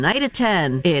Night at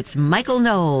 10, it's Michael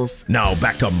Knowles. Now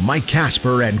back to Mike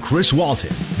Casper and Chris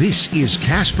Walton. This is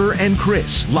Casper and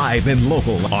Chris, live and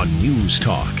local on News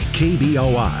Talk,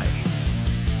 KBOI.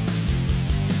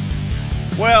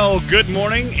 Well, good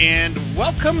morning and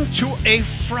welcome to a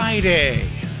Friday.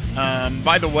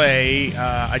 By the way,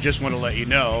 I just want to let you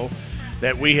know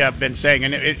that we have been saying,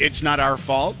 and it's not our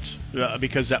fault,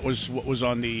 because that was what was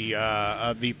on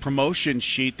the promotion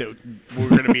sheet that we're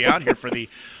going to be out here for the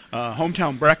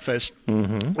hometown breakfast.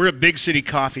 Mm-hmm. We're at Big City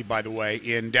Coffee, by the way,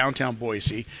 in downtown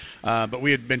Boise. But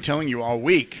we had been telling you all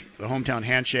week the hometown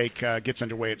handshake gets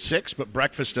underway at 6, but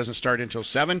breakfast doesn't start until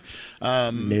 7.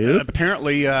 Nope.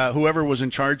 Apparently, whoever was in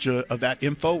charge of that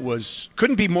info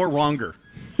couldn't be more wronger.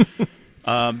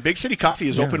 Big City Coffee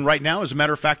is open right now. As a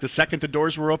matter of fact, the second the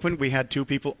doors were open, we had 2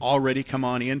 people already come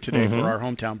on in today for our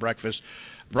hometown breakfast.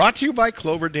 Brought to you by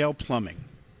Cloverdale Plumbing.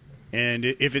 And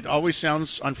if it always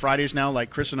sounds on Fridays now like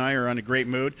Chris and I are in a great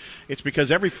mood, it's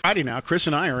because every Friday now Chris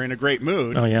and I are in a great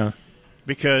mood. Oh, yeah.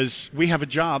 Because we have a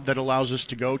job that allows us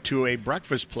to go to a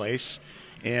breakfast place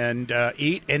and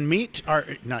eat and meet our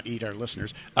 – not eat our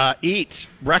listeners. Eat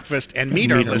breakfast and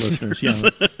meet our listeners. Yeah.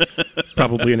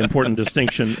 Probably an important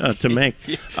distinction to make.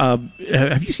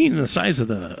 Have you seen the size of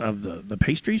the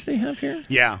pastries they have here?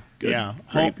 Yeah. Good. Yeah.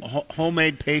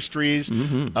 Homemade pastries.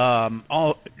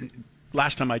 Mm-hmm.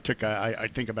 Last time I took, I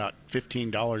think, about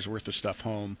 $15 worth of stuff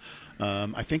home.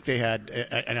 I think they had,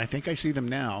 and I think I see them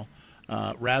now,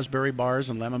 raspberry bars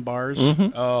and lemon bars. Mm-hmm.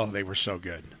 Oh, they were so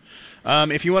good.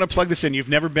 If you want to plug this in, you've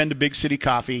never been to Big City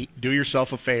Coffee, do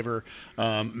yourself a favor.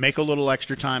 Make a little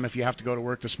extra time if you have to go to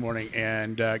work this morning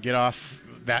and get off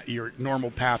your normal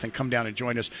path and come down and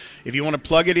join us. If you want to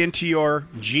plug it into your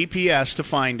GPS to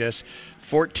find us,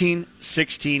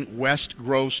 1416 West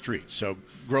Grove Street. So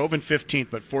Grove and 15th,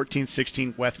 but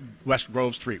 1416 West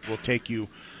Grove Street will take you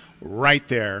right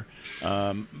there.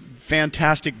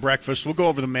 Fantastic breakfast. We'll go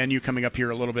over the menu coming up here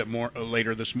a little bit more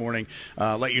later this morning,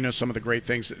 let you know some of the great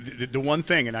things. The one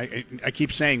thing, and I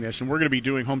keep saying this, and we're going to be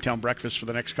doing hometown breakfast for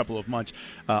the next couple of months,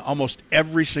 almost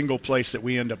every single place that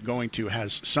we end up going to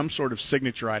has some sort of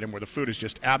signature item where the food is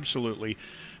just absolutely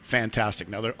fantastic.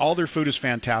 Now, all their food is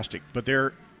fantastic, but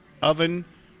their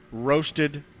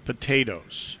oven-roasted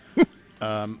potatoes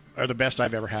are the best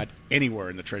I've ever had anywhere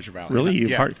in the Treasure Valley. Really?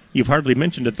 You've hardly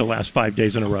mentioned it the last 5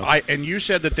 days in a row. And you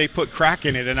said that they put crack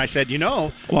in it, and I said,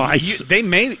 well, they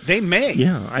may.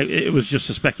 Yeah, it was just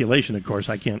a speculation. Of course,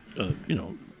 I can't,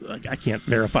 I can't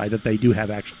verify that they do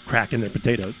have actual crack in their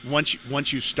potatoes.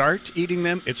 Once you start eating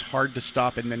them, it's hard to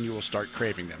stop, and then you will start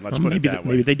craving them. Let's put it that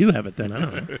way. Maybe they do have it then. I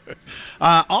don't know.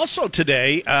 Also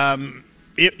today.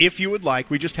 If you would like,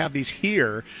 we just have these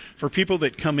here for people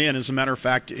that come in. As a matter of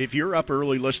fact, if you're up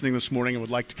early listening this morning and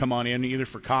would like to come on in either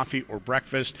for coffee or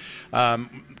breakfast,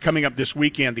 coming up this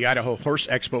weekend, the Idaho Horse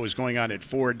Expo is going on at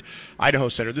Ford Idaho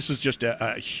Center. This is just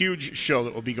a huge show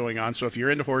that will be going on. So if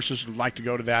you're into horses and would like to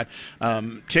go to that,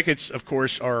 tickets, of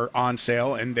course, are on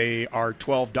sale, and they are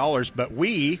 $12. But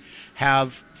we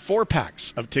have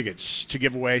 4-packs of tickets to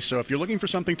give away. So if you're looking for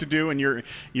something to do and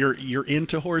you're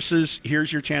into horses,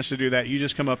 here's your chance to do that. You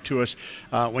just come up to us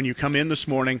when you come in this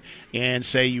morning and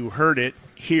say you heard it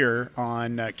here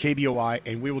on KBOI,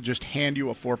 and we will just hand you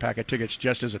a 4-pack of tickets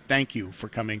just as a thank you for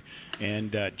coming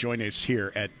and joining us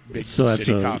here at Big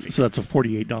City Coffee. So that's a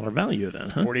 $48 value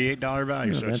then, huh? $48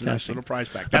 value, so it's a nice little prize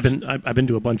pack. I've been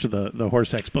to a bunch of the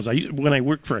horse expos. When I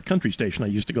worked for a country station, I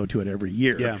used to go to it every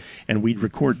year. Yeah. And we'd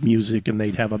record music, and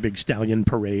they'd have a big stallion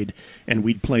parade, and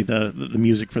we'd play the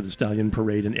music for the stallion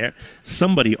parade. And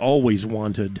somebody always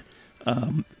wanted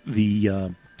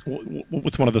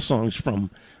what's one of the songs from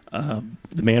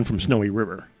The Man from Snowy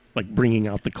River, like Bringing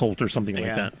Out the Colt or something like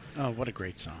that. Oh, what a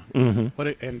great song. Mm-hmm.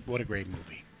 What a great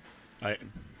movie.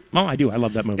 I do. I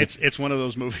love that movie. It's one of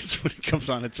those movies when it comes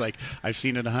on, it's like I've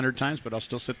seen it 100 times, but I'll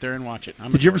still sit there and watch it.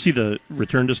 Did you ever see the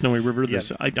Return to Snowy River? Yeah.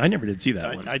 I never did see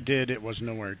that one. I did. It was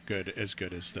nowhere as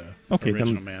good as the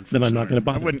original Man from Then I'm Snowy not going to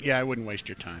bother. I wouldn't waste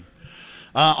your time.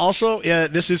 Also,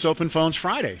 this is Open Phones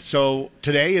Friday. So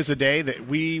today is a day that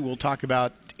we will talk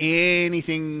about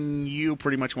anything you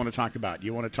pretty much want to talk about.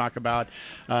 You want to talk about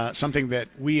something that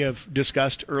we have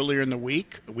discussed earlier in the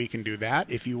week, we can do that.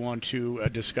 If you want to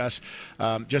discuss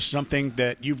just something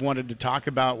that you've wanted to talk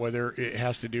about, whether it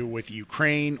has to do with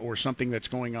Ukraine or something that's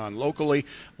going on locally,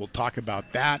 we'll talk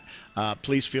about that.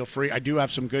 Please feel free. I do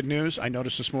have some good news. I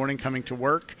noticed this morning coming to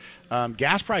work,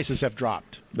 gas prices have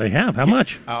dropped. They have? How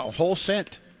much? A whole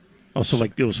cent. Oh, so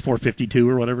like it was $4.52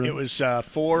 or whatever? It was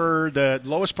for the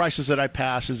lowest prices that I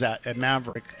pass is at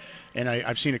Maverick, and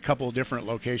I've seen a couple of different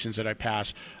locations that I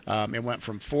pass. It went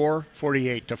from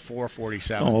 $4.48 to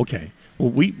 $4.47. Oh, okay. Well,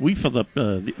 we filled up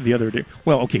the other day.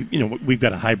 Well, okay, we've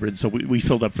got a hybrid, so we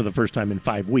filled up for the first time in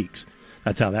 5 weeks.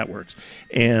 That's how that works.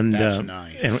 And that's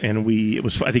nice. And I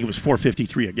think it was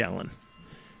 $4.53 a gallon,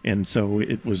 and so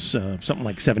it was something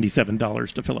like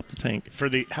 $77 to fill up the tank.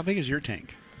 How big is your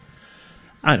tank?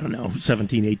 I don't know,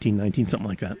 17, 18, 19, something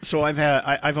like that. So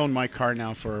I've owned my car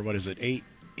now for, what is it, eight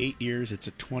years. It's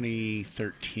a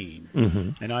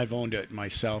 2013, and I've owned it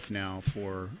myself now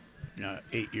for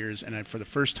 8 years. And for the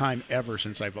first time ever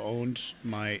since I've owned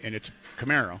and it's a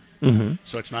Camaro,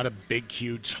 so it's not a big,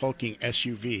 huge, hulking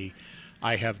SUV.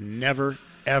 I have never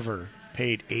ever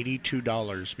paid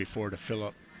 $82 before to fill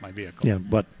up my vehicle. Yeah,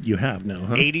 but you have now,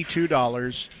 huh?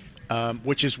 $82.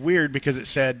 Which is weird because it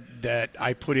said that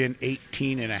I put in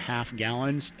 18.5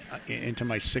 gallons into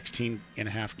my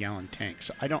 16.5 gallon tank.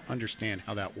 So I don't understand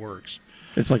how that works.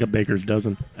 It's like a baker's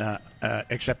dozen.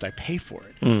 Except I pay for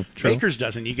it. True. Baker's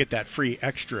dozen, you get that free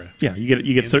extra. Yeah,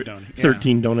 you get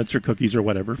 13 donuts or cookies or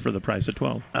whatever for the price of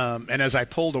 12. And as I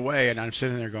pulled away, and I'm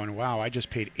sitting there going, wow, I just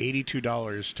paid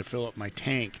 $82 to fill up my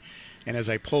tank. And as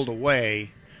I pulled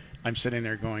away, I'm sitting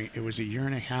there going, it was a year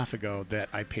and a half ago that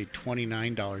I paid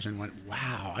 $29 and went,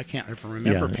 wow, I can't ever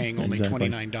remember paying only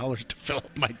 $29 to fill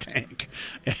up my tank.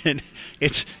 And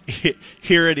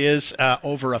here it is,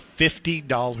 over a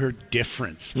 $50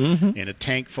 difference in a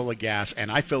tank full of gas,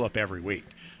 and I fill up every week.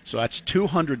 So that's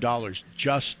 $200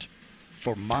 just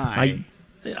for my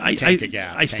tank of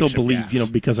gas. I still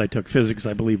believe, because I took physics,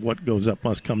 I believe what goes up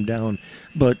must come down.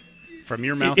 But from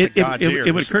your mouth to God's ears.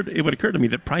 It would occur to me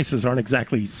that prices aren't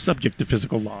exactly subject to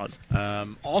physical laws.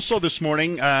 Also this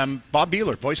morning, Bob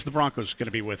Beeler, voice of the Broncos, is going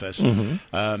to be with us.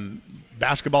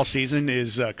 Basketball season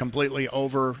is completely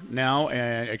over now,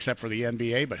 except for the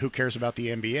NBA, but who cares about the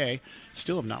NBA?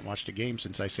 Still have not watched a game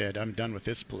since I said I'm done with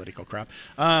this political crap.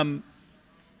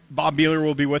 Bob Beeler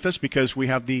will be with us because we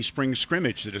have the spring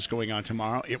scrimmage that is going on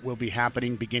tomorrow. It will be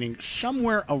happening beginning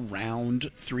somewhere around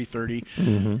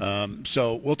 3:30.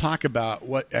 So we'll talk about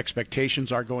what expectations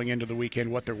are going into the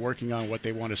weekend, what they're working on, what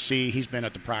they want to see. He's been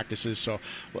at the practices, so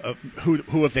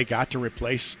who have they got to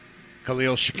replace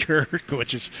Khalil Shakir,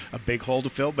 which is a big hole to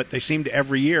fill. But they seem to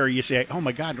every year you say, oh,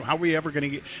 my God, how are we ever going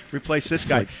to replace this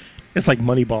guy? It's like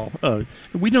Moneyball.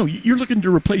 We know you're looking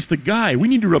to replace the guy. We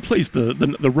need to replace the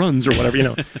runs or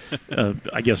whatever.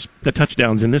 I guess the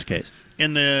touchdowns in this case.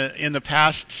 In the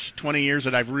past 20 years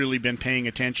that I've really been paying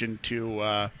attention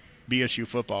to BSU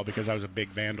football, because I was a big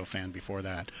Vandal fan before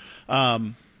that.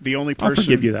 The only person I'll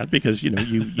forgive you that because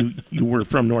you were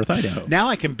from North Idaho. Now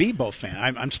I can be both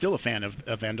fan. I'm still a fan of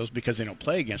Vandals because they don't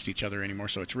play against each other anymore,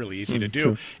 so it's really easy to do.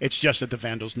 True. It's just that the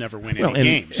Vandals never win any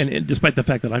games. And despite the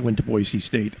fact that I went to Boise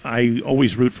State, I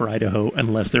always root for Idaho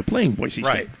unless they're playing Boise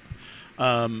State.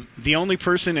 The only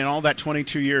person in all that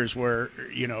 22 years where,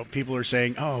 people are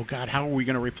saying, oh, God, how are we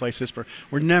going to replace this person?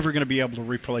 We're never going to be able to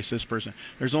replace this person.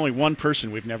 There's only one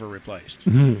person we've never replaced.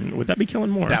 Would that be Kellen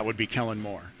Moore? That would be Kellen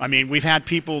Moore. I mean, we've had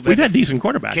people that we've had decent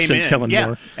quarterbacks since Kellen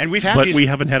Moore. And we've had but we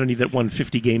haven't had any that won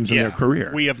 50 games in their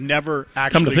career. We have never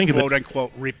actually, quote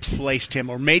unquote, replaced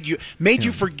him or made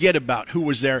you forget about who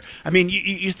was there. I mean,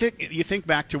 you think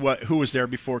back to who was there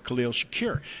before Khalil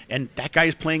Shakir, and that guy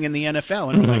is playing in the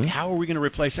NFL, and we're like, how are we going to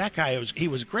replace that guy? He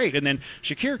was great. And then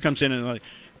Shakir comes in and like,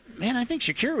 man, I think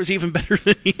Shakir was even better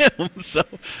than him. So,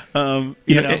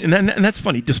 and that's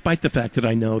funny. Despite the fact that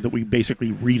I know that we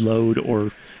basically reload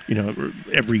or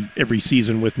every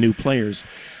season with new players.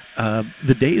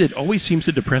 The day that always seems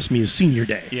to depress me is senior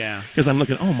day. Yeah. Because I'm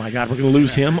looking, oh my God, we're going to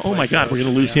lose him. Oh my God, we're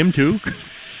going to lose him too.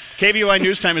 KBOI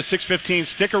News Time is 6:15.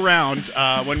 Stick around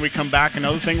when we come back.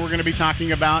 Another thing we're going to be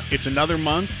talking about. It's another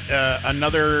month,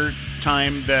 another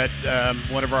time that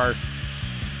one of our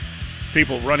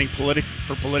people running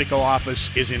for political office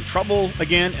is in trouble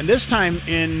again, and this time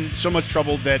in so much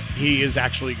trouble that he is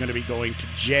actually going to be going to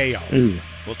jail. Ooh.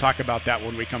 We'll talk about that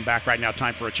when we come back. Right now,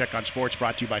 time for a check on sports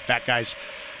brought to you by Fat Guys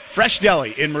Fresh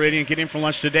Deli in Meridian. Get in for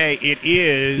lunch today. It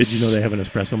is... Did you know they have an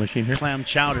espresso machine here? Clam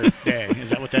Chowder Day. Is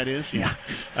that what that is? Yeah.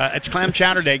 It's Clam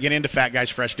Chowder Day. Get into Fat Guys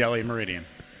Fresh Deli in Meridian.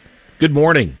 Good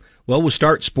morning. Well, we'll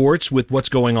start sports with what's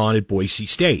going on at Boise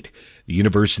State. The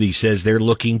university says they're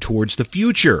looking towards the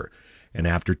future. And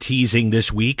after teasing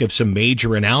this week of some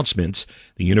major announcements,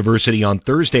 the university on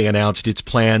Thursday announced its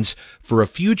plans for a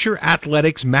future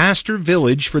athletics master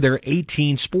village for their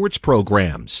 18 sports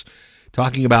programs.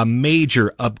 Talking about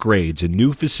major upgrades and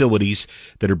new facilities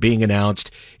that are being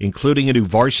announced, including a new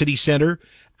varsity center,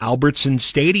 Albertson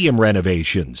Stadium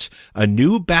renovations, a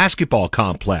new basketball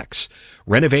complex,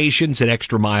 renovations at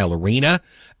Extra Mile Arena,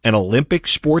 an Olympic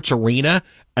sports arena,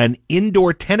 an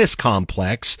indoor tennis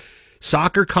complex,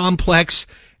 soccer complex,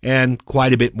 and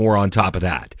quite a bit more on top of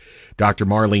that. Dr.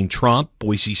 Marlene Trump,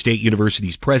 Boise State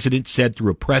University's president, said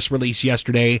through a press release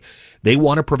yesterday they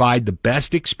want to provide the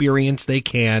best experience they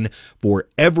can for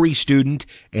every student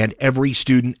and every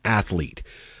student athlete.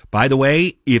 By the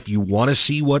way, if you want to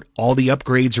see what all the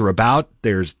upgrades are about,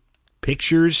 there's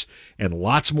pictures and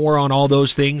lots more on all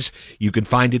those things. You can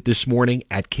find it this morning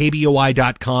at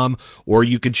KBOI.com, or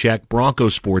you can check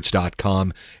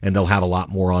Broncosports.com, and they'll have a lot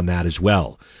more on that as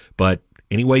well. But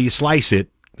any way you slice it,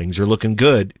 things are looking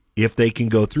good if they can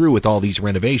go through with all these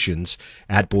renovations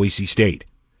at Boise State.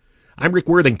 I'm Rick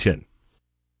Worthington.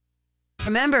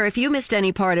 Remember, if you missed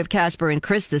any part of Casper and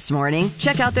Chris this morning,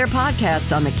 check out their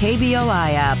podcast on the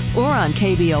KBOI app or on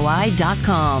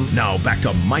KBOI.com. Now back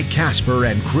to Mike Casper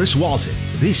and Chris Walton.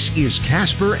 This is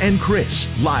Casper and Chris,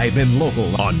 live and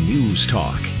local on News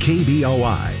Talk,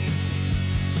 KBOI.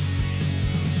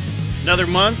 Another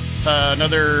month,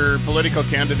 another political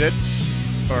candidate,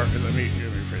 or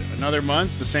another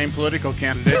month, the same political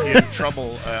candidate in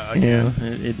trouble again.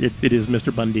 Yeah, it is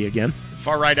Mr. Bundy again.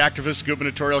 Far-right activist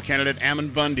gubernatorial candidate Ammon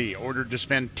Bundy ordered to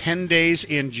spend 10 days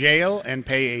in jail and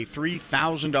pay a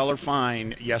 $3,000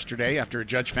 fine yesterday after a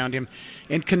judge found him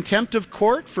in contempt of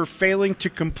court for failing to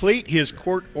complete his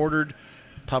court-ordered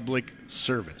public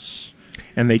service.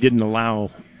 And they didn't allow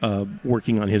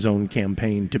working on his own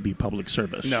campaign to be public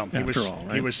service. No,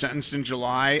 Right? He was sentenced in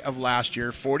July of last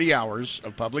year, 40 hours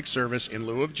of public service in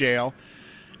lieu of jail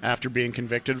after being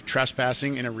convicted of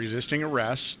trespassing and resisting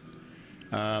arrest.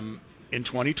 In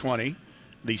 2020,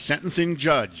 the sentencing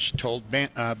judge told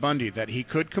Bundy that he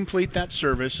could complete that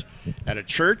service at a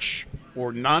church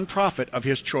or nonprofit of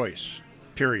his choice,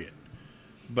 period,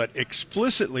 but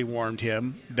explicitly warned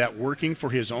him that working for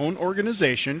his own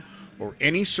organization or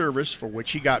any service for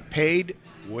which he got paid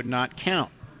would not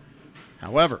count.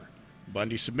 However,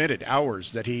 Bundy submitted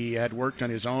hours that he had worked on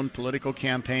his own political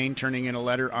campaign, turning in a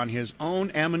letter on his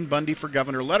own Ammon Bundy for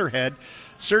Governor letterhead,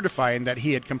 certifying that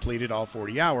he had completed all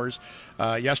 40 hours.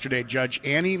 Yesterday, Judge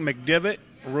Annie McDivitt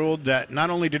ruled that not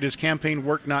only did his campaign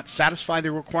work not satisfy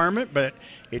the requirement, but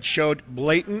it showed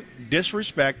blatant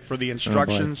disrespect for the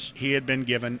instructions he had been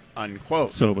given,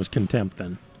 unquote. So it was contempt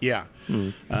then. Yeah.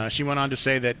 She went on to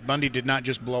say that Bundy did not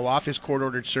just blow off his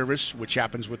court-ordered service, which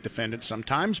happens with defendants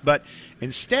sometimes, but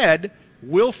instead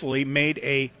willfully made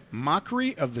a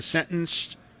mockery of the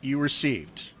sentence you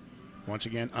received. Once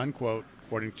again, unquote,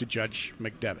 according to Judge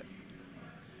McDevitt.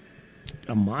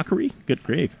 A mockery? Good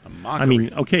grief. A mockery. I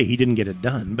mean, okay, he didn't get it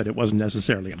done, but it wasn't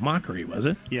necessarily a mockery, was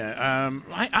it? Yeah.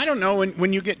 I don't know.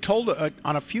 When you get told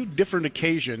on a few different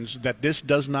occasions that this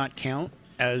does not count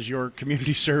as your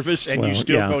community service, and you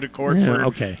still go to court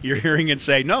for your hearing and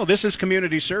say, no, this is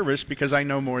community service because I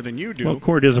know more than you do. Well,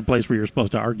 court is a place where you're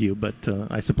supposed to argue, but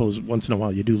I suppose once in a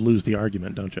while you do lose the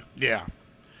argument, don't you? Yeah.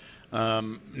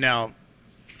 Now,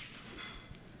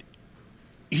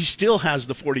 he still has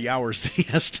the 40 hours that he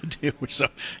has to do, so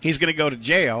he's going to go to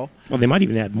jail. Well, they might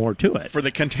even add more to it. For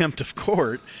the contempt of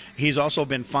court. He's also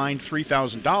been fined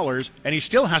 $3,000, and he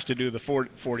still has to do the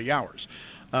 40 hours.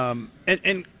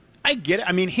 And I get it.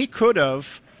 I mean, he could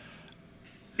have,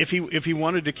 if he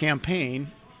wanted to campaign,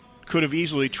 could have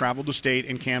easily traveled the state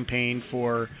and campaigned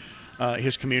for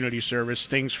his community service,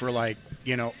 things for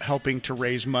helping to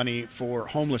raise money for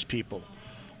homeless people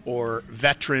or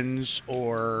veterans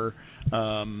or,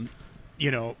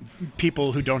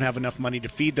 people who don't have enough money to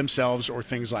feed themselves or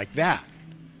things like that.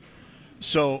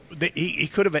 So he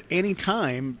could have at any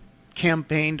time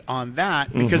campaigned on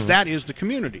that because that is the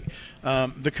community.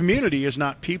 The community is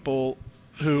not people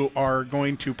who are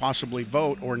going to possibly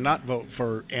vote or not vote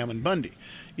for Ammon Bundy.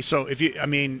 So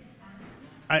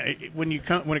when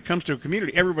it comes to a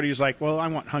community, everybody's like, well, I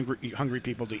want hungry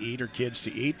people to eat or kids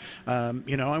to eat. I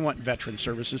want veteran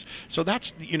services. So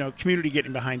that's community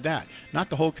getting behind that. Not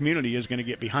the whole community is going to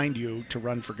get behind you to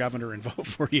run for governor and vote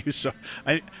for you. So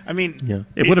it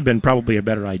would have been probably a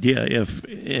better idea if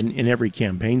in every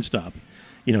campaign stop,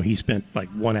 he spent like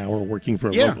 1 hour working for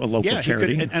a local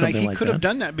charity. He could have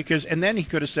done that and then he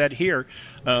could have said, here,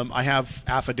 I have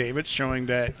affidavits showing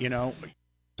that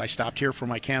I stopped here for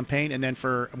my campaign, and then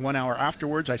for 1 hour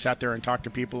afterwards, I sat there and talked to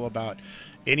people about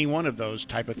any one of those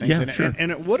type of things,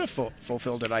 and it would have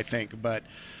fulfilled it, I think, but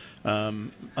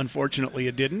unfortunately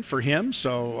it didn't for him,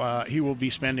 so he will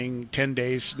be spending 10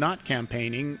 days not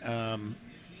campaigning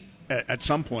at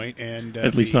some point, and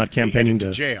at least not campaigning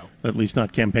to jail. At least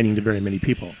not campaigning to very many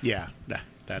people. Yeah,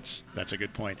 That's a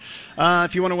good point.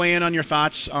 If you want to weigh in on your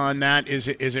thoughts on that, is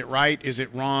it right? Is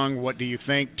it wrong? What do you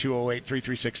think?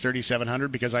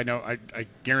 208-336-3700, because I know, I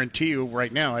guarantee you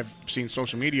right now, I've seen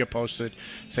social media posts that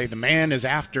say the man is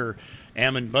after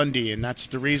Ammon Bundy, and that's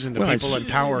the reason the people in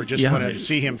power just want to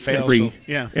see him fail.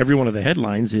 Every one of the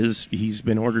headlines is he's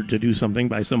been ordered to do something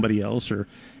by somebody else or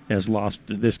has lost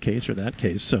this case or that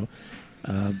case. So,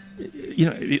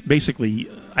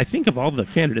 basically, I think of all the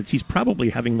candidates, he's probably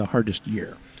having the hardest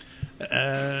year.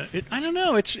 I don't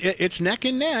know. It's neck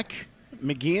and neck.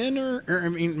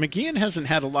 McGeehan hasn't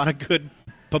had a lot of good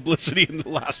publicity in the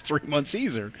last 3 months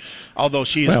either, although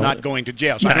she is not going to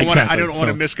jail. So I don't want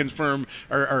to misconfirm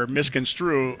or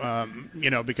misconstrue,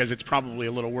 because it's probably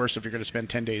a little worse if you're going to spend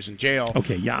 10 days in jail.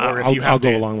 Okay, yeah, I'll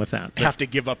go along with that. Have to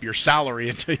give up your salary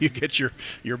until you get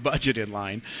your budget in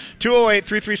line.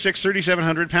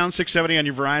 208-336-3700, pound 670 on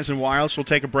your Verizon Wireless. We'll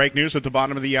take a break. News at the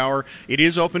bottom of the hour. It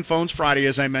is Open Phones Friday,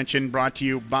 as I mentioned, brought to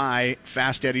you by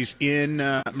Fast Eddie's in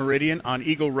Meridian on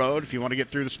Eagle Road. If you want to get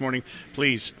through this morning,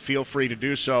 please feel free to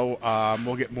do so.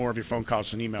 We'll get more of your phone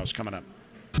calls and emails coming up.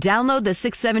 Download the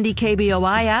 670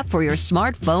 KBOI app for your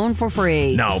smartphone for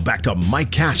free. Now back to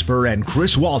Mike Casper and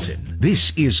Chris Walton.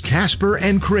 This is Casper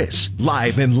and Chris,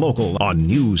 live and local on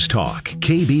News Talk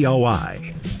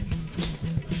KBOI.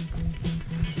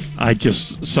 I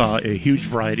just saw a huge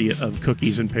variety of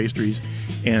cookies and pastries,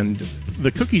 and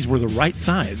the cookies were the right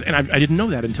size, and I didn't know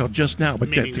that until just now. But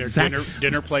meaning that's they're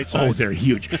dinner plate size? Oh, they're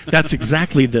huge. That's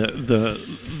exactly the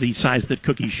size that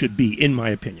cookies should be, in my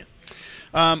opinion.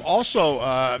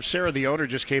 Also, Sarah, the owner,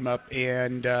 just came up,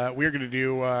 and we're going to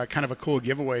do kind of a cool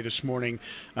giveaway this morning.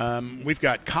 We've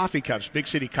got coffee cups, Big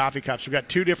City coffee cups. We've got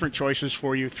 2 different choices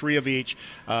for you, 3 of each.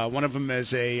 One of them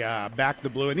is a Back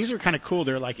the Blue, and these are kind of cool.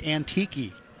 They're like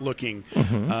antique-y looking.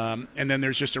 And then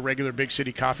there's just a regular Big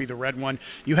City coffee, the red one.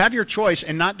 You have your choice,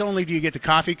 and not only do you get the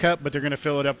coffee cup, but they're going to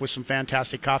fill it up with some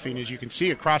fantastic coffee. And as you can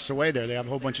see across the way there, they have a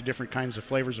whole bunch of different kinds of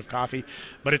flavors of coffee,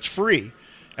 but it's free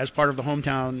as part of the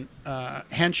hometown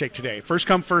handshake today. First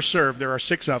come, first serve. There are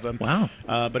 6 of them. Wow.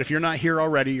 But if you're not here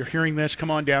already, you're hearing this, come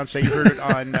on down, say you heard it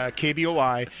on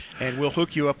KBOI, and we'll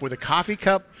hook you up with a coffee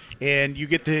cup, and you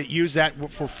get to use that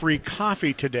for free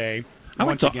coffee today. I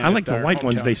like the white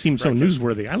ones. They seem so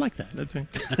newsworthy. I like that. That's it.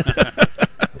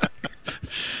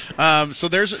 So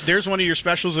there's one of your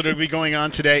specials that will be going on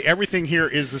today. Everything here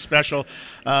is the special.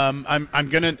 I'm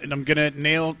gonna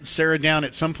nail Sarah down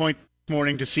at some point this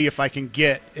morning to see if I can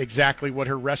get exactly what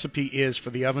her recipe is for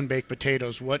the oven baked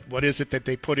potatoes. What is it that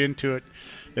they put into it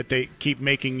that they keep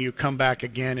making you come back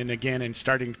again and again and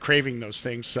starting craving those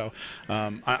things? So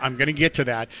I'm going to get to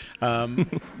that.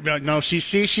 No, she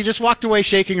just walked away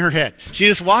shaking her head. She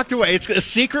just walked away. It's a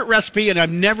secret recipe, and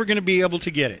I'm never going to be able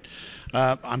to get it.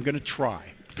 I'm going to try.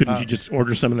 Couldn't you just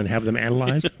order some and then have them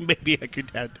analyzed? Maybe I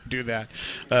could do that.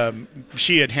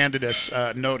 She had handed us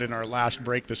a note in our last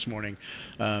break this morning.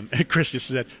 Chris just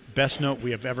said, best note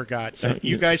we have ever got. So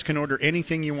you guys can order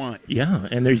anything you want. Yeah,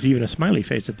 and there's even a smiley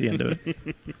face at the end of it.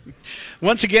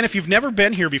 Once again, if you've never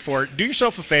been here before, do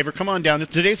yourself a favor. Come on down.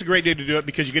 Today's a great day to do it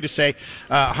because you get to say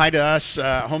hi to us.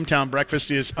 Hometown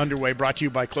Breakfast is underway, brought to you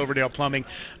by Cloverdale Plumbing.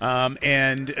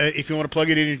 And if you want to plug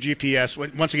it in your GPS,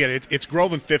 once again, it's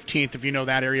Grove and 15th if you know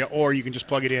that area, or you can just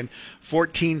plug it in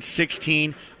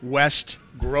 1416 West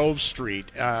Grove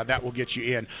Street. That will get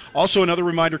you in. Also, another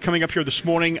reminder coming up here this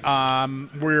morning,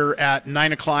 we're at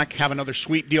 9 o'clock, have another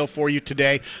sweet deal for you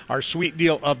today. Our sweet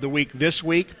deal of the week this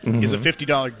week is a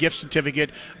 $50 gift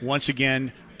certificate, once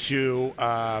again, to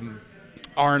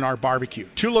R&R Barbecue.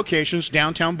 2 locations,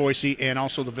 downtown Boise and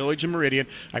also the Village in Meridian.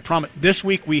 I promise, this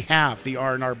week we have the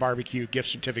R&R Barbecue gift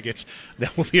certificates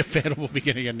that will be available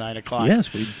beginning at 9 o'clock. Yes,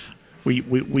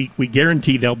 we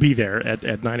guarantee they'll be there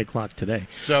at 9 o'clock today.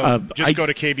 So just go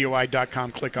to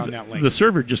KBOI.com, click on that link. The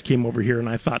server just came over here, and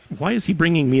I thought, why is he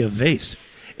bringing me a vase?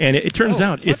 And it turns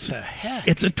out it's a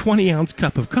 20-ounce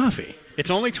cup of coffee. It's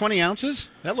only 20 ounces?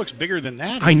 That looks bigger than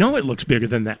that. I know it looks bigger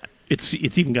than that. It's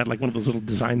even got like one of those little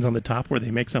designs on the top where they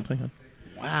make something on.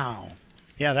 Wow.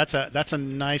 Yeah, that's a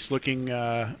nice-looking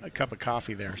cup of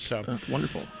coffee there. So that's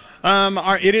wonderful.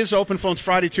 It is Open Phones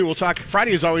Friday, too. We'll talk.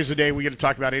 Friday is always the day we get to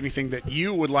talk about anything that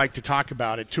you would like to talk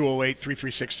about at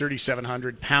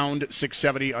 208-336-3700, pound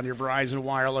 670 on your Verizon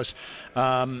Wireless.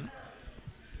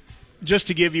 Just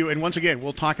to give you, and once again,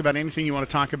 we'll talk about anything you want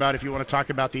to talk about. If you want to talk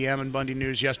about the Ammon Bundy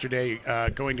news yesterday,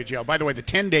 going to jail. By the way, the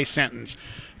 10-day sentence,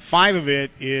 5 of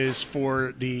it is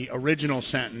for the original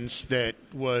sentence that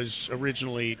was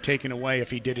originally taken away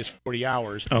if he did his 40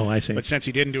 hours. Oh, I see. But since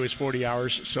he didn't do his 40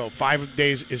 hours, so 5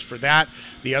 days is for that.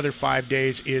 The other 5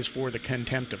 days is for the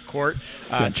contempt of court.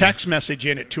 Text message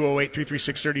in at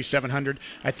 208-336-3700.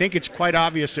 I think it's quite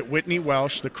obvious that Whitney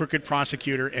Welsh, the crooked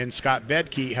prosecutor, and Scott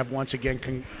Bedke have once again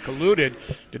colluded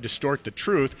to distort the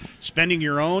truth. Spending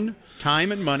your own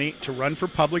time and money to run for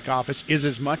public office is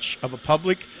as much of a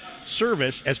public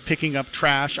service as picking up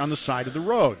trash on the side of the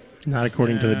road. Not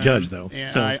according to the judge, though.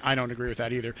 Yeah, So- I don't agree with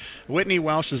that either. Whitney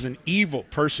Welsh is an evil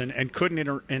person and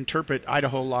couldn't interpret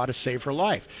Idaho law to save her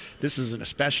life. This is an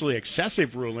especially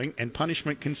excessive ruling and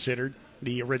punishment considered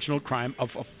the original crime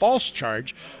of a false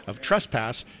charge of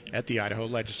trespass at the Idaho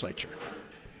legislature.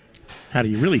 How do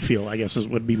you really feel, I guess,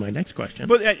 would be my next question.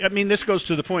 But, I mean, this goes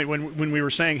to the point when we were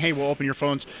saying, hey, we'll open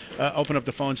up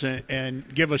the phones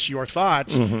and give us your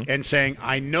thoughts, and saying,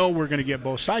 I know we're going to get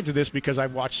both sides of this because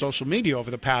I've watched social media over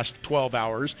the past 12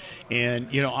 hours, and,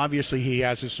 obviously he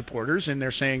has his supporters, and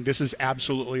they're saying this is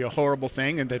absolutely a horrible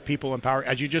thing, and that people in power,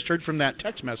 as you just heard from that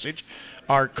text message,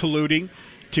 are colluding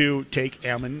to take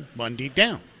Ammon Bundy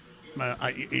down.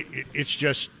 It's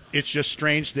just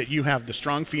strange that you have the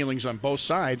strong feelings on both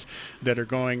sides that are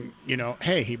going,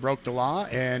 hey, he broke the law,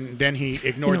 and then he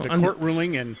ignored the court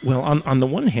ruling. And well, on the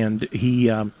one hand, he's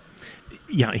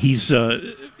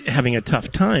having a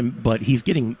tough time, but he's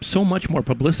getting so much more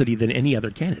publicity than any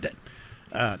other candidate.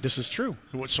 This is true.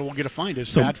 So we'll get a find.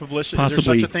 Is bad publicity? Possibly, is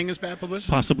there such a thing as bad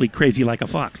publicity? Possibly crazy like a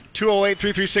fox.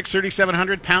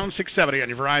 208-336-3700, pound 670 on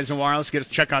your Verizon Wireless. Get a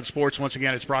check on sports. Once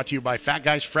again, it's brought to you by Fat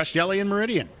Guys Fresh Deli in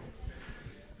Meridian.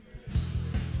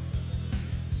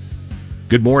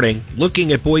 Good morning.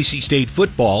 Looking at Boise State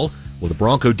football, well, the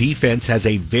Bronco defense has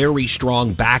a very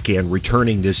strong back end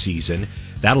returning this season.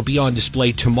 That'll be on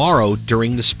display tomorrow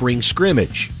during the spring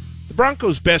scrimmage. The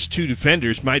Broncos' best two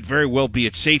defenders might very well be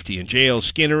at safety in J.L.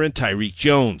 Skinner and Tyreek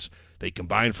Jones. They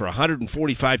combined for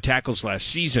 145 tackles last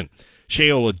season. Shea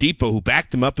Oladipo, who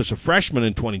backed them up as a freshman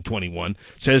in 2021,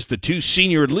 says the two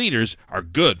senior leaders are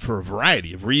good for a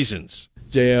variety of reasons.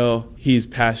 JL, he's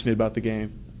passionate about the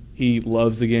game. He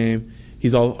loves the game.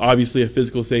 He's obviously a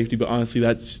physical safety, but honestly,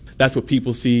 that's what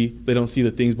people see. They don't see the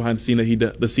things behind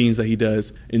the scenes that he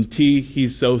does. And T,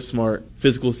 he's so smart.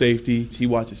 Physical safety. He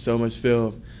watches so much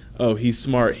film. Oh, he's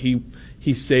smart.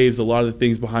 He saves a lot of the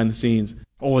things behind the scenes.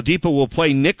 Oladipo will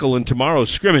play nickel in tomorrow's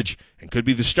scrimmage and could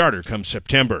be the starter come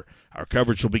September. Our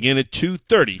coverage will begin at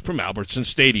 2:30 from Albertson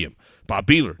Stadium. Bob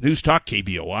Beeler, News Talk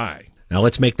KBOI. Now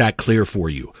let's make that clear for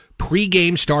you.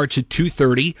 Pre-game starts at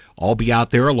 2:30. I'll be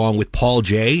out there along with Paul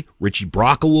J. Richie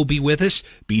Bracco will be with us.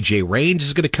 BJ Raines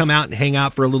is going to come out and hang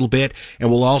out for a little bit. And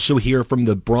we'll also hear from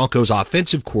the Broncos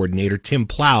offensive coordinator, Tim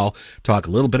Plow, talk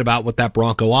a little bit about what that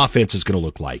Bronco offense is going to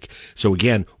look like. So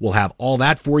again, we'll have all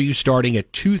that for you starting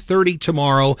at 2:30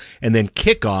 tomorrow, and then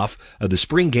kickoff of the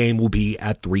spring game will be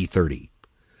at 3:30.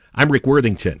 I'm Rick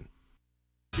Worthington.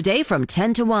 Today from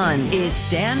 10 to 1, it's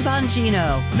Dan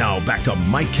Bongino. Now back to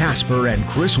Mike Casper and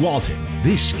Chris Walton.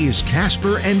 This is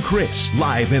Casper and Chris,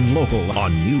 live and local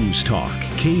on News Talk,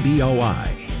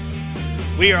 KBOI.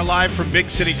 We are live from Big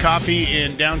City Coffee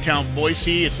in downtown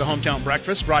Boise. It's the Hometown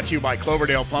Breakfast brought to you by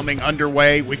Cloverdale Plumbing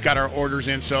underway. We've got our orders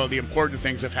in, so the important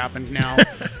things have happened now,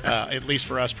 at least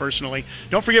for us personally.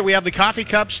 Don't forget, we have the coffee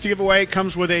cups to give away. It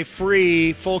comes with a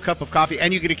free full cup of coffee,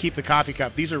 and you get to keep the coffee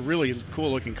cup. These are really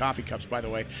cool-looking coffee cups, by the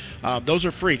way. Those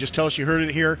are free. Just tell us you heard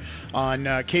it here on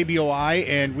KBOI,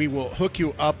 and we will hook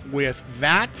you up with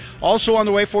that. Also on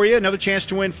the way for you, another chance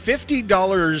to win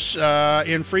 $50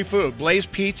 in free food. Blaze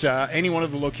Pizza, any one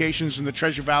of the locations in the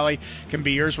Treasure Valley can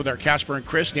be yours with our Casper and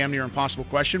Chris Damn Near Impossible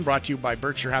Question, brought to you by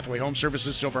Berkshire Hathaway Home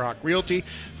Services, Silverhawk Realty.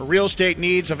 For real estate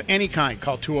needs of any kind,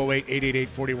 call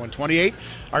 208-888-4128.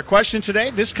 Our question today,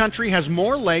 this country has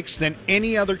more lakes than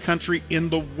any other country in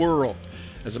the world.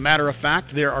 As a matter of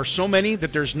fact, there are so many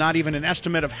that there's not even an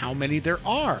estimate of how many there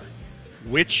are.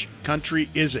 Which country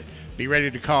is it? Be ready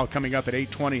to call coming up at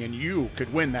 8:20, and you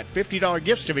could win that $50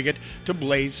 gift certificate to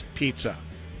Blaze Pizza.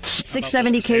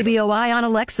 670 KBOI on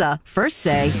Alexa. First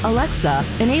say, Alexa,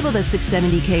 enable the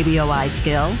 670 KBOI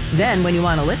skill. Then when you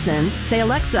want to listen, say,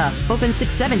 Alexa, open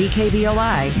 670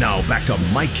 KBOI. Now back to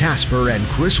Mike Casper and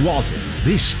Chris Walton.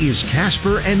 This is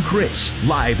Casper and Chris,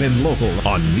 live and local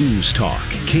on News Talk,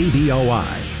 KBOI.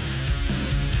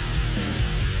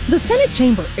 The Senate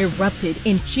chamber erupted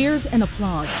in cheers and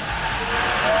applause.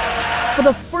 For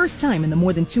the first time in the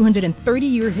more than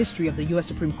 230-year history of the U.S.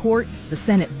 Supreme Court, the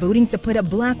Senate voting to put a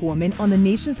black woman on the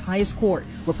nation's highest court.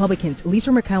 Republicans Lisa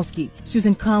Murkowski,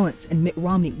 Susan Collins, and Mitt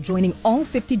Romney joining all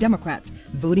 50 Democrats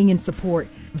voting in support.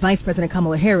 Vice President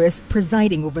Kamala Harris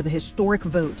presiding over the historic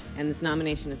vote. And this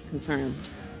nomination is confirmed.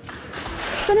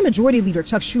 Senate Majority Leader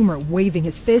Chuck Schumer waving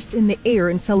his fist in the air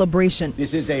in celebration.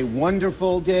 This is a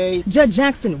wonderful day. Judge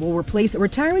Jackson will replace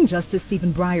retiring Justice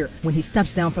Stephen Breyer when he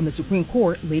steps down from the Supreme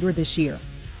Court later this year.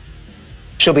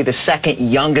 She'll be the second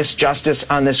youngest justice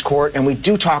on this court, and we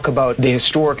do talk about the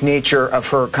historic nature of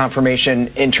her confirmation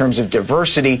in terms of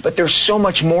diversity, but there's so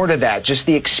much more to that. Just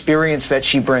the experience that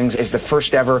she brings as the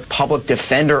first ever public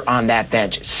defender on that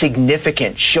bench.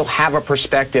 Significant. She'll have a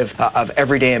perspective of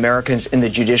everyday Americans in the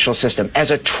judicial system.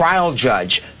 As a trial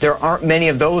judge, there aren't many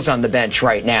of those on the bench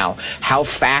right now. How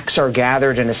facts are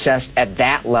gathered and assessed at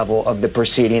that level of the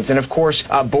proceedings. And of course,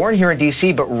 born here in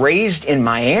D.C., but raised in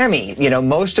Miami. You know,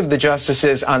 most of the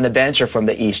justices on the bench are from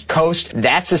the East Coast.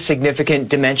 That's a significant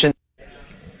dimension.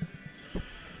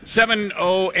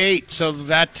 7:08. So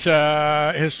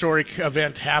that historic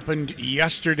event happened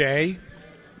yesterday.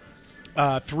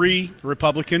 3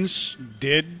 Republicans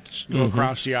did go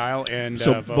across the aisle and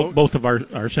vote. Both of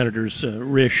our senators,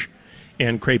 Risch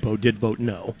and Crapo, did vote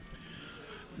no.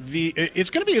 It's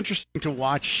going to be interesting to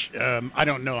watch. I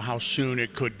don't know how soon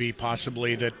it could be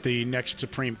possibly that the next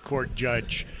Supreme Court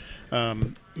judge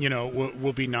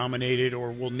will be nominated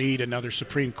or will need another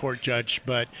Supreme Court judge.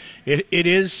 But it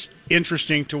is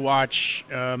interesting to watch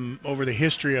over the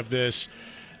history of this,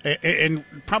 and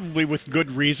probably with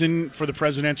good reason for the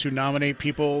presidents who nominate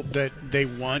people that they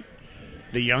want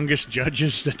the youngest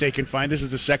judges that they can find. This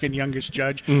is the second youngest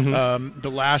judge.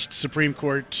 The last Supreme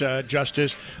Court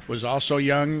justice was also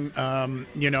young.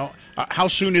 How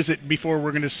soon is it before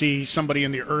we're going to see somebody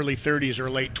in the early 30s or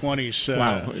late 20s?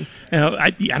 Wow.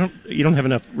 You don't have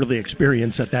enough really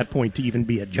experience at that point to even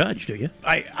be a judge, do you?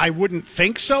 I wouldn't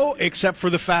think so, except for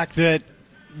the fact that,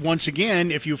 once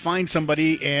again, if you find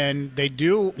somebody and they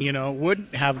do, would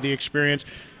have the experience.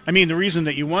 I mean, the reason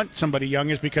that you want somebody young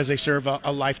is because they serve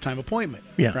a lifetime appointment,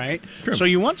 right? True. So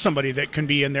you want somebody that can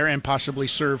be in there and possibly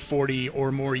serve 40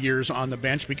 or more years on the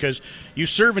bench, because you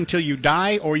serve until you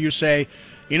die, or you say,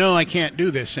 I can't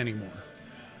do this anymore.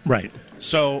 Right.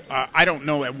 So I don't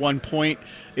know at one point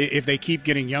if they keep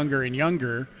getting younger and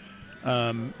younger,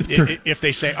 if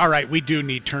they say, all right, we do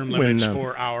need term limits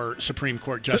for our Supreme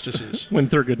Court justices. When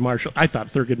Thurgood Marshall, I thought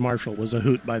Thurgood Marshall was a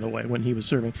hoot, by the way, when he was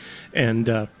serving.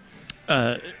 And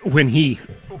when he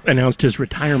announced his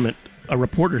retirement, a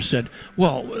reporter said,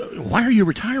 well, why are you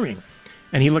retiring?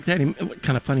 And he looked at him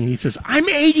kind of funny, and he says, I'm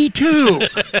 82.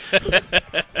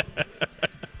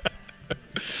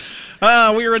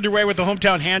 We are underway with the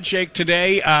Hometown Handshake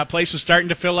today. Place is starting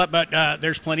to fill up, but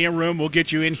there's plenty of room. We'll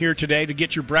get you in here today to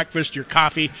get your breakfast, your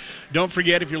coffee. Don't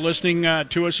forget, if you're listening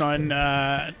to us on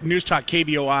News Talk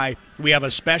KBOI, we have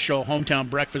a special Hometown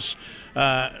Breakfast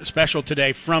special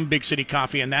today from Big City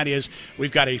Coffee, and that is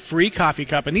we've got a free coffee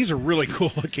cup, and these are really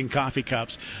cool-looking coffee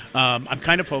cups. I'm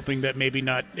kind of hoping that maybe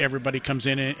not everybody comes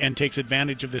in and takes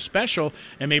advantage of this special,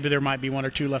 and maybe there might be 1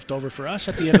 or 2 left over for us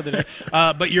at the end of the day.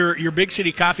 But your Big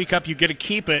City Coffee cup, you get to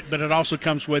keep it, but it also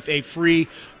comes with a free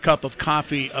cup of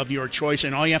coffee of your choice,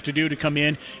 and all you have to do to come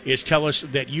in is tell us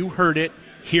that you heard it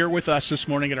here with us this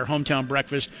morning at our Hometown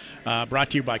Breakfast, brought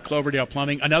to you by Cloverdale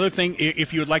Plumbing. Another thing,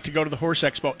 if you would like to go to the Horse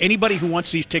Expo, anybody who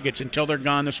wants these tickets until they're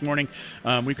gone this morning,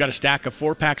 we've got a stack of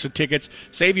 4 packs of tickets.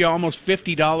 Save you almost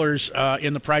 $50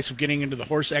 in the price of getting into the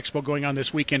Horse Expo going on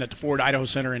this weekend at the Ford Idaho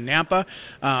Center in Nampa.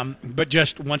 But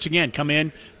just, once again, come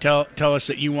in, tell us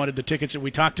that you wanted the tickets that we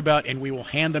talked about, and we will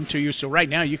hand them to you. So right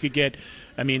now you could get,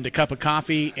 the cup of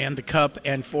coffee and the cup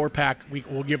and 4-pack,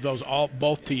 we'll give those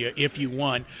both to you if you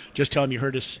want. Just tell them you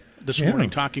heard us this morning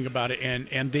talking about it,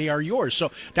 and they are yours. So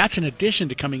that's in addition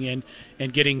to coming in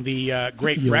and getting the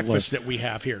great breakfast that we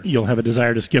have here. You'll have a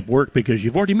desire to skip work because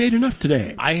you've already made enough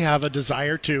today. I have a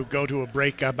desire to go to a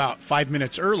break about 5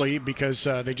 minutes early because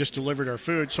they just delivered our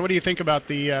food. So what do you think about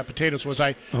the potatoes? Was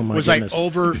I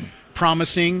over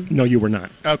promising? No, you were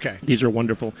not. Okay. These are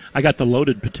wonderful. I got the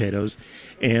loaded potatoes,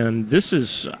 and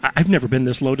I've never been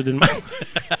this loaded in my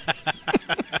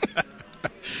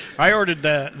I ordered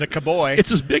the Kaboy.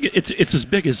 It's as big. It's as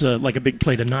big as like a big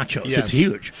plate of nachos. Yes. It's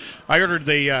huge. I ordered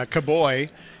the Kaboy,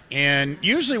 and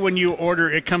usually when you order,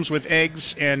 it comes with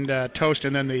eggs and toast,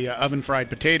 and then the oven fried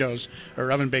potatoes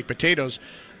or oven baked potatoes.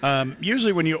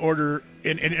 Usually when you order,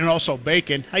 and also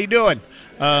bacon. How you doing?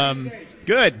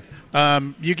 Good.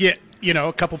 You get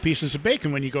a couple pieces of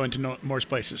bacon when you go into most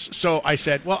places. So I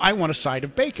said, well, I want a side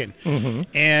of bacon.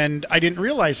 And I didn't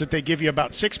realize that they give you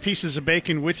about 6 pieces of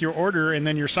bacon with your order, and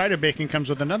then your side of bacon comes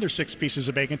with another 6 pieces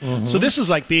of bacon. So this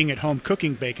is like being at home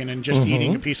cooking bacon and just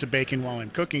eating a piece of bacon while I'm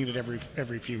cooking it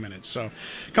every few minutes. So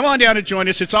come on down and join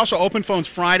us. It's also Open Phones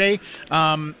Friday.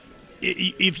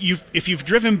 if you've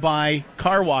driven by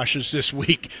car washes this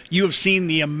week, you have seen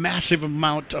the massive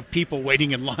amount of people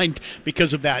waiting in line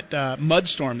because of that mud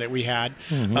storm that we had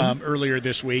earlier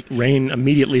this week. Rain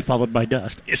immediately followed by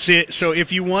dust. So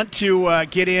if you want to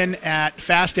get in at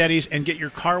Fast Eddie's and get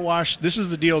your car wash, this is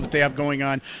the deal that they have going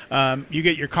on. You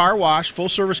get your car wash, full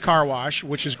service car wash,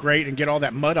 which is great, and get all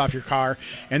that mud off your car.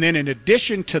 And then in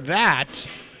addition to that,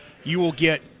 you will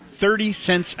get 30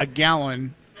 cents a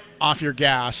gallon off your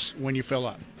gas when you fill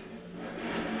up.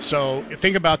 So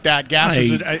think about that. Gas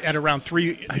is at around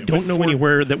 $3. I don't know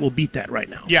anywhere that will beat that right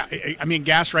now. Yeah, I mean,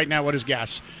 gas right now, what is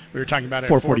gas? We were talking about it.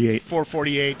 $4.48.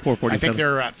 $4.48. I think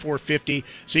they're at $4.50.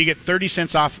 So you get 30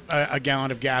 cents off a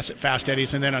gallon of gas at Fast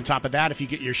Eddie's. And then on top of that, if you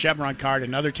get your Chevron card,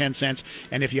 another 10 cents.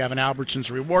 And if you have an Albertsons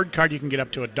reward card, you can get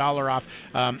up to $1 off.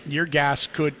 Your gas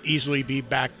could easily be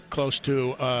back close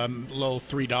to low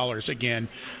 $3 again.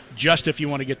 Just if you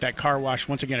want to get that car wash.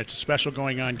 Once again, it's a special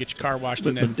going on. Get your car washed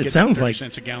and then get 30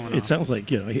 cents a gallon off. It sounds like,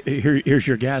 here's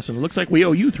your gas, and it looks like we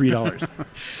owe you $3.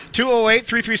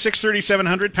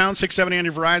 208-336-3700, pound 670 on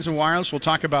your Verizon Wireless. We'll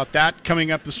talk about that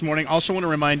coming up this morning. Also want to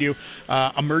remind you,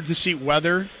 emergency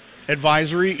weather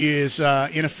advisory is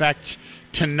in effect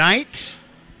tonight.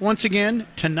 Once again,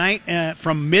 tonight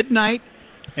from midnight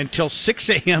until 6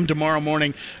 a.m. tomorrow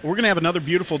morning. We're going to have another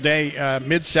beautiful day,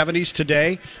 mid-70s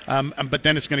today, but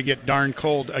then it's going to get darn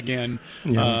cold again.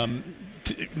 Yeah.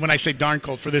 When I say darn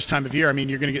cold for this time of year, I mean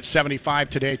you're going to get 75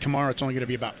 today. Tomorrow it's only going to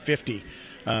be about 50.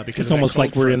 Because it's almost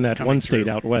like we're in that one state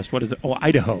out west. What is it? Oh,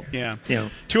 Idaho. Yeah.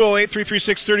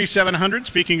 208-336-3700.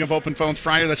 Speaking of Open Phones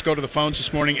Friday, let's go to the phones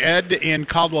this morning. Ed in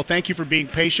Caldwell, thank you for being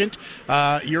patient.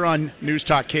 You're on News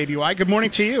Talk KBOI. Good morning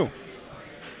to you.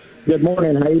 Good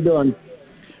morning. How you doing?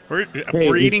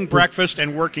 We're eating breakfast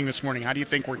and working this morning. How do you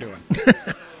think we're doing?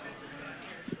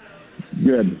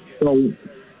 Good. So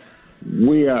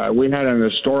we had an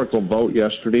historical vote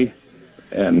yesterday,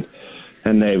 and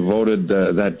they voted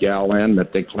that gal in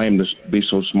that they claim to be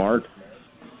so smart.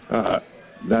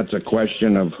 That's a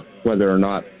question of whether or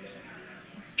not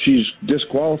she's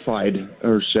disqualified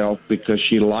herself because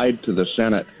she lied to the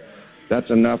Senate. That's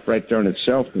enough right there in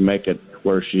itself to make it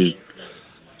where you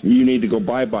need to go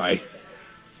bye-bye.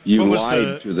 You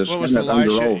lied to the Senate. What was the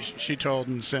lie she told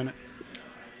in the Senate?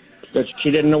 That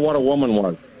she didn't know what a woman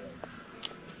was.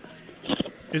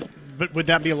 But would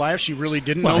that be a lie if she really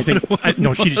didn't know? I think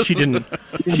no, she didn't.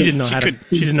 She didn't know how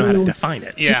to define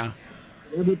it. Yeah.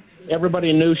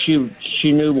 Everybody knew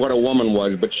she knew what a woman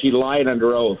was, but she lied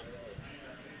under oath.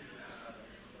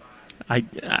 I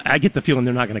get the feeling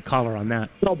they're not going to call her on that.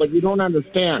 No, but you don't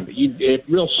understand. It's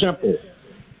real simple.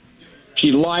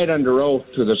 She lied under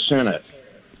oath to the Senate.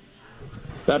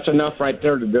 That's enough right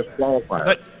there to disqualify her.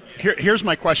 But here's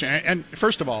my question. And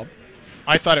first of all,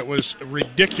 I thought it was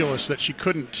ridiculous that she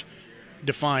couldn't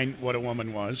define what a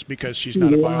woman was because she's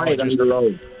not a biologist. Under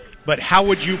oath. But how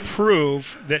would you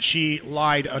prove that she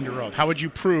lied under oath? How would you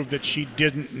prove that she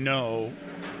didn't know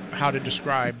how to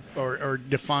describe or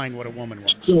define what a woman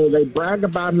was? So they brag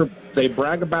about her. They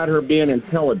brag about her being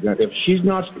intelligent. If she's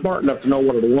not smart enough to know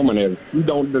what a woman is, she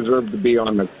don't deserve to be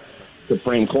on the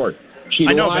Supreme Court. She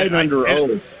lied under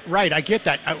oath. Right, I get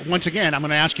that. Once again, I'm going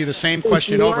to ask you the same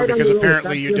question over because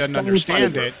apparently you didn't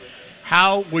understand it.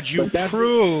 How would you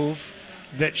prove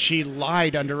that she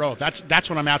lied under oath? That's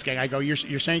what I'm asking. I go,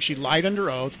 you're saying she lied under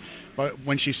oath, but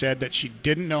when she said that she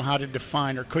didn't know how to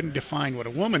define or couldn't define what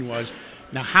a woman was.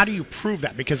 Now, how do you prove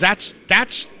that? Because that's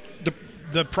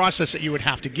the process that you would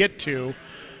have to get to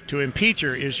impeach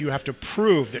her is you have to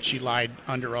prove that she lied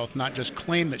under oath, not just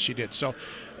claim that she did. So,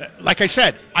 like I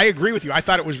said, I agree with you. I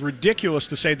thought it was ridiculous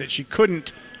to say that she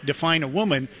couldn't define a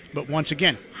woman, but once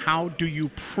again, how do you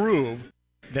prove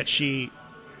that she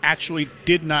actually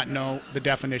did not know the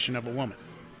definition of a woman?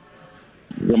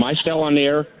 Am I still on the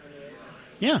air?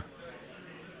 Yeah.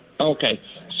 Okay.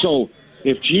 So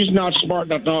if she's not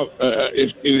smart enough,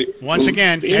 once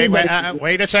again, hey,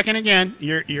 wait a second again.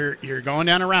 You're going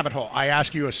down a rabbit hole. I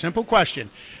ask you a simple question.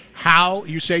 How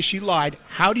you say she lied?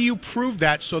 How do you prove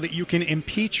that so that you can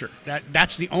impeach her?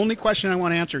 That's the only question I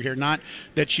want to answer here. Not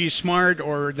that she's smart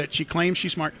or that she claims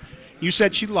she's smart. You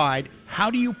said she lied. How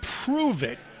do you prove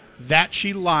it that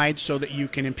she lied so that you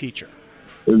can impeach her?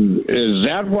 Is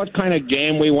that what kind of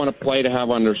game we want to play to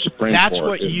have under Supreme Court? That's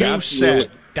what you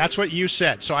said. That's what you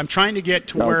said. So I'm trying to get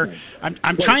to where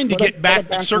I'm trying to get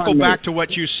back, circle back to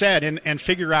what you said and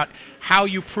figure out how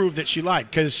you prove that she lied.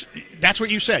 Because that's what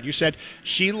you said. You said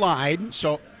she lied,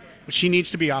 so she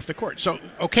needs to be off the court. So,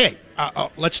 okay,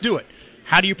 let's do it.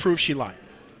 How do you prove she lied?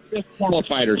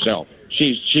 Disqualified herself.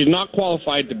 She's not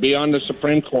qualified to be on the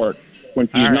Supreme Court when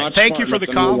she's not. Thank you for the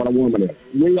call. What a woman is.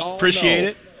 We all appreciate know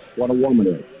it. What a woman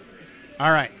is.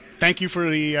 All right. Thank you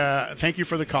for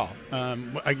the call.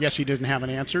 I guess he doesn't have an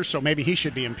answer, so maybe he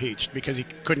should be impeached because he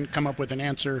couldn't come up with an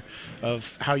answer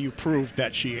of how you proved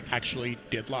that she actually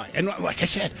did lie. And like I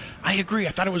said, I agree. I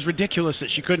thought it was ridiculous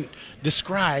that she couldn't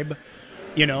describe,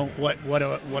 what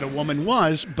a woman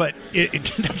was. But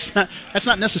that's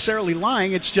not necessarily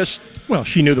lying. It's just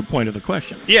she knew the point of the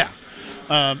question. Yeah.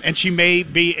 And she may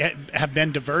have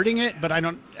been diverting it, but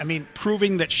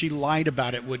proving that she lied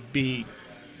about it would be.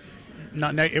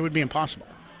 It would be impossible.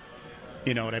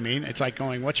 You know what I mean? It's like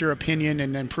going, what's your opinion,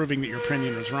 and then proving that your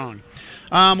opinion was wrong.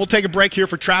 We'll take a break here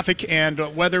for traffic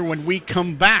and weather. When we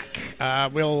come back,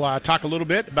 we'll talk a little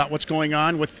bit about what's going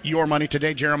on with your money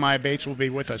today. Jeremiah Bates will be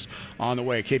with us on the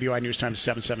way. KBOI News Time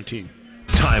 7:17.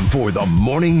 Time for the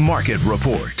Morning Market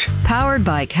Report. Powered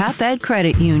by CapEd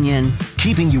Credit Union.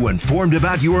 Keeping you informed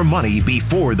about your money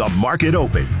before the market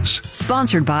opens.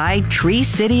 Sponsored by Tree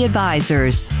City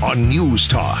Advisors. On News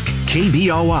Talk,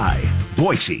 KBOI,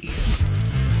 Boise.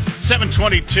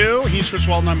 7:22. He's Chris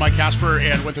Walton. I'm Mike Casper,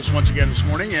 and with us once again this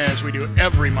morning, as we do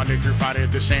every Monday through Friday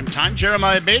at the same time,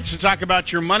 Jeremiah Bates to talk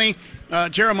about your money.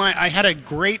 Jeremiah, I had a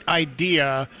great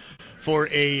idea for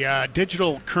a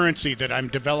digital currency that I'm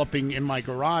developing in my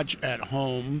garage at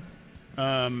home.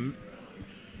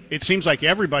 It seems like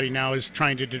everybody now is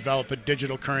trying to develop a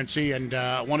digital currency, and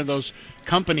one of those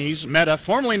companies, Meta,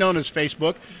 formerly known as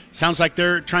Facebook, sounds like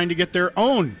they're trying to get their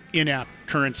own in-app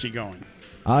currency going.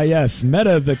 Yes,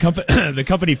 Meta, the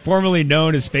company formerly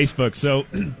known as Facebook. So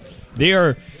they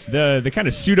are the kind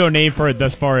of pseudo name for it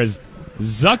thus far is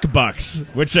Zuckbucks,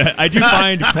 which I do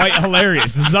find quite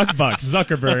hilarious. Zuckbucks,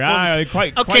 Zuckerberg.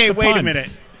 Quite the wait pun. a minute.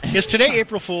 Is today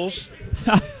April Fool's?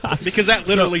 Because that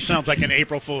literally sounds like an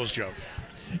April Fool's joke.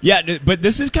 Yeah, but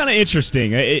this is kind of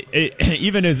interesting.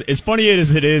 Even as funny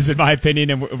as it is, in my opinion,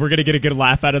 and we're going to get a good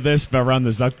laugh out of this around the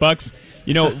Zuckbucks.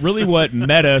 Really what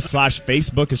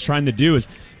Meta/Facebook is trying to do is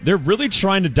they're really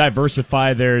trying to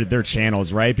diversify their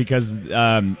channels, right? Because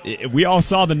we all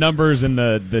saw the numbers and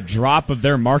the drop of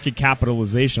their market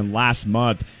capitalization last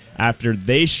month after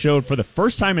they showed for the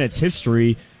first time in its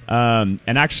history an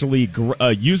actually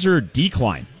user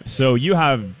decline. So you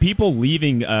have people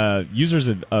leaving users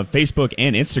of Facebook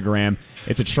and Instagram.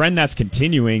 It's a trend that's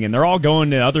continuing, and they're all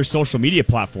going to other social media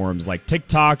platforms like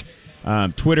TikTok,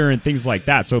 Twitter, and things like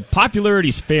that. So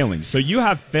popularity's failing. So you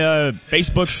have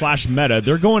Facebook/Meta.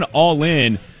 They're going all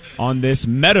in on this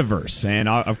metaverse. And,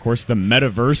 of course, the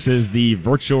metaverse is the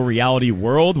virtual reality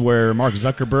world where Mark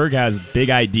Zuckerberg has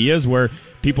big ideas where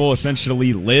people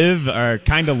essentially live,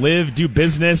 do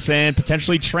business, and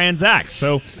potentially transact.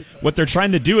 So what they're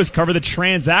trying to do is cover the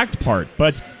transact part.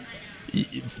 But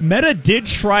Meta did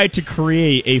try to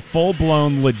create a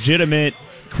full-blown, legitimate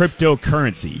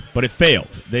cryptocurrency, but it failed.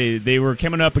 They were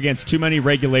coming up against too many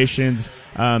regulations,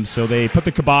 so they put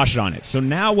the kibosh on it. So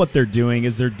now what they're doing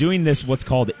is they're doing this what's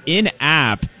called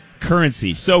in-app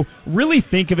currency. So really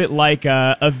think of it like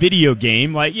a video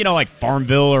game, like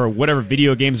Farmville or whatever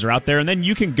video games are out there, and then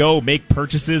you can go make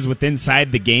purchases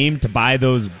inside the game to buy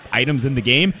those items in the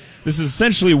game. This is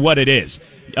essentially what it is.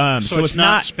 So it's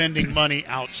not spending money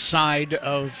outside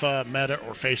of Meta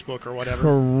or Facebook or whatever.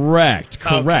 Correct.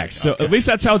 Okay. So at least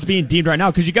that's how it's being deemed right now.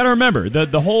 Because you got to remember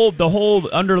the whole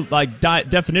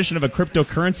definition of a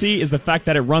cryptocurrency is the fact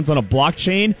that it runs on a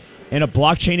blockchain. And a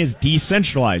blockchain is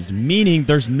decentralized, meaning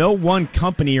there's no one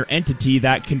company or entity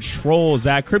that controls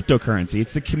that cryptocurrency.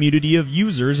 It's the community of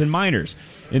users and miners.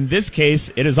 In this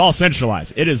case, it is all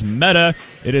centralized. It is Meta.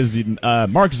 It is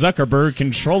Mark Zuckerberg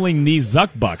controlling these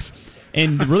Zuckbucks.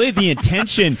 And really, the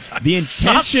intention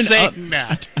Stop saying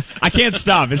that. I can't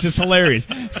stop. It's just hilarious.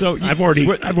 So I've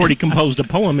already composed a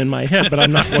poem in my head, but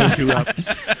I'm not going to.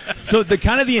 So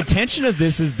the intention of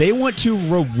this is they want to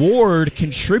reward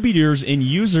contributors and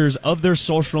users of their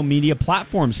social media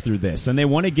platforms through this, and they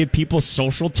want to give people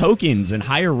social tokens and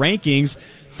higher rankings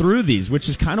through these, which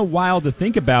is kind of wild to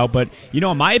think about. But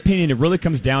in my opinion, it really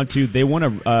comes down to they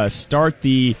want to start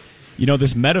the.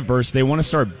 This metaverse, they want to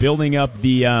start building up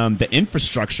the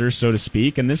infrastructure, so to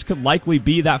speak, and this could likely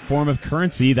be that form of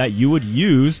currency that you would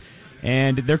use.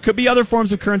 And there could be other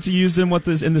forms of currency used in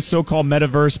the so-called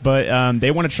metaverse, but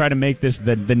they want to try to make this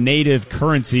the native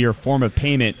currency or form of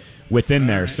payment within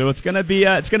there. So it's gonna be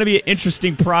an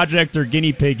interesting project or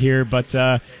guinea pig here, but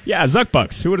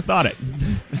Zuckbucks. Who would have thought it?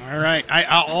 All right.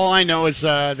 All I know is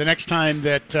the next time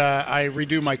that I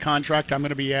redo my contract, I'm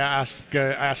going to be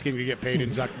asking to get paid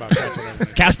in Zuckbucks. That's what I'm gonna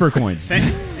do. Casper coins.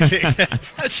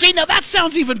 See, now that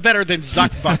sounds even better than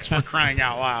Zuckbucks, for crying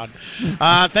out loud.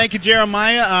 Thank you,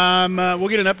 Jeremiah. We'll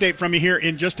get an update from you here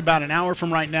in just about an hour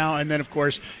from right now, and then, of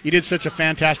course, you did such a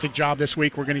fantastic job this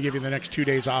week. We're going to give you the next 2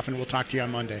 days off, and we'll talk to you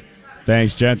on Monday.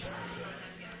 Thanks, gents.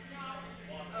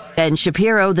 Ben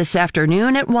Shapiro this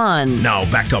afternoon at 1. Now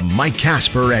back to Mike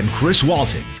Casper and Chris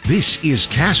Walton. This is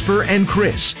Casper and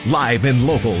Chris, live and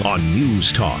local on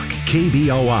News Talk,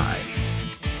 KBOI.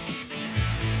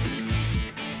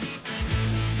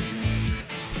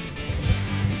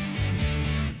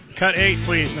 Cut 8,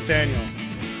 please, Nathaniel.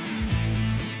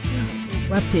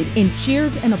 Erupted in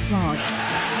cheers and applause.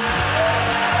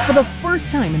 For the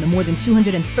first time in the more than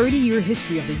 230-year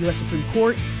history of the U.S. Supreme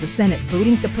Court, the Senate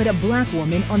voting to put a black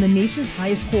woman on the nation's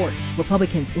highest court.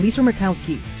 Republicans Lisa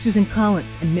Murkowski, Susan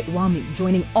Collins, and Mitt Romney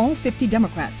joining all 50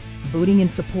 Democrats voting in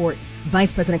support.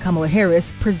 Vice President Kamala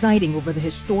Harris presiding over the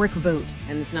historic vote.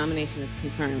 And this nomination is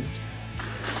confirmed.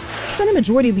 Senate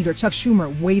Majority Leader Chuck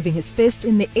Schumer waving his fists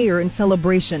in the air in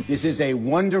celebration. This is a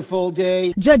wonderful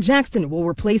day. Judge Jackson will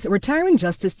replace retiring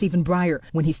Justice Stephen Breyer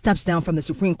when he steps down from the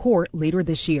Supreme Court later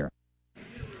this year.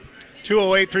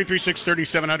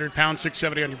 208-336-3700, pound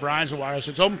 670 on your Verizon Wireless.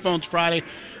 It's Open Phones Friday.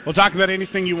 We'll talk about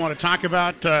anything you want to talk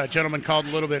about. A gentleman called a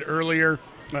little bit earlier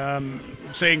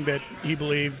saying that he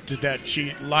believed that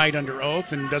she lied under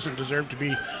oath and doesn't deserve to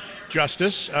be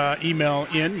justice. Email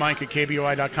in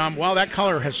mike@kboi.com. Wow, that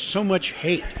caller has so much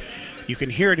hate. You can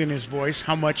hear it in his voice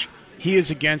how much he is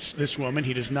against this woman.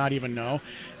 He does not even know.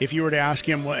 If you were to ask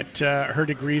him what her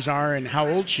degrees are and how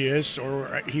old she is,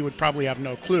 or he would probably have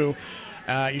no clue.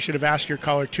 You should have asked your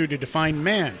caller, too, to define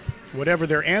man. Whatever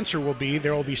their answer will be,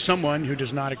 there will be someone who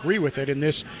does not agree with it. In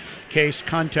this case,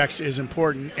 context is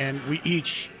important, and we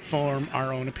each form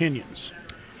our own opinions.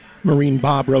 Marine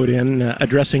Bob wrote in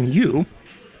addressing you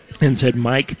and said,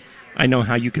 Mike, I know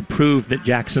how you could prove that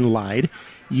Jackson lied.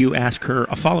 You ask her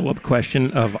a follow-up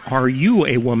question of, are you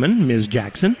a woman, Ms.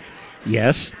 Jackson?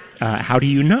 Yes. How do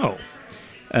you know?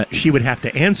 She would have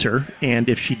to answer, and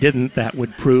if she didn't, that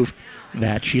would prove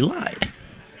that she lied.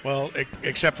 Well,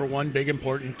 except for one big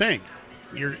important thing.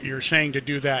 You're saying to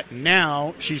do that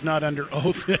now. She's not under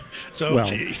oath. So, well,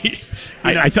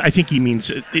 I think he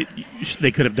means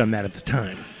they could have done that at the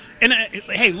time. And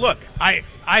hey, look,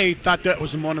 I thought that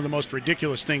was one of the most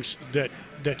ridiculous things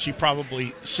that she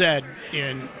probably said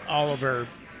in all of her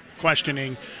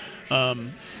questioning,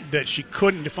 that she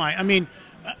couldn't define. I mean,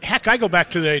 heck, I go back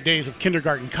to the days of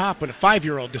Kindergarten Cop when a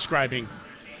 5-year-old describing,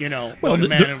 what a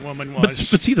man and woman was.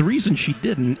 But see, the reason she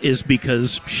didn't is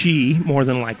because she more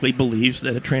than likely believes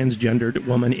that a transgendered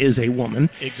woman is a woman.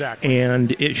 Exactly.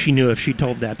 And she knew if she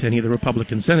told that to any of the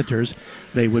Republican senators,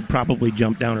 they would probably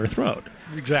jump down her throat.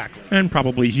 Exactly. And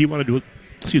probably she wanted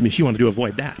to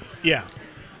avoid that. Yeah.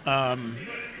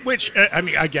 Which I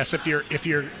mean, I guess if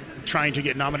you're trying to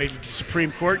get nominated to the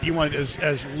Supreme Court, you want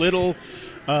as little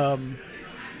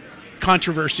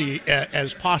controversy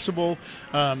as possible.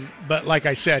 But like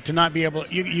I said, to not be able,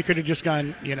 you could have just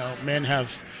gone, men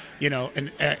have,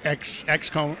 an X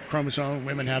chromosome,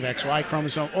 women have XY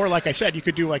chromosome, or like I said, you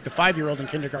could do like the 5-year-old in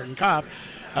Kindergarten Cop.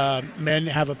 Men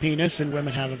have a penis and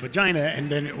women have a vagina,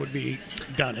 and then it would be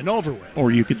done and over with.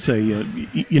 Or you could say,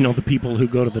 the people who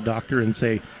go to the doctor and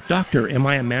say, "Doctor, am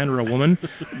I a man or a woman?"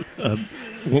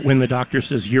 When the doctor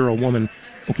says you're a woman,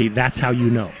 okay, that's how you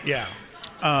know. Yeah.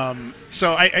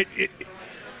 So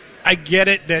I get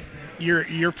it that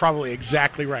you're probably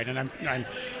exactly right, and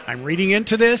I'm reading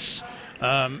into this.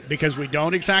 Because we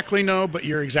don't exactly know, but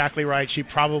you're exactly right. She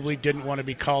probably didn't want to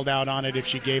be called out on it if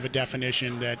she gave a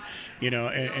definition that,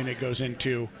 and it goes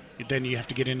into, then you have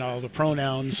to get into all the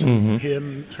pronouns,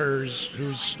 him, hers,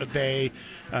 who's a they,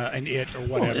 and it, or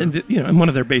whatever. Well, and one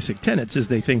of their basic tenets is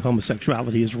they think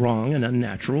homosexuality is wrong and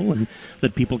unnatural and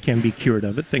that people can be cured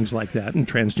of it, things like that. And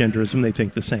transgenderism, they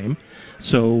think the same.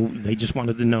 So they just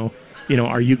wanted to know,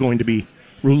 are you going to be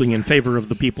ruling in favor of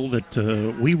the people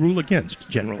that we rule against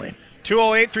generally?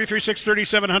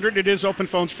 208-336-3700. It is Open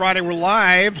Phones Friday. We're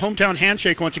live. Hometown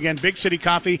Handshake once again. Big City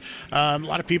Coffee. A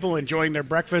lot of people enjoying their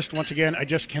breakfast. Once again, I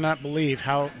just cannot believe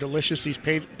how delicious these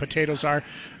potatoes are.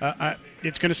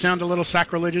 It's going to sound a little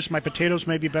sacrilegious. My potatoes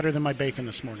may be better than my bacon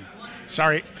this morning.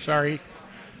 Sorry.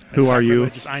 Who are you?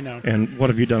 I know. And what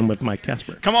have you done with Mike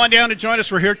Casper? Come on down and join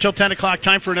us. We're here till 10 o'clock.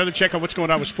 Time for another check on what's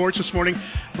going on with sports this morning.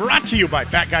 Brought to you by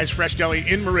Fat Guys Fresh Deli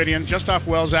in Meridian, just off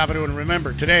Wells Avenue. And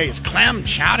remember, today is Clam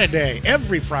Chowder Day,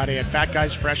 every Friday at Fat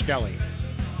Guys Fresh Deli.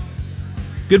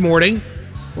 Good morning.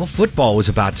 Well, football is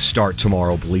about to start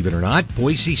tomorrow, believe it or not.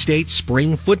 Boise State's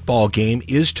spring football game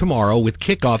is tomorrow with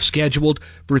kickoff scheduled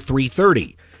for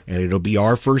 3:30. And it'll be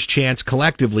our first chance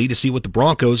collectively to see what the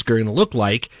Broncos are going to look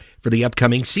like for the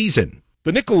upcoming season.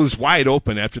 The nickel is wide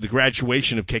open after the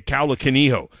graduation of Kekaula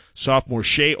Kaniho. Sophomore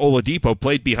Shea Oladipo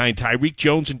played behind Tyreek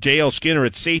Jones and J.L. Skinner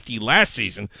at safety last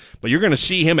season, but you're going to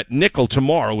see him at nickel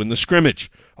tomorrow in the scrimmage.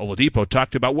 Oladipo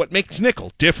talked about what makes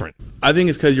nickel different. I think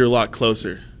it's because you're a lot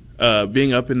closer.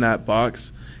 being up in that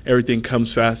box, everything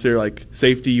comes faster. Like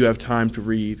safety, you have time to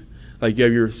read. Like you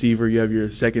have your receiver, you have your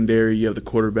secondary, you have the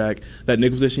quarterback. That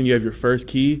nickel position, you have your first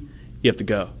key, you have to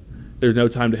go. There's no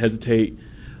time to hesitate.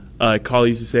 Call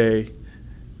used to say,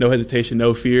 no hesitation,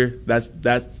 no fear. That's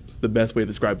the best way to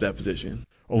describe that position.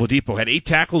 Oladipo had 8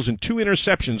 tackles and 2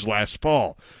 interceptions last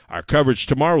fall. Our coverage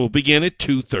tomorrow will begin at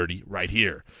 2:30 right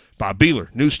here. Bob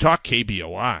Beeler, News Talk,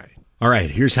 KBOI. All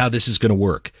right, here's how this is going to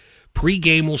work.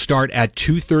 Pre-game will start at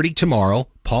 2:30 tomorrow.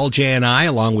 Paul J. and I,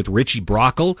 along with Richie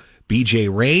Brockle, BJ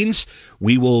Rains,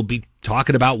 we will be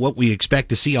talking about what we expect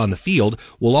to see on the field.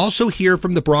 We'll also hear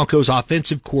from the Broncos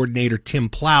offensive coordinator, Tim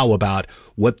Plow, about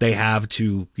what they have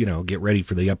to, get ready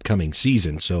for the upcoming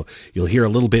season. So you'll hear a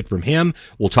little bit from him.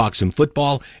 We'll talk some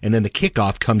football, and then the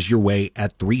kickoff comes your way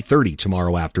at 3:30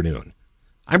 tomorrow afternoon.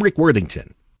 I'm Rick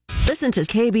Worthington. Listen to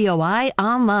KBOI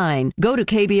online. Go to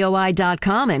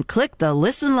KBOI.com and click the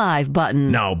Listen Live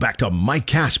button. Now back to Mike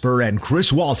Casper and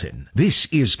Chris Walton. This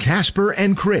is Casper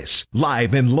and Chris,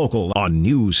 live and local on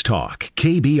News Talk,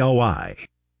 KBOI.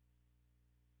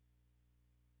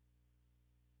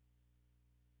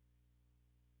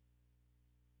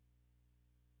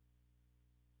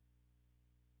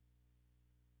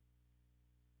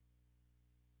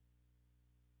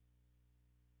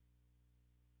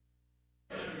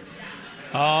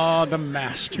 Oh, the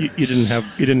Masters. You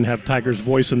didn't have Tiger's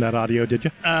voice in that audio, did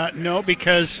you? No,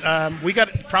 because we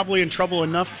got probably in trouble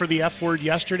enough for the F word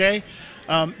yesterday.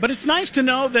 But it's nice to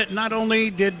know that not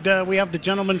only did we have the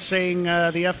gentleman saying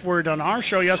the F word on our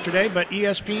show yesterday, but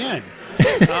ESPN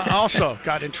also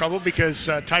got in trouble because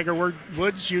Tiger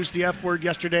Woods used the F word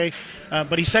yesterday,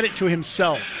 but he said it to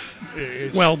himself.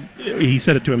 Well, he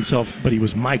said it to himself, but he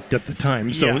was mic'd at the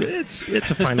time, so Yeah.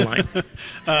 it's a fine line.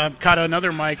 Caught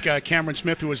another mic, Cameron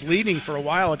Smith, who was leading for a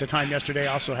while at the time yesterday,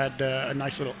 also had a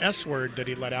nice little S word that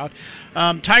he let out.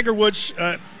 Tiger Woods,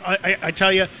 I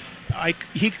tell you,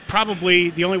 he probably,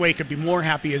 the only way he could be more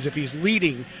happy is if he's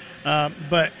leading,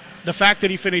 but the fact that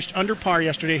he finished under par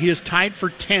yesterday, he is tied for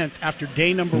 10th after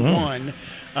day number 1.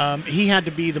 He had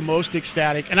to be the most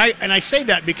ecstatic, and I say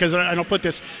that because I don't put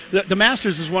this. The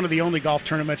Masters is one of the only golf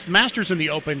tournaments. The Masters and the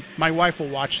Open, my wife will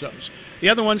watch those. The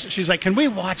other ones, she's like, "Can we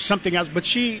watch something else?" But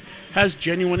she has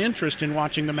genuine interest in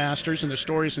watching the Masters and the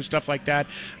stories and stuff like that.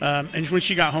 And when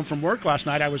she got home from work last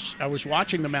night, I was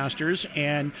watching the Masters,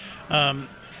 and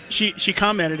She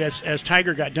commented as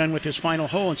Tiger got done with his final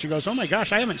hole, and she goes, "Oh my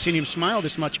gosh, I haven't seen him smile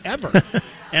this much ever."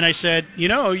 And I said,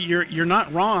 "You're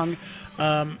not wrong.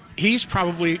 He's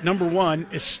probably number one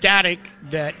ecstatic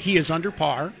that he is under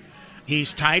par.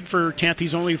 He's tied for 10th.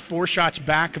 He's only 4 shots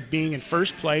back of being in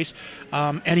first place,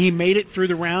 and he made it through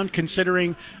the round.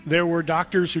 Considering there were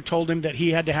doctors who told him that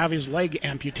he had to have his leg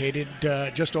amputated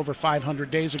just over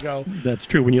 500 days ago." That's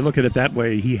true. When you look at it that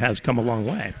way, he has come a long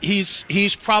way.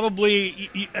 He's probably,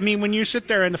 when you sit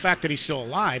there and the fact that he's still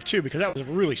alive, too, because that was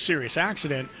a really serious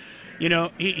accident,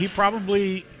 he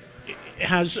probably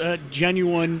has a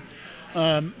genuine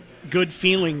good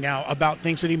feeling now about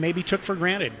things that he maybe took for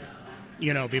granted,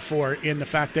 before, in the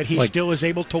fact that he still is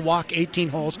able to walk 18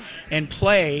 holes and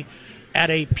play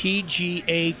at a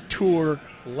PGA Tour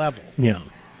level. Yeah.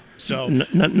 So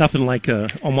nothing like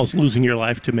almost losing your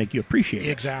life to make you appreciate it.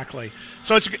 Exactly.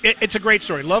 So it's a great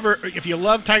story. If you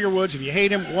love Tiger Woods, if you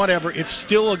hate him, whatever, it's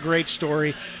still a great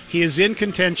story. He is in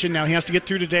contention now. He has to get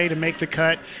through today to make the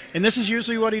cut, and this is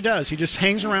usually what he does. He just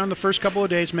hangs around the first couple of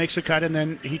days, makes the cut, and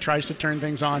then he tries to turn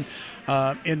things on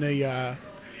in the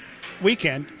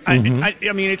weekend. I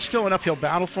mean, it's still an uphill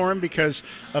battle for him because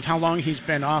of how long he's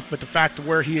been off, but the fact of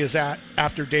where he is at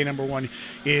after day number 1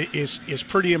 is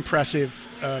pretty impressive,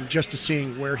 just to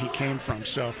seeing where he came from.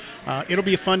 So it'll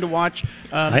be fun to watch.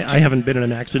 I haven't been in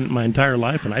an accident in my entire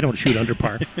life, and I don't shoot under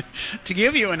par. To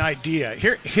give you an idea,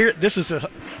 here this is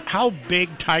how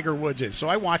big Tiger Woods is. So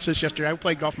I watched this yesterday. I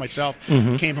played golf myself,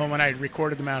 came home and I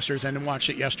recorded the Masters and then watched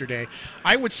it yesterday.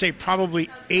 I would say probably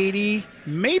 80,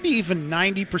 maybe even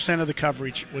 90% of the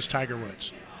coverage was Tiger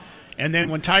Woods. And then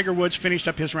when Tiger Woods finished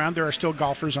up his round, there are still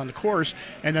golfers on the course,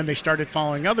 and then they started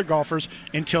following other golfers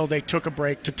until they took a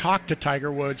break to talk to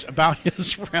Tiger Woods about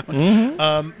his round.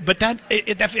 But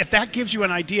if that gives you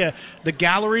an idea, the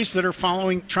galleries that are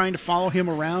trying to follow him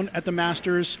around at the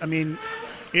Masters, I mean,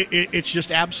 it's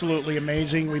just absolutely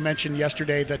amazing. We mentioned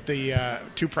yesterday that the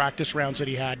 2 practice rounds that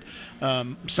he had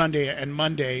Sunday and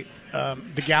Monday,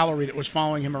 the gallery that was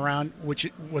following him around,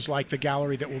 which was like the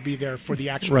gallery that will be there for the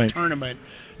actual tournament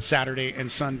Saturday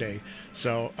and Sunday.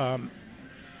 So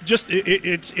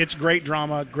it's great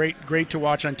drama, great to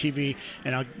watch on TV,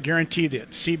 and I'll guarantee that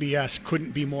CBS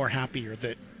couldn't be more happier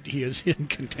that he is in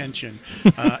contention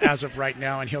as of right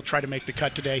now, and he'll try to make the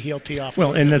cut today. He'll tee off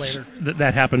well, a and little later.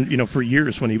 that happened, for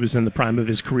years when he was in the prime of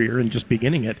his career and just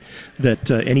beginning it. That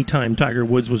anytime Tiger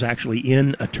Woods was actually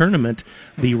in a tournament,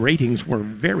 the ratings were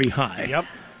very high. Yep.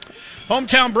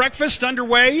 Hometown breakfast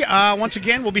underway. Once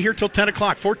again, we'll be here till 10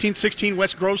 o'clock. 1416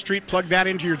 West Grove Street. Plug that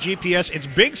into your GPS. It's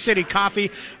Big City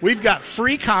Coffee. We've got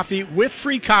free coffee with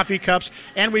free coffee cups,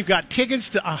 and we've got tickets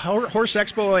to a Horse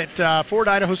Expo at Ford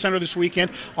Idaho Center this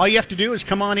weekend. All you have to do is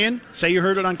come on in, say you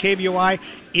heard it on KBOI.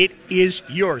 It is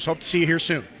yours. Hope to see you here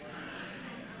soon.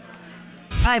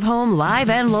 Drive home live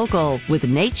and local with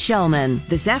Nate Shellman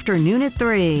this afternoon at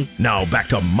 3. Now back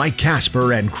to Mike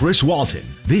Casper and Chris Walton.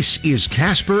 This is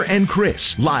Casper and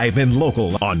Chris, live and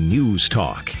local on News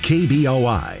Talk,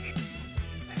 KBOI.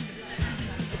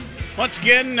 Once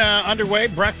again, underway,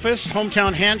 breakfast,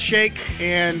 hometown handshake,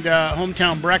 and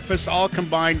hometown breakfast all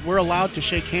combined. We're allowed to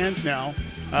shake hands now.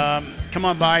 Come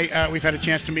on by. We've had a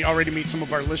chance to already meet some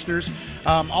of our listeners.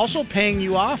 Also paying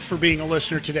you off for being a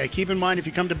listener today. Keep in mind, if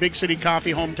you come to Big City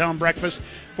Coffee Hometown Breakfast,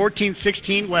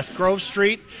 1416 West Grove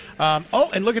Street.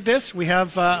 And look at this. We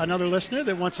have another listener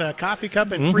that wants a coffee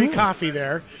cup and free coffee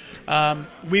there.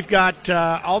 We've got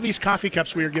all these coffee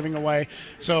cups we are giving away.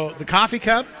 So the coffee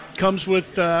cup comes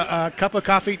with a cup of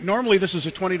coffee. Normally, this is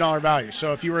a $20 value.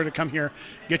 So if you were to come here,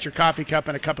 get your coffee cup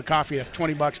and a cup of coffee at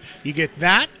 $20, you get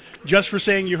that. Just for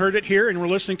saying you heard it here and were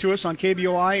listening to us on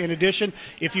KBOI. In addition,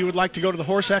 if you would like to go to the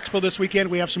Horse Expo this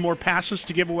weekend, we have some more passes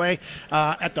to give away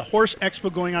at the Horse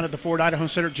Expo going on at the Ford Idaho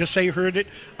Center. Just say you heard it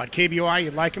on KBOI.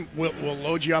 You'd like them, we'll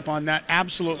load you up on that.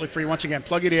 Absolutely free. Once again,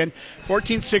 plug it in.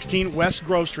 1416 West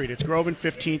Grove Street. It's Grove and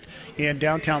 15th in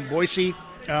downtown Boise.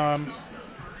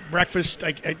 Breakfast,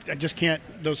 I just can't.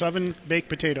 Those oven-baked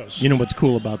potatoes. You know what's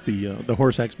cool about the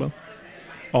Horse Expo?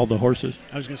 All the horses.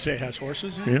 I was going to say it has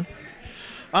horses. Yeah.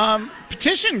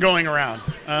 Petition going around.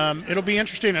 It'll be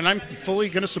interesting, and I'm fully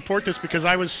going to support this because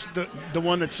I was the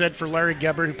one that said for Larry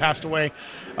Gebert, who passed away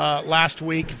last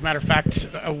week. Matter of fact,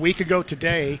 a week ago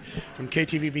today from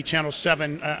KTVB Channel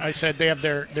 7, I said they have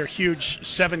their huge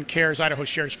 7 Cares Idaho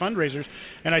Shares fundraisers,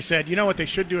 and I said, you know what they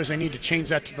should do is they need to change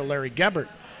that to the Larry Gebert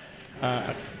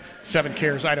 7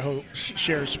 Cares Idaho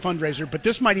Shares fundraiser. But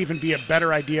this might even be a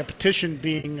better idea. Petition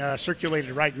being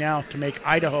circulated right now to make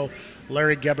Idaho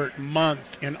Larry Gebert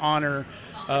Month in honor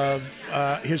of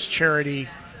his charity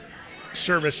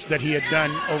service that he had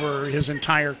done over his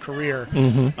entire career.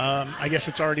 I guess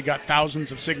it's already got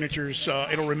thousands of signatures.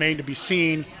 It'll remain to be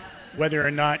seen whether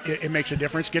or not it makes a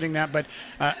difference getting that. But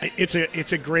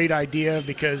it's a great idea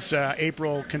because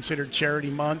April considered Charity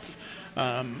Month.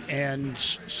 And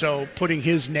so putting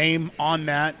his name on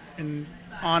that in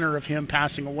honor of him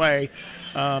passing away,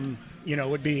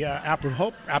 would be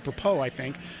apropos, I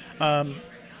think.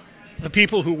 The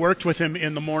people who worked with him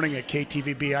in the morning at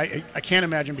KTVB, I can't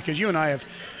imagine, because you and I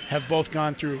have both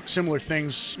gone through similar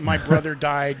things. My brother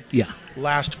died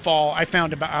last fall. I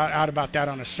found out about that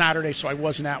on a Saturday, so I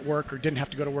wasn't at work or didn't have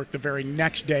to go to work the very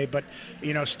next day. But,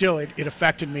 still it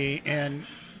affected me. And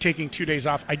taking 2 days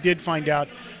off, I did find out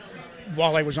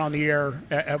while I was on the air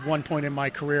at one point in my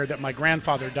career that my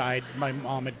grandfather died. My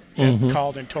mom had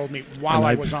called and told me while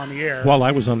I was on the air. While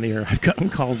I was on the air, I've gotten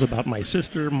calls about my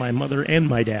sister, my mother, and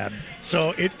my dad.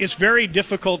 So it's very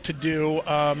difficult to do,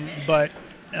 but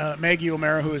Maggie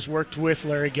O'Mara, who has worked with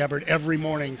Larry Gebert every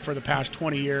morning for the past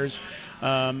 20 years,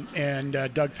 and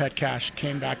Doug Petcash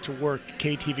came back to work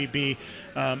KTVB.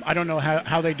 I don't know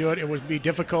how they do it. It would be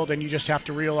difficult, and you just have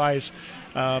to realize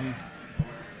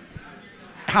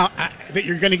that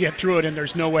you're going to get through it, and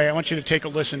there's no way. I want you to take a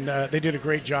listen. They did a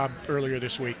great job earlier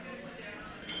this week.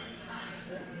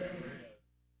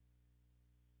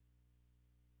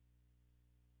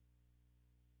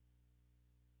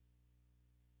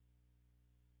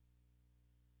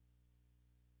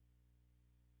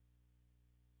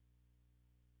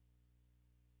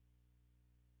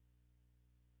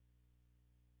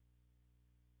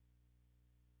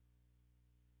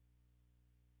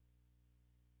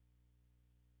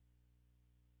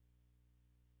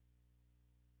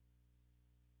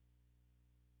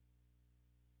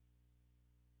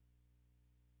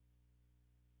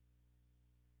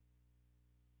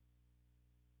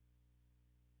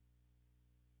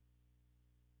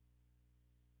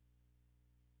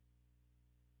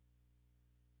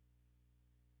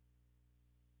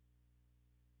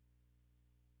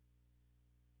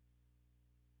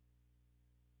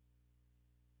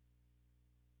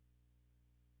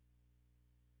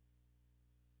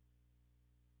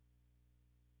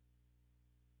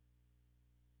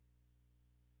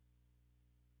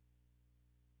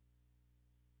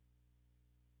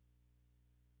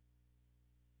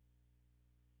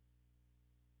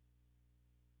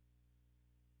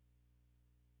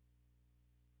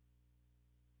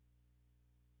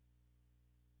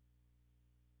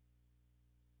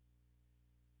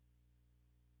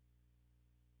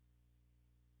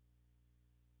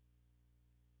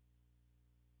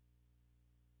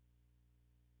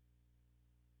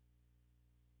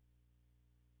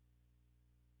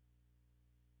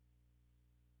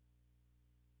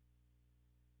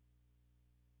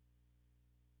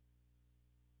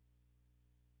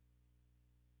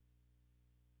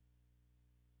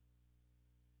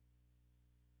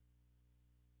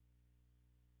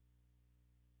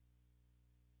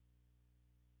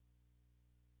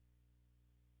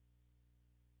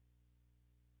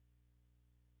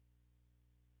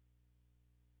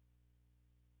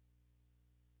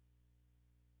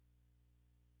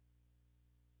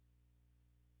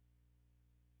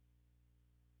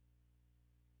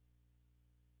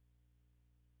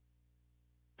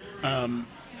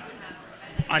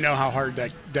 I know how hard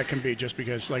that can be, just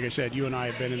because, like I said, you and I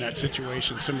have been in that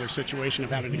situation, similar situation of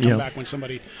having to come back when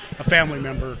a family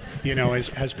member,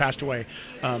 has passed away.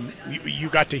 You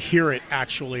got to hear it,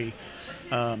 actually.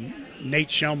 Nate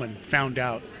Shellman found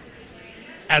out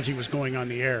as he was going on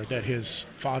the air that his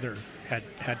father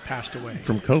had passed away.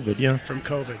 From COVID, yeah. From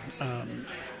COVID.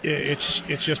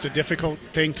 It's just a difficult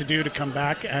thing to do, to come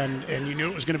back, and you knew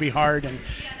it was going to be hard,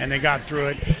 and they got through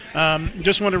it.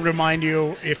 Just want to remind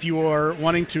you, if you are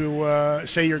wanting to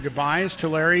say your goodbyes to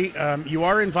Larry, you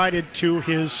are invited to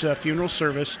his funeral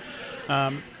service,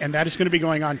 and that is going to be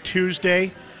going on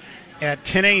Tuesday at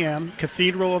 10 a.m.,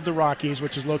 Cathedral of the Rockies,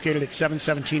 which is located at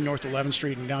 717 North 11th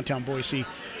Street in downtown Boise.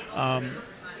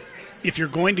 If you're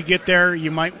going to get there, you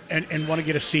might and want to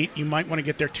get a seat, you might want to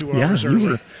get there 2 hours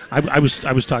early. I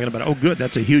was talking about, oh, good,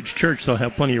 that's a huge church, they'll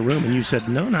have plenty of room, and you said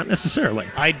no, not necessarily.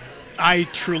 I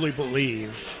truly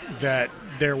believe that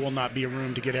there will not be a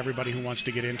room to get everybody who wants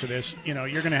to get into this. You're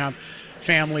going to have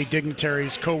family,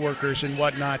 dignitaries, coworkers, and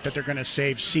whatnot that they're going to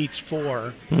save seats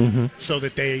for, so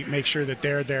that they make sure that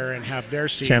they're there and have their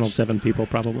seats. Channel 7 people,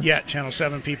 probably. Yeah, Channel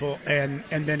 7 people, and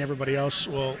then everybody else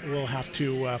will have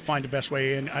to find the best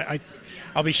way in.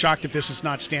 I'll be shocked if this is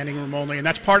not standing room only, and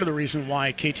that's part of the reason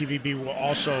why KTVB will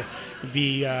also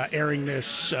be airing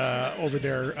this over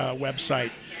their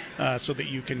website, so that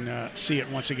you can see it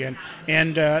once again.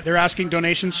 And they're asking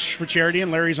donations for charity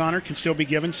in Larry's honor can still be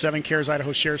given. 7 Cares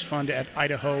Idaho Shares Fund at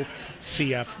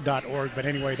idahocf.org. But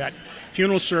anyway, that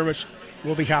funeral service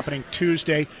will be happening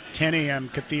Tuesday, 10 a.m.,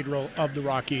 Cathedral of the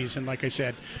Rockies. And like I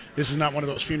said, this is not one of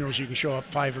those funerals you can show up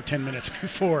 5 or 10 minutes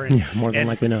before more than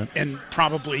likely not, and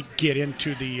probably get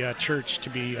into the church to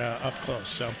be up close.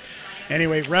 So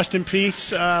anyway, rest in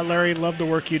peace, Larry. Love the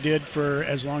work you did for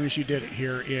as long as you did it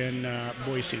here in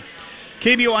Boise.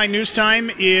 KBOI News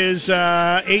Time is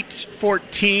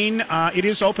 8:14. It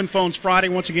is Open Phones Friday.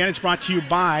 Once again, it's brought to you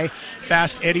by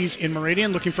Fast Eddie's in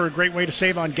Meridian. Looking for a great way to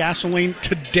save on gasoline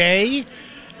today?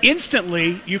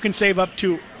 Instantly, you can save up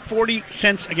to 40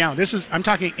 cents a gallon. I'm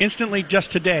talking instantly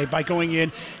just today by going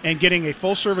in and getting a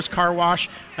full-service car wash.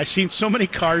 I've seen so many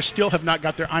cars still have not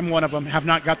got I'm one of them, have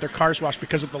not got their cars washed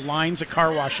because of the lines at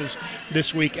car washes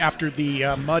this week after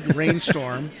the mud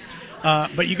rainstorm.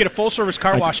 But you get a full-service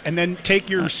car wash and then take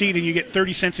your receipt and you get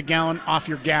 30 cents a gallon off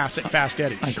your gas at Fast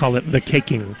Eddie's. I call it the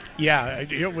caking. Yeah,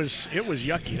 it was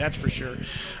yucky, that's for sure.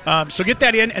 So get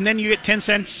that in, and then you get 10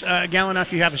 cents a gallon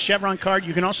if you have a Chevron card.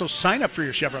 You can also sign up for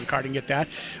your Chevron card and get that.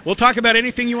 We'll talk about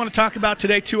anything you want to talk about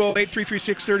today,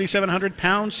 208-336-3700,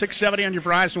 pound 670 on your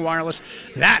Verizon Wireless.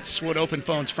 That's what Open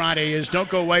Phones Friday is. Don't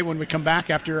go away. When we come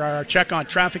back after our check on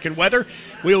traffic and weather,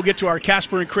 we will get to our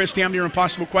Casper and Chris Damn Near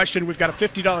Impossible question. We've got a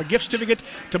 $50 gift certificate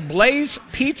to Blaze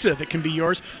Pizza that can be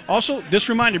yours. Also, this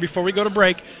reminder before we go to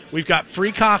break, we've got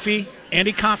free coffee and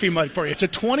a coffee mug for you. It's a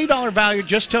 $20 value.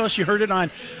 Just tell us you heard it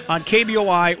on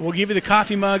KBOI. We'll give you the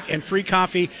coffee mug and free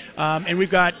coffee. And we've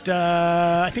got,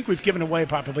 I think we've given away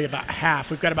probably about half.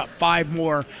 We've got about 5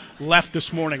 more left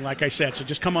this morning, like I said. So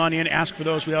just come on in, ask for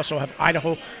those. We also have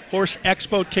Idaho Horse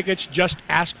Expo tickets. Just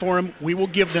ask for them. We will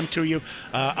give them to you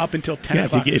up until 10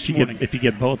 o'clock this morning. If you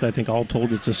get both, I think all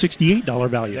told it's a $68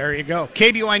 value. There you go.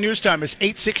 KBOI News Time is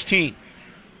 8:16.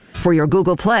 For your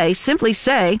Google Play, simply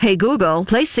say, "Hey Google,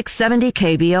 play 670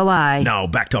 KBOI." Now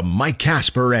back to Mike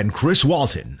Casper and Chris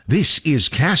Walton. This is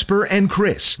Casper and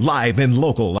Chris, live and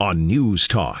local on News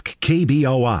Talk,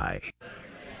 KBOI.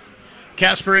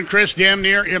 Casper and Chris, damn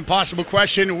near impossible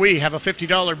question. We have a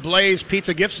 $50 Blaze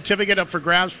Pizza gift certificate up for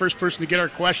grabs. First person to get our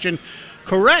question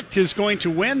correct is going to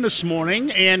win this morning,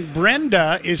 and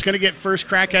Brenda is going to get first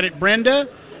crack at it. Brenda,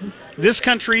 this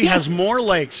country has more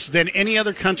lakes than any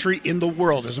other country in the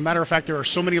world. As a matter of fact, there are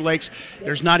so many lakes,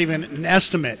 there's not even an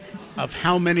estimate of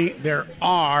how many there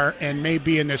are and may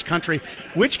be in this country.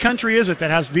 Which country is it that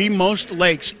has the most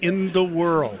lakes in the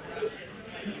world?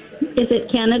 Is it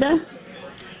Canada?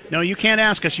 No, you can't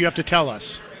ask us. You have to tell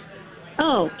us.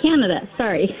 Oh, Canada.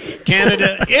 Sorry.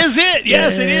 Canada. Is it?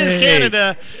 Yes, it is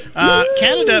Canada.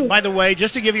 Canada, by the way,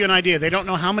 just to give you an idea, they don't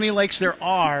know how many lakes there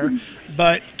are,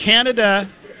 but Canada,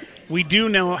 we do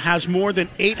know, has more than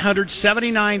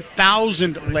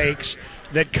 879,000 lakes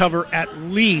that cover at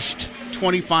least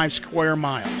 25 square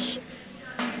miles.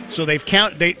 So they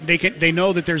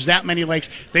know that there's that many lakes.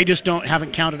 They just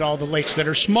haven't counted all the lakes that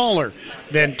are smaller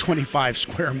than 25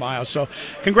 square miles. So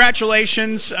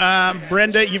congratulations,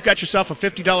 Brenda. You've got yourself a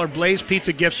 $50 Blaze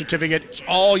Pizza gift certificate. It's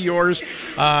all yours.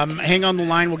 Hang on the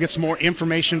line. We'll get some more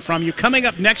information from you. Coming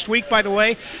up next week, by the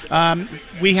way,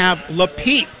 we have Le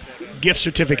Peep gift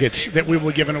certificates that we will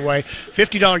be giving away.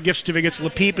 $50 gift certificates. Le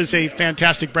Peep is a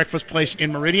fantastic breakfast place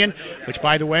in Meridian, which,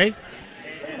 by the way,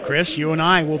 Chris, you and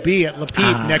I will be at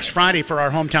Lapeep next Friday for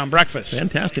our hometown breakfast.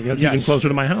 Fantastic. That's even closer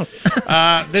to my house.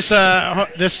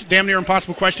 This damn near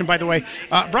impossible question, by the way,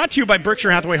 brought to you by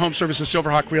Berkshire Hathaway Home Services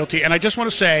Silverhawk Realty. And I just want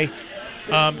to say,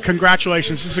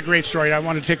 congratulations. This is a great story. I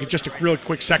want to take just a real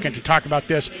quick second to talk about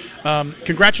this.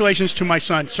 Congratulations to my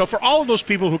son. So for all of those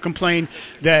people who complain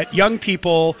that young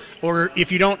people, or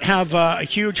if you don't have a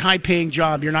huge high-paying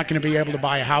job, you're not going to be able to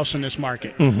buy a house in this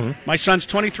market. Mm-hmm. My son's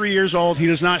 23 years old. He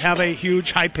does not have a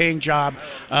huge high-paying job,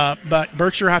 but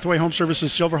Berkshire Hathaway Home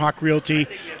Services Silverhawk Realty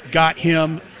got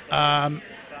him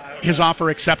his offer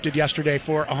accepted yesterday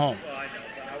for a home.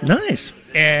 Nice.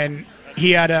 And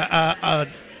he had a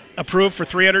approved for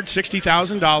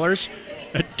 $360,000.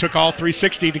 It took all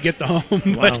 $360,000 to get the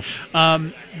home. Wow.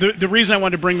 But the reason I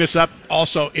wanted to bring this up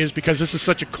also is because this is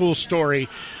such a cool story.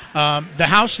 The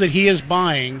house that he is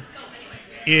buying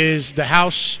is the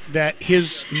house that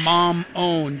his mom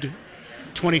owned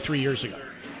 23 years ago.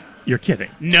 You're kidding.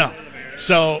 No.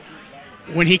 So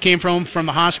when he came from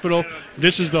the hospital,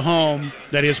 this is the home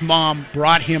that his mom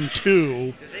brought him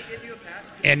to.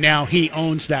 And now he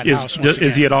owns that house.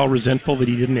 Is he at all resentful that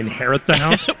he didn't inherit the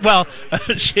house? Well,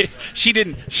 she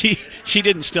didn't. She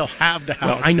didn't still have the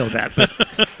house. Well, I know that,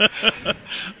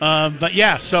 but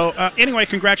yeah. So anyway,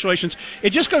 congratulations. It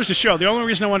just goes to show. The only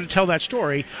reason I wanted to tell that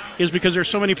story is because there's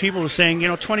so many people who are saying,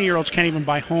 20-year-olds can't even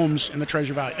buy homes in the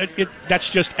Treasure Valley.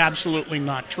 That's just absolutely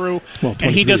not true. Well,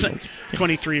 and he doesn't.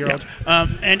 23-year-old.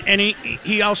 And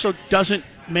he also doesn't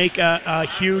make a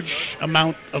huge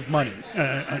amount of money.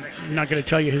 I'm not going to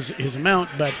tell you his amount,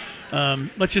 but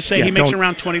let's just say he makes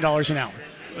around $20 an hour.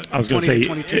 I was going to say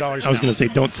 $22 I was going to say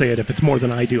don't say it. If it's more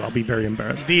than I do, I'll be very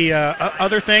embarrassed. The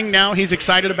other thing now he's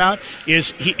excited about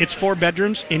is it's 4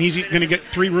 bedrooms, and he's going to get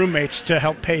 3 roommates to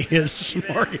help pay his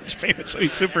mortgage payment. So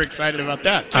he's super excited about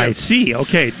that, too. I see.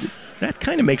 Okay. That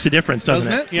kind of makes a difference,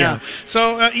 doesn't it? Yeah.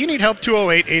 So you need help,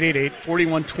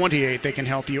 208-888-4128. They can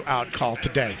help you out. Call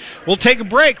today. We'll take a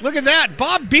break. Look at that.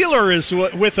 Bob Beeler is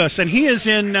with us, and he is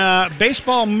in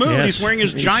baseball mood. Yes, he's wearing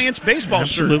his Giants baseball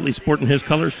shirt. Absolutely sporting his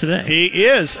colors today. He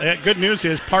is. Good news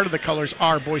is part of the colors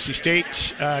are Boise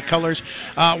State colors.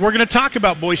 We're going to talk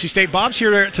about Boise State. Bob's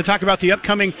here to talk about the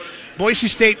upcoming Boise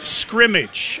State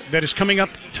scrimmage that is coming up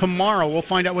tomorrow. We'll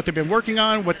find out what they've been working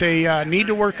on, what they need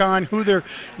to work on, who they're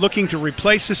looking to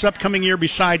replace this upcoming year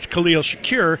besides Khalil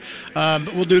Shakir.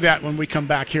 But we'll do that when we come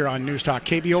back here on News Talk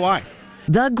KBOI.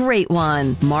 The Great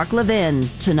One, Mark Levin,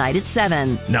 tonight at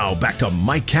 7. Now back to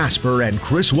Mike Casper and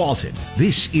Chris Walton.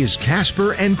 This is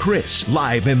Casper and Chris,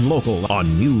 live and local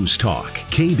on News Talk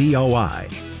KBOI.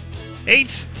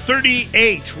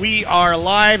 8:38. We are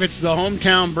live. It's the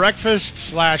hometown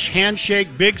breakfast / handshake,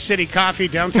 Big City Coffee,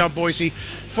 downtown Boise.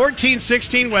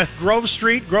 1416 West Grove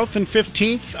Street, Growth and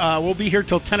 15th. We'll be here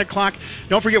till 10 o'clock.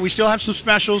 Don't forget, we still have some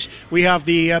specials. We have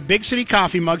the Big City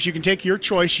coffee mugs. You can take your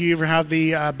choice. You either have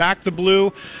the Back the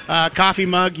Blue coffee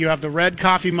mug, you have the red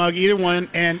coffee mug, either one,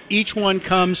 and each one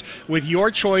comes with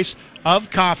your choice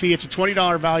of coffee. It's a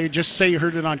 $20 value. Just say you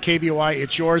heard it on KBOI.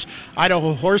 It's yours.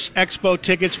 Idaho Horse Expo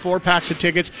tickets, 4 packs of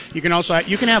tickets. You can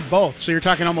have both. So you're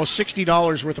talking almost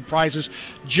 $60 worth of prizes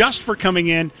just for coming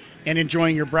in and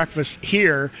enjoying your breakfast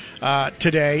here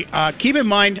today. Keep in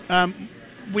mind,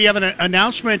 we have an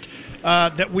announcement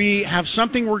that we have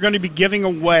something we're going to be giving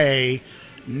away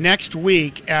next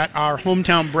week at our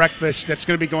hometown breakfast that's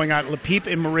going to be going on at Lapeep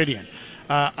in Meridian.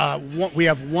 We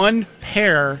have 1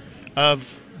 pair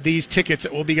of these tickets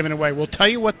that we'll be giving away. We'll tell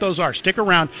you what those are. Stick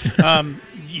around.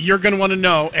 You're going to want to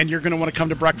know, and you're going to want to come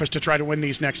to breakfast to try to win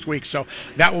these next week. So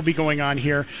that will be going on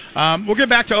here. We'll get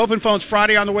back to Open Phones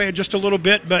Friday on the way in just a little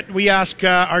bit, but we ask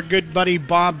our good buddy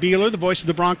Bob Beeler, the voice of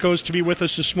the Broncos, to be with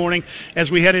us this morning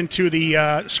as we head into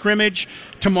the scrimmage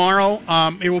tomorrow.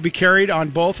 It will be carried on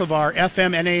both of our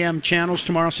FM and AM channels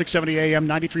tomorrow, 670 AM,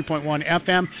 93.1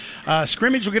 FM.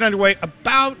 Scrimmage will get underway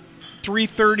about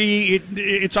 3:30.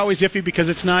 It's always iffy because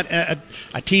it's not a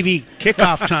TV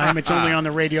kickoff time. It's only on the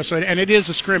radio. And it is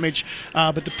a scrimmage.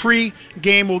 But the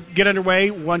pre-game will get underway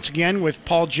once again with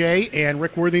Paul Jay and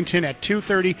Rick Worthington at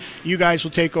 2:30. You guys will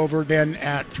take over then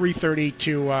at 3:30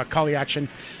 to call the action.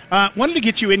 Wanted to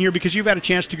get you in here because you've had a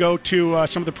chance to go to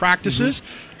some of the practices,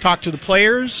 talk to the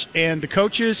players and the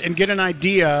coaches, and get an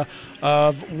idea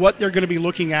of what they're going to be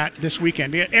looking at this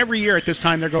weekend. Every year at this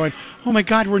time, they're going, oh, my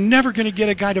God, we're never going to get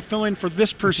a guy to fill in for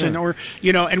this person. Or,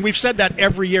 and we've said that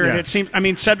every year. And it seems,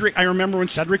 Cedric, I remember when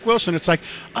Cedric Wilson, it's like,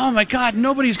 oh, my God,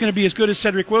 nobody's going to be as good as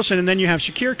Cedric Wilson. And then you have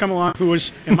Shakir come along, who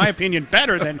was, in my opinion,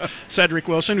 better than Cedric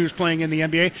Wilson, who's playing in the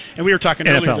NBA. And we were talking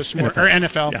earlier this morning, or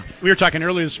NFL. Yeah. We were talking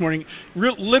earlier this morning.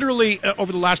 Literally,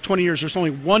 over the last 20 years, there's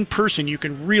only one person you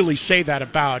can really say that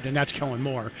about, and that's Kellen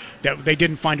Moore. That they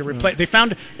didn't find a replace. They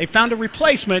found a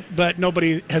replacement, but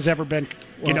nobody has ever been,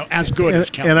 as good as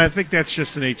Kellen. And I think that's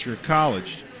just the nature of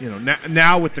college.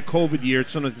 Now with the COVID year,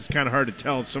 sometimes it's kind of hard to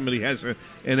tell if somebody has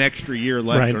an extra year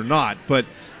left or not. But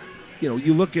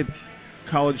you look at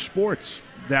college sports.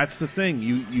 That's the thing.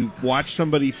 You watch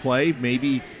somebody play.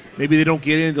 Maybe they don't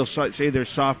get in until, say, their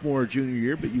sophomore or junior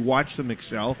year, but you watch them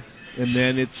excel. And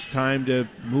then it's time to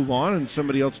move on, and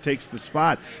somebody else takes the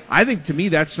spot. I think, to me,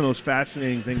 that's the most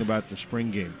fascinating thing about the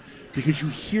spring game, because you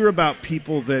hear about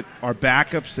people that are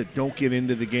backups that don't get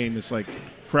into the game. It's like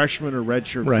freshmen or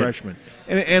redshirt freshmen.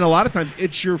 And a lot of times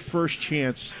it's your first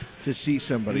chance to see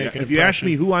somebody. If you ask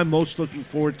me who I'm most looking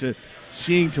forward to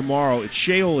seeing tomorrow, it's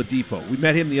Shea Oladipo. We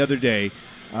met him the other day.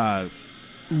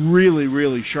 Really,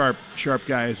 really sharp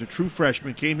guy as a true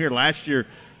freshman. Came here last year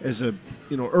as a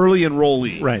early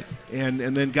enrollee, right? And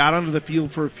then got onto the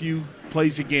field for a few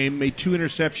plays a game, made 2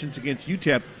 interceptions against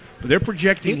UTEP, but they're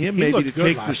projecting him maybe to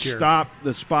take the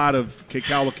spot of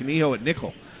Kekawa Kaniho at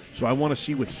nickel. So I want to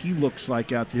see what he looks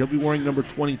like out there. He'll be wearing number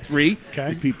 23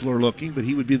 if people are looking, but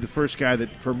he would be the first guy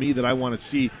that I want to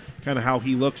see kind of how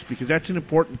he looks, because that's an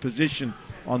important position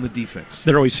on the defense.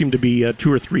 There always seem to be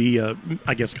 2 or 3,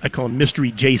 I guess I call them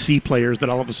mystery JC players that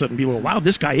all of a sudden people go, wow,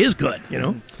 this guy is good,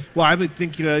 Well, I would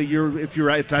think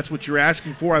if that's what you're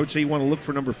asking for, I would say you want to look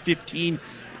for number 33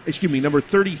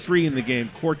 in the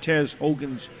game, Cortez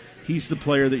Hogans. He's the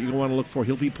player that you want to look for.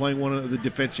 He'll be playing one of the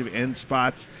defensive end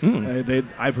spots.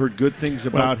 I've heard good things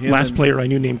about him. Last player I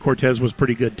knew named Cortez was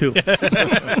pretty good, too.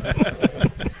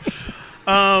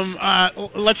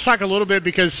 Let's talk a little bit,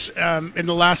 because in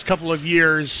the last couple of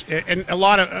years, and a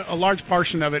large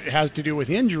portion of it has to do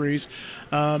with injuries,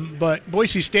 but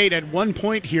Boise State at one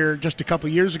point here just a couple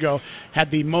of years ago had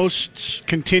the most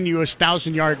continuous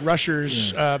 1,000-yard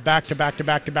rushers back to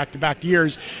back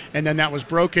years, and then that was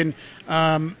broken.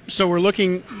 So we're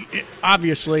looking,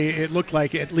 obviously, it looked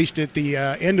like, at least at the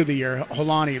end of the year,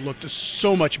 Holani looked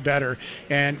so much better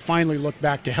and finally looked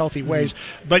back to healthy ways.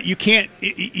 But you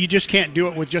just can't do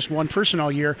it with just one person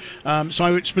all year. So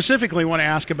I would specifically want to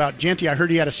ask about Jeanty. I heard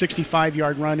he had a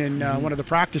 65-yard run in one of the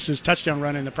practices, touchdown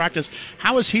run in the practice.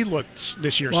 How has he looked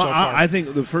this year so far? I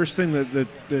think the first thing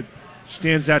that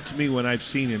stands out to me when I've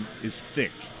seen him is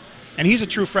thick. And he's a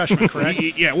true freshman, correct?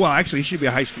 Yeah, well, actually, he should be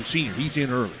a high school senior. He's in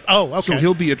early. Oh, okay. So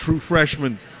he'll be a true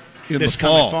freshman in this the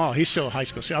fall. Coming fall. He's still a high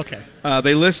school. Okay.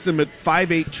 They list him at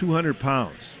 5'8", 200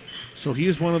 pounds. So he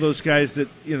is one of those guys that,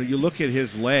 you look at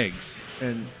his legs.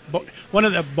 And one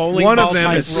of the bowling one ball of them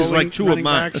size is like 2 of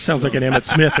mine. That sounds like an Emmitt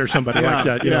Smith or somebody like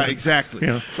that. Yeah, exactly.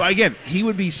 Yeah. So, again, he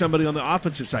would be somebody on the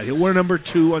offensive side. He'll wear number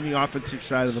 2 on the offensive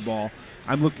side of the ball.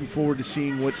 I'm looking forward to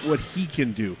seeing what he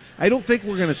can do. I don't think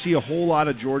we're going to see a whole lot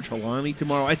of George Holani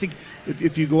tomorrow. I think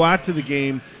if you go out to the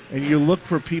game and you look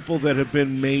for people that have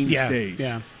been mainstays,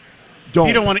 you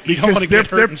don't want to get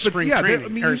hurt in spring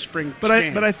training or spring. But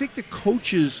I think the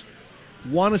coaches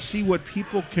want to see what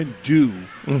people can do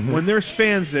when there's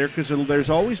fans there, because there's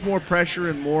always more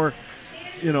pressure and more,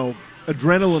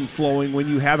 adrenaline flowing when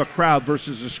you have a crowd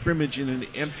versus a scrimmage in an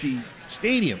empty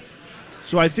stadium.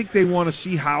 So I think they want to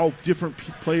see how different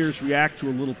players react to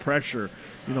a little pressure,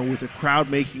 with a crowd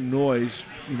making noise,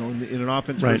 in an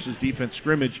offense versus defense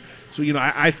scrimmage. So,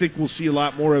 I think we'll see a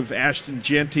lot more of Ashton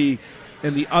Jeanty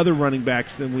and the other running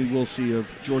backs than we will see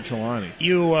of George Holani.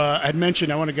 You had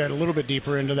mentioned, I want to get a little bit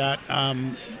deeper into that,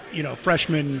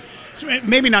 freshmen,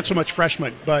 maybe not so much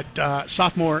freshmen, but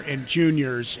sophomore and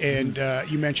juniors, and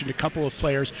you mentioned a couple of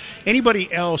players.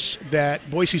 Anybody else that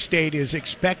Boise State is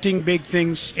expecting big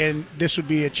things, and this would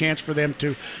be a chance for them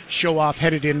to show off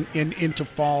headed into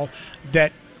fall,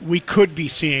 that we could be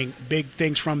seeing big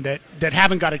things from that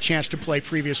haven't got a chance to play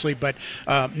previously, but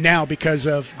now because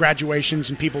of graduations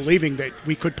and people leaving, that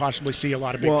we could possibly see a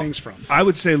lot of big things from? I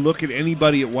would say look at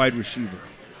anybody at wide receiver,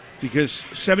 because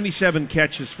 77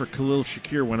 catches for Khalil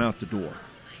Shakir went out the door.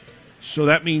 So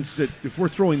that means that if we're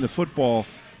throwing the football,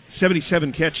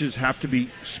 77 catches have to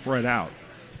be spread out.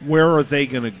 Where are they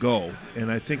going to go?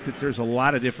 And I think that there's a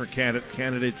lot of different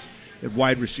candidates at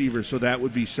wide receiver, so that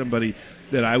would be somebody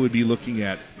that I would be looking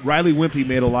at. Riley Wimpy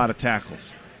made a lot of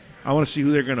tackles. I want to see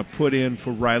who they're going to put in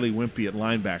for Riley Wimpy at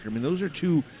linebacker. I mean, those are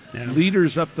two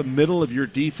leaders up the middle of your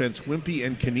defense. Wimpy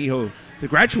and Kaniho They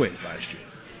graduated last year.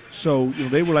 So,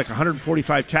 they were like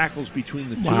 145 tackles between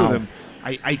the two Wow. of them.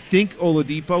 I think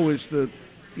Oladipo is the,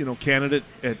 candidate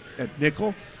at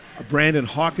nickel. Brandon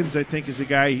Hawkins, I think, is a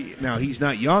guy. Now, he's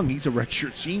not young. He's a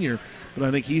redshirt senior. But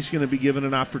I think he's going to be given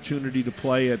an opportunity to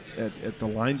play at the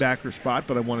linebacker spot.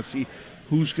 But I want to see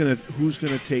who's going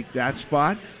to take that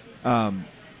spot.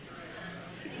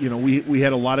 We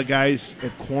had a lot of guys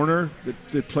at corner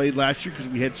that played last year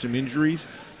because we had some injuries.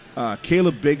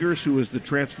 Caleb Biggers, who was the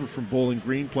transfer from Bowling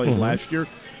Green, played last year.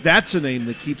 That's a name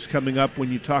that keeps coming up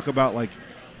when you talk about like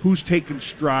who's taken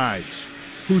strides,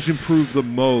 who's improved the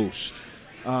most.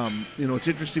 It's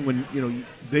interesting when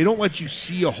they don't let you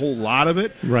see a whole lot of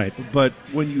it, right? But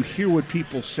when you hear what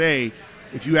people say,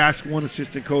 if you ask one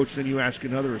assistant coach, then you ask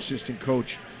another assistant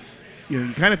coach,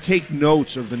 you kind of take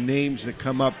notes of the names that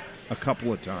come up a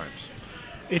couple of times.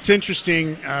 It's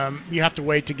interesting. You have to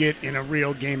wait to get in a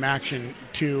real game action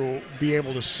to be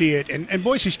able to see it. And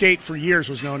Boise State for years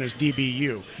was known as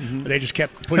DBU. Mm-hmm. They just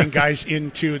kept putting guys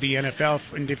into the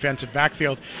NFL in defensive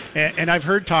backfield. And I've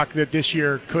heard talk that this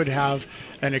year could have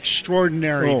an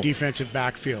extraordinary defensive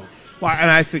backfield. Well, and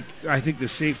I think the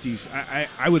safeties.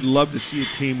 I would love to see a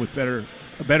team with a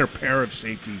better pair of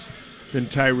safeties than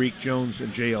Tyreek Jones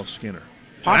and J.L. Skinner.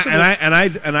 Possibly. And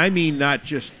I mean not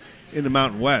just in the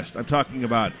Mountain West. I'm talking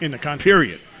about in the country.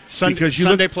 Period. Because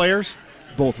Sunday players?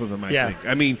 Both of them, I think.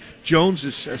 I mean, Jones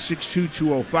is 6'2",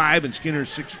 205, and Skinner is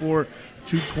 6'4",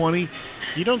 220.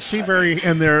 You don't see very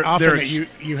often that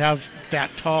you have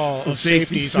that tall of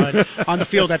safeties on the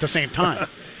field at the same time.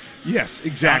 Yes,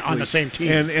 exactly. On the same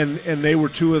team. And they were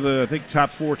two of the, I think, top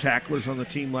 4 tacklers on the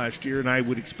team last year, and I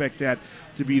would expect that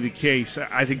to be the case.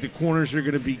 I think the corners are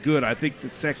going to be good. I think the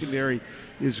secondary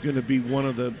is going to be one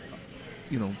of the,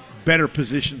 better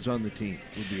positions on the team.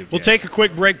 We'll take a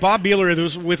quick break. Bob Beeler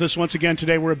is with us once again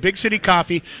today. We're at Big City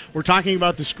Coffee. We're talking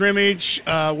about the scrimmage,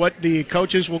 what the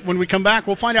coaches, when we come back,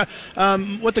 we'll find out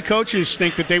what the coaches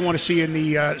think that they want to see in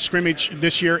the scrimmage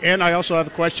this year. And I also have a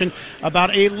question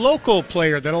about a local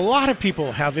player that a lot of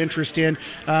people have interest in.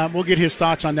 We'll get his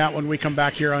thoughts on that when we come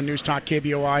back here on News Talk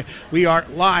KBOI. We are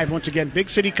live once again, Big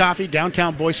City Coffee,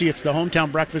 downtown Boise. It's the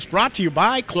hometown breakfast brought to you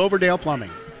by Cloverdale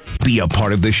Plumbing. Be a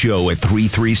part of the show at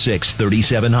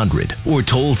 336-3700 or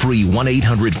toll free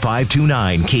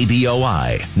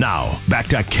 1-800-529-KBOI. Now, back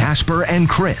to Casper and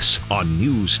Chris on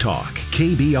News Talk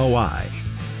KBOI.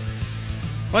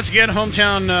 Once again,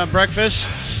 hometown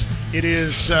breakfasts. It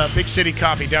is Big City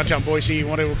Coffee, downtown Boise. You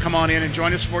want to come on in and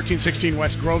join us, 1416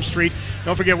 West Grove Street.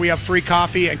 Don't forget we have free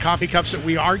coffee and coffee cups that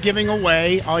we are giving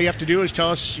away. All you have to do is tell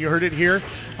us you heard it here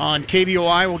on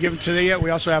KBOI. We'll give them to you. We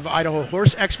also have Idaho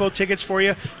Horse Expo tickets for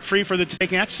you, free for the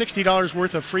taking. That's $60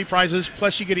 worth of free prizes,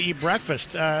 plus you get to eat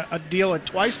breakfast, a deal at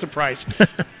twice the price.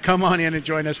 Come on in and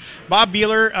join us. Bob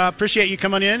Beeler, appreciate you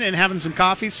coming in and having some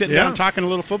coffee, sitting down, talking a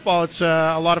little football. It's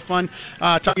a lot of fun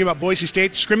talking about Boise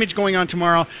State. Scrimmage going on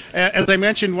tomorrow. As I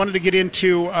mentioned, wanted to get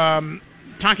into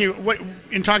talking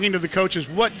to the coaches.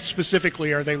 What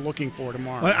specifically are they looking for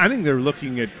tomorrow? I think they're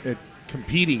looking at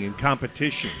competing in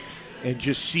competition and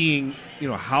just seeing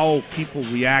how people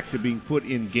react to being put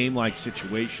in game-like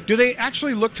situations. Do they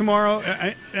actually look tomorrow?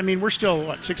 I mean, we're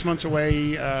still 6 months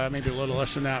away, maybe a little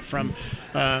less than that from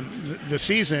the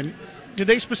season. Do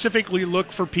they specifically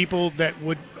look for people that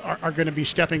are going to be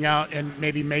stepping out and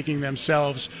maybe making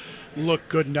themselves look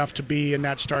good enough to be in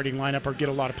that starting lineup or get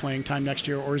a lot of playing time next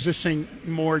year, or is this thing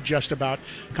more just about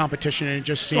competition and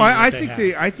just seeing? I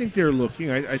think they're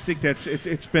looking. I think that's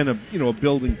it's been a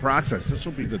building process. This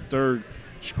will be the third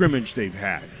scrimmage they've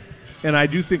had, and I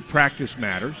do think practice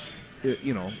matters.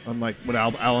 Unlike what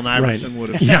Allen Iverson would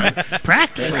have said,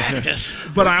 practice.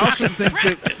 But I also think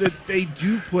that they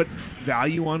do put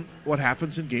value on what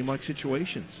happens in game-like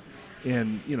situations,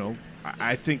 and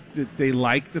I think that they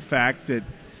like the fact that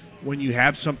when you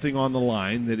have something on the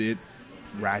line, that it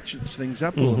ratchets things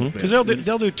up a little bit. Because they'll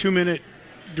do 2-minute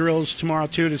drills tomorrow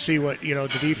too to see what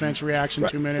the defense reacts in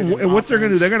 2 minutes. And what they're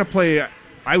going to do, they're going to play.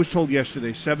 I was told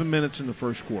yesterday 7 minutes in the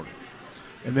first quarter,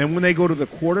 and then when they go to the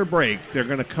quarter break, they're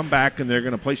going to come back and they're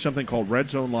going to play something called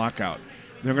red zone lockout.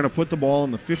 They're going to put the ball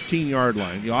on the 15-yard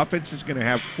line. The offense is going to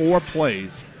have 4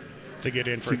 plays to get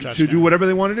in for a touchdown. To do whatever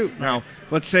they want to do. Now,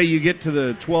 let's say you get to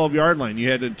the 12-yard line.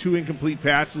 You had 2 incomplete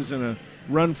passes and a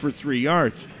run for 3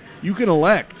 yards. You can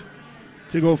elect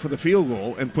to go for the field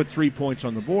goal and put 3 points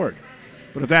on the board.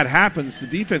 But if that happens, the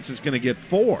defense is going to get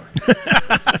 4.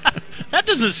 That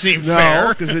doesn't seem fair. No,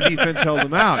 because the defense held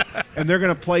them out. And they're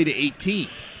going to play to 18.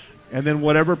 And then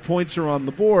whatever points are on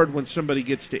the board when somebody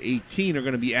gets to 18 are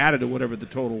going to be added to whatever the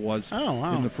total was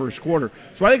in the first quarter.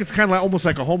 So I think it's kind of almost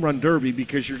like a home run derby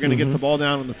because you're going to get the ball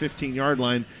down on the 15-yard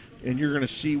line, and you're going to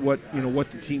see what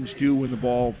the teams do when the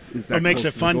ball is that. It makes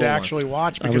close it fun to the goal actually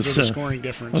watch because of the scoring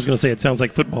difference. I was going to say, it sounds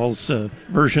like football's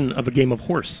version of a game of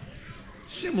horse.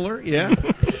 Similar, yeah.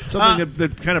 Something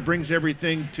that kind of brings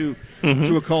everything to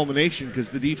a culmination because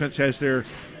the defense has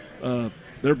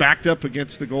they're backed up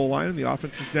against the goal line and the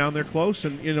offense is down there close.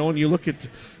 And when you look at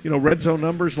red zone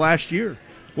numbers last year,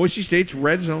 Boise State's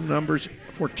red zone numbers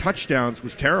for touchdowns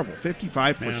was terrible,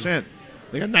 55%. Man.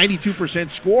 They got 92%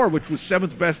 score, which was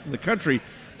 7th best in the country,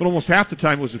 but almost half the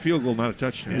time was a field goal, not a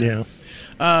touchdown. Yeah.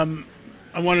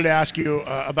 I wanted to ask you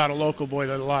about a local boy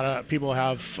that a lot of people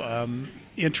have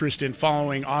interest in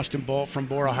following. Austin Bolt from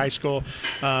Bora High School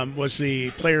was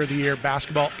the player of the year,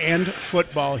 basketball and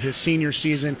football, his senior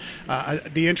season.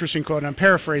 The interesting quote, and I'm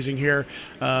paraphrasing here,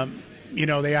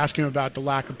 they asked him about the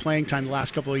lack of playing time the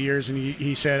last couple of years, and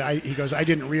he said, I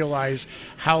didn't realize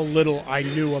how little I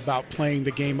knew about playing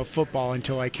the game of football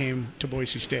until I came to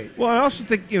Boise State. Well, I also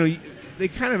think, they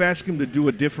kind of asked him to do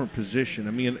a different position.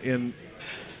 I mean,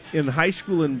 in high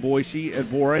school in Boise at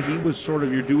Bora, he was sort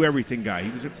of your do-everything guy.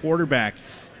 He was a quarterback,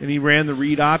 and he ran the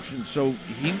read option, so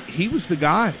he was the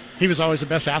guy. He was always the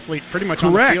best athlete pretty much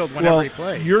on the field whenever he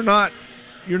played. You're not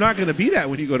going to be that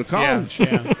when you go to college.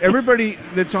 Yeah. Everybody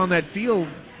that's on that field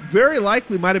very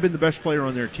likely might have been the best player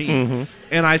on their team. Mm-hmm.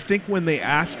 And I think when they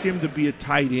asked him to be a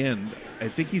tight end, I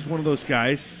think he's one of those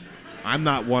guys. I'm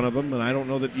not one of them, and I don't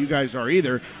know that you guys are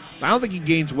either. I don't think he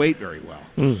gains weight very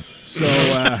well. So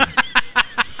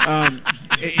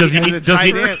does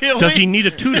he need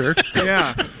a tutor?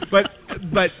 Yeah, but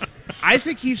I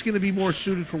think he's going to be more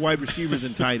suited for wide receiver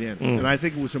than tight end, and I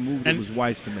think it was a move that was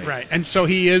wise to make. Right, and so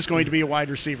he is going to be a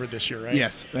wide receiver this year, right?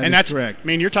 Yes, that's correct. I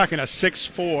mean, you're talking a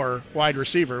 6'4" wide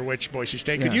receiver, which Boise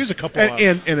State could use a couple of.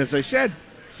 And as I said,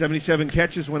 77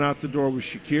 catches went out the door with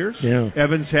Shakir. Yeah.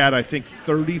 Evans had, I think,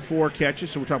 34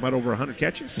 catches, so we're talking about over 100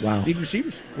 catches. Wow. Need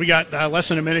receivers. We got less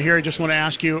than a minute here. I just want to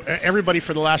ask you, everybody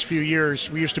for the last few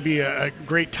years, we used to be a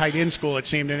great tight end school, it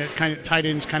seemed, and tight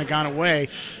end's kind of gone away.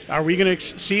 Are we going to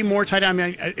see more tight end? I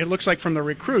mean, it looks like from the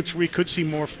recruits, we could see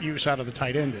more use out of the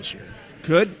tight end this year.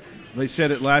 Could. They said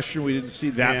it last year. We didn't see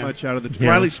that much out of the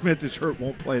Riley Smith is hurt,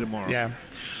 won't play tomorrow. Yeah.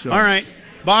 So. All right.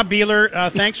 Bob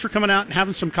Beeler, thanks for coming out and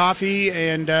having some coffee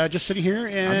and just sitting here.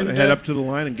 And I'm going to head up to the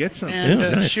line and get some. And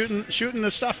nice. shooting the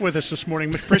stuff with us this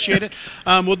morning. Appreciate it.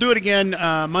 We'll do it again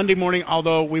Monday morning,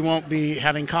 although we won't be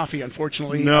having coffee,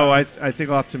 unfortunately. No, I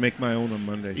think I'll have to make my own on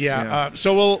Monday. Yeah.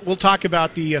 So we'll talk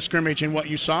about the scrimmage and what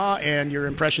you saw and your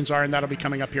impressions are, and that'll be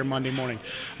coming up here Monday morning.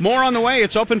 More on the way.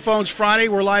 It's Open Phones Friday.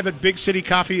 We're live at Big City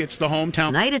Coffee. It's the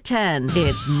hometown. Night at 10.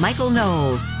 It's Michael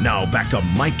Knowles. Now back to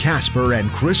Mike Casper and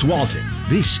Chris Walton.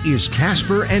 This is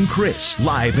Casper and Chris,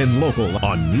 live and local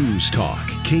on News Talk,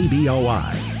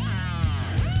 KBOI.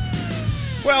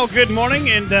 Well, good morning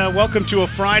and welcome to a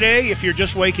Friday. If you're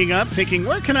just waking up thinking,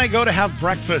 where can I go to have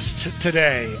breakfast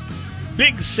today?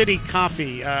 Big City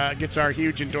Coffee gets our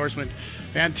huge endorsement.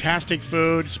 Fantastic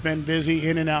food. It's been busy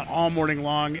in and out all morning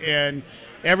long, and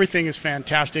everything is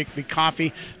fantastic. The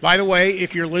coffee. By the way,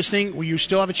 if you're listening, you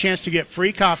still have a chance to get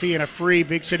free coffee and a free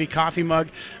Big City Coffee mug.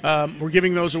 We're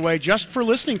giving those away just for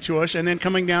listening to us and then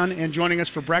coming down and joining us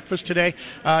for breakfast today.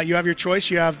 You have your choice.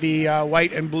 You have the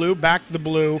white and blue, back the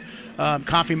blue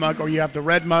coffee mug, or you have the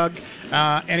red mug.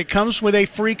 And it comes with a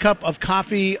free cup of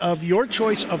coffee of your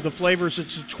choice of the flavors.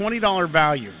 It's a $20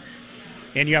 value.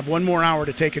 And you have one more hour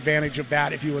to take advantage of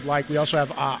that if you would like. We also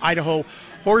have Idaho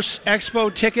Horse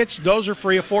Expo tickets. Those are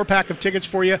free, a 4-pack of tickets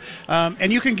for you.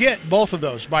 And you can get both of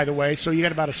those, by the way. So you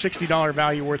got about a $60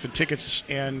 value worth of tickets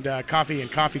and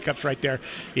coffee cups right there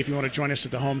if you want to join us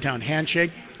at the Hometown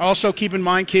Handshake. Also, keep in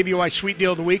mind, KBOI Sweet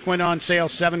Deal of the Week went on sale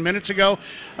 7 minutes ago.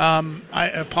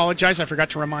 I apologize. I forgot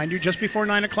to remind you just before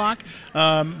 9 o'clock.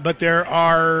 But there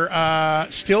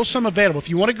are still some available. If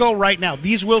you want to go right now,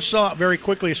 these will sell out very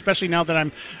quickly, especially now that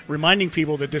I'm reminding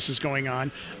people that this is going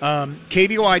on.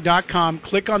 KBOI.com.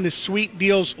 Click on the Sweet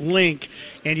Deals link,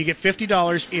 and you get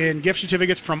 $50 in gift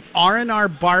certificates from R&R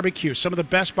Barbecue, some of the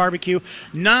best barbecue.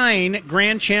 9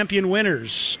 grand champion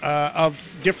winners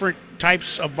of different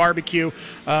types of barbecue.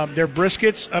 Their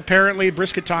briskets, apparently,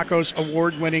 brisket tacos,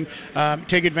 award-winning.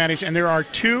 Take advantage. And there are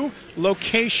 2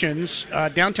 locations,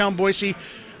 downtown Boise,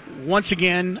 once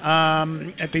again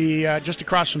at the just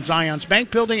across from Zion's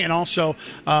Bank Building, and also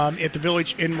at the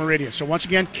Village in Meridian. So once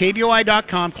again,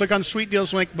 KBOI.com, click on the Sweet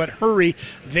Deals link, but hurry,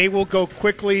 they will go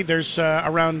quickly. There's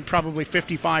around probably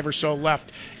 55 or so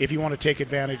left if you want to take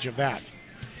advantage of that.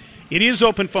 It is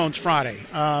Open Phones Friday.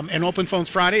 And Open Phones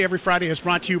Friday, every Friday, is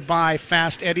brought to you by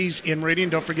Fast Eddie's in Meridian.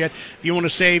 Don't forget, if you want to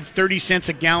save 30 cents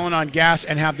a gallon on gas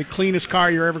and have the cleanest car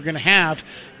you're ever going to have,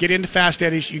 get into Fast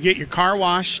Eddie's. You get your car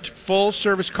washed,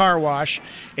 full-service car wash,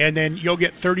 and then you'll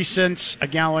get 30 cents a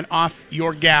gallon off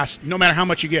your gas, no matter how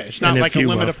much you get. It's not like a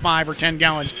limit of 5 or 10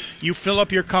 gallons. You fill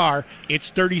up your car, it's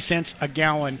 30 cents a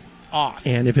gallon off.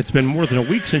 And if it's been more than a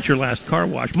week since your last car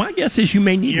wash, my guess is you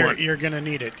may need one. You're going to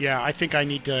need it. Yeah, I think I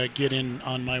need to get in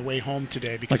on my way home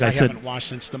today because I haven't washed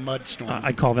since the mud storm.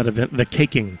 I call that event the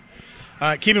caking.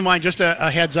 Keep in mind, just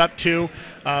a heads up, too,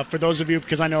 for those of you,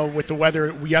 because I know with the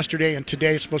weather yesterday and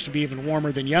today is supposed to be even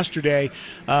warmer than yesterday,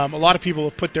 a lot of people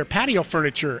have put their patio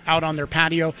furniture out on their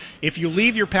patio. If you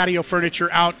leave your patio furniture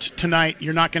out tonight,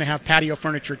 you're not going to have patio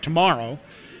furniture tomorrow,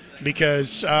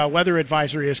 because weather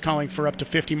advisory is calling for up to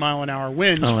 50-mile-an-hour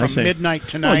winds from midnight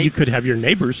tonight. Well, you could have your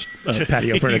neighbor's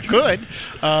patio furniture. You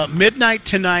could. Midnight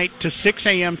tonight to 6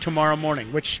 a.m. tomorrow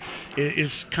morning, which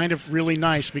is kind of really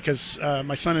nice because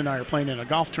my son and I are playing in a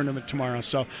golf tournament tomorrow.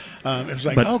 So it was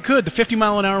like, good, the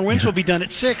 50-mile-an-hour winds will be done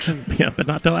at 6. Yeah, but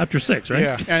not till after 6,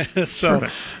 right? Yeah. So,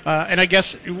 and I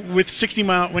guess with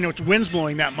 60-mile, when the wind's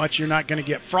blowing that much, you're not going to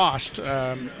get frost,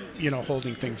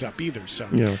 holding things up either. So,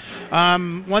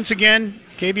 once again,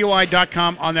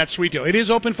 KBOI.com on that sweet deal. It is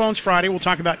Open Phones Friday. We'll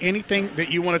talk about anything that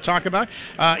you want to talk about.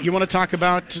 You want to talk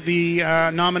about the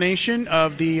nomination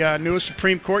of the newest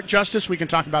Supreme Court Justice? We can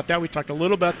talk about that. We talked a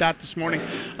little about that this morning.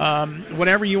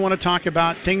 Whatever you want to talk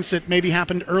about, things that maybe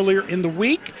happened earlier in the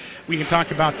week, we can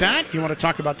talk about that. You want to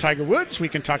talk about Tiger Woods? We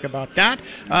can talk about that.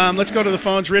 Let's go to the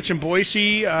phones. Rich in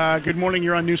Boise. Good morning.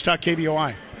 You're on News Talk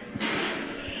KBOI.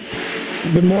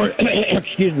 Good morning.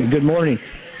 Excuse me. Good morning.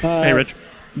 Hey, Rich.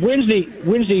 Wednesday,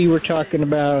 you were talking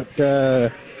about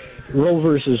Roe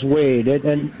versus Wade,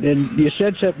 and you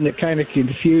said something that kind of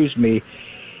confused me.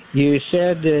 You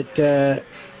said that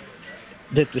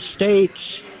the states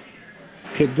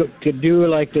could do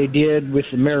like they did with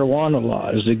the marijuana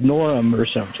laws, ignore them or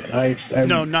something.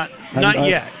 No, not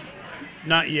yet.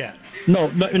 Not yet. No,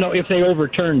 if they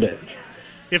overturned it.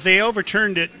 If they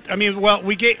overturned it,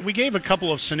 we gave a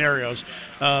couple of scenarios.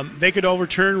 They could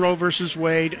overturn Roe versus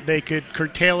Wade. They could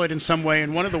curtail it in some way,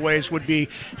 and one of the ways would be,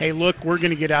 hey, look, we're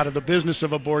going to get out of the business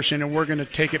of abortion, and we're going to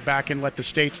take it back and let the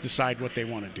states decide what they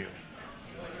want to do.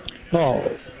 Oh,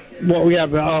 well, yeah,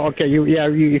 okay.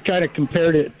 You kind of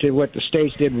compared it to what the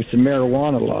states did with the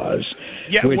marijuana laws.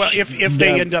 Yeah, well, if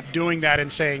they end up doing that and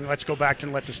saying, let's go back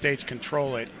and let the states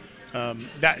control it,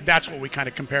 that's what we kind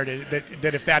of compared it.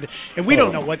 That if that, and we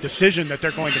don't know what decision that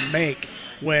they're going to make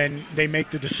when they make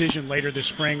the decision later this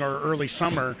spring or early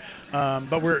summer.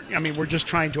 But we're just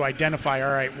trying to identify.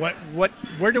 All right,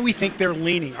 where do we think they're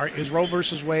leaning? Is Roe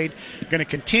versus Wade going to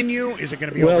continue? Is it going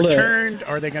to be overturned?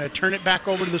 Are they going to turn it back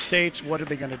over to the states? What are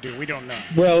they going to do? We don't know.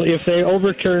 Well, if they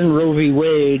overturn Roe v.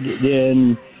 Wade,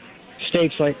 then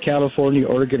states like California,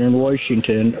 Oregon, and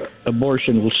Washington,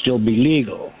 abortion will still be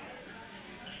legal.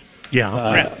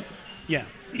 Yeah.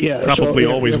 Yeah. Probably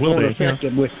so always will be.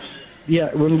 With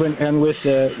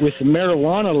the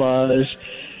marijuana laws,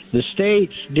 the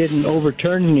states didn't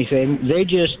overturn anything. They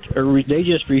just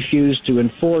refused to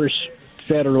enforce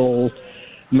federal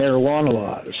marijuana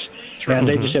laws. True. And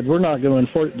they just said, we're not going to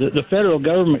enforce. The federal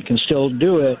government can still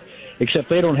do it, except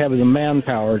they don't have the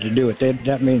manpower to do it.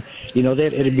 That means,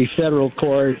 it'd be federal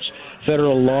courts,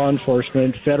 federal law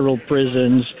enforcement, federal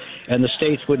prisons, and the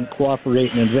states wouldn't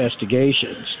cooperate in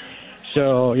investigations.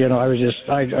 So, I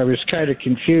was kind of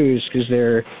confused because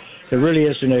there really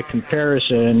isn't a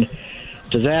comparison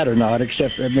to that or not,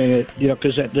 except,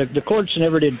 because the courts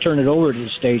never did turn it over to the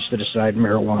states to decide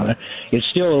marijuana. It's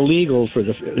still illegal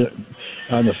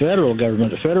on the federal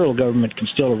government. The federal government can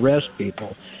still arrest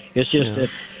people. It's just that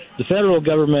the federal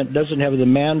government doesn't have the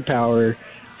manpower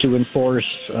to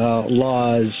enforce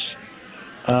laws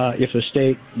if the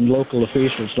state and local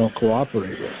officials don't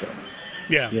cooperate with them.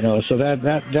 Yeah. So that's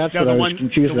what I was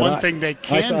confused about. The one one thing they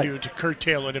can do to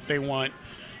curtail it if they want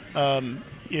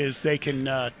is they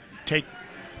can take,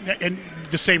 and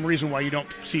the same reason why you don't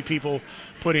see people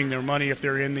putting their money, if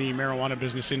they're in the marijuana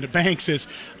business, into banks is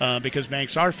because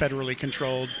banks are federally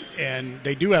controlled, and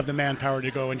they do have the manpower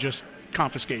to go and just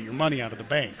confiscate your money out of the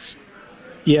banks.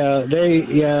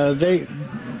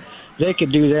 They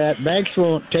could do that. Banks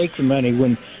won't take the money.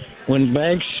 When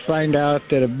banks find out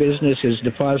that a business is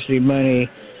depositing money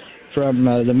from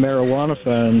the marijuana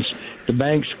funds, the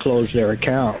banks close their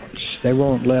accounts. They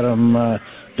won't let them.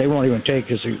 They won't even take,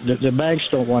 because the banks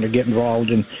don't want to get involved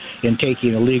in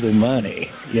taking illegal money.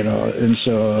 And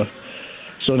so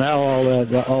now all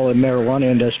the marijuana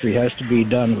industry has to be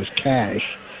done with cash,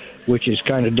 which is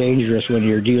kind of dangerous when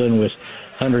you're dealing with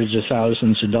hundreds of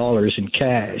thousands of dollars in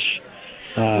cash.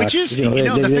 Which is,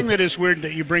 the thing that is weird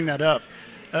that you bring that up.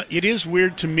 It is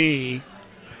weird to me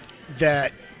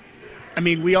that,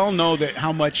 we all know that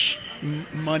how much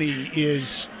money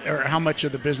is, or how much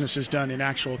of the business is done in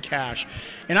actual cash.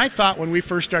 And I thought when we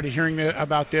first started hearing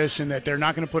about this and that they're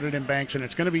not going to put it in banks and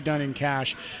it's going to be done in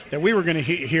cash, that we were going to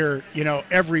hear,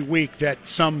 every week that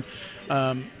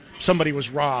somebody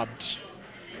was robbed.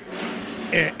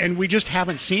 And we just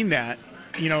haven't seen that.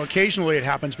 Occasionally it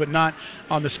happens, but not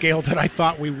on the scale that I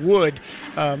thought we would,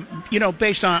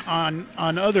 based on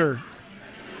other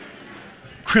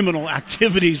criminal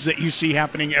activities that you see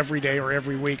happening every day or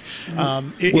every week.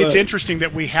 It's interesting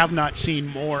that we have not seen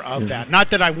more of that.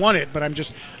 Not that I want it, but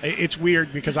it's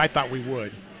weird because I thought we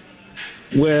would.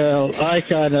 Well,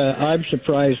 I'm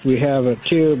surprised we haven't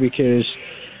too, because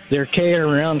they're carrying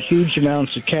around huge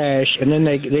amounts of cash, and then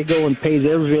they go and pay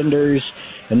their vendors,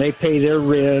 and they pay their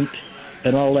rent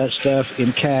and all that stuff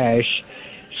in cash.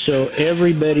 So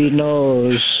everybody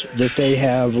knows that they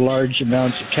have large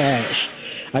amounts of cash.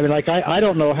 I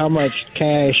don't know how much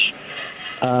cash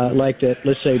like that,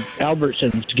 let's say,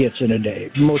 Albertsons gets in a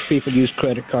day. Most people use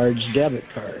credit cards, debit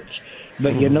cards.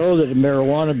 But you know that the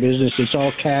marijuana business, it's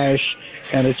all cash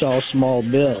and it's all small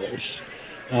bills.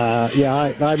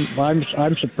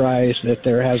 I'm surprised that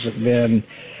there hasn't been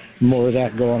more of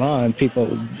that going on.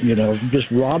 People, just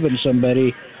robbing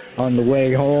somebody on the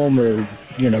way home, or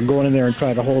going in there and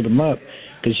trying to hold them up,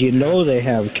 because they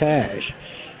have cash.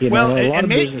 A lot of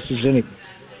businesses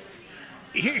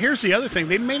Here's the other thing.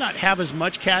 They may not have as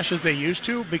much cash as they used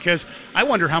to, because I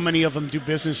wonder how many of them do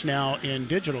business now in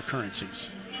digital currencies.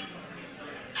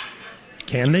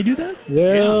 Can they do that?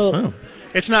 Well, yeah.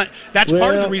 It's not. That's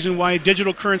part of the reason why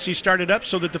digital currency started up,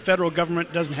 so that the federal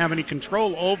government doesn't have any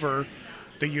control over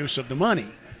the use of the money.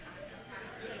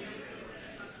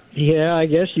 Yeah, I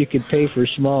guess you could pay for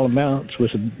small amounts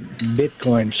with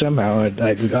Bitcoin somehow. I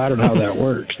don't know how that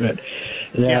works, but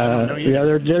there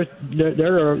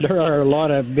are a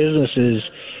lot of businesses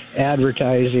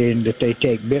advertising that they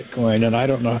take Bitcoin, and I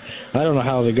don't know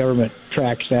how the government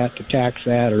tracks that to tax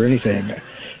that or anything.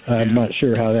 I'm not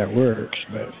sure how that works,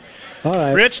 but. All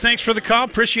right. Rich, thanks for the call.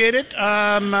 Appreciate it.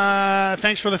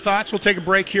 Thanks for the thoughts. We'll take a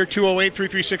break here.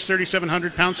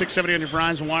 208-336-3700, pound 670 on your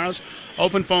Verizon Wireless.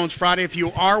 Open phones Friday. If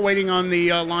you are waiting on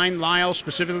the line, Lyle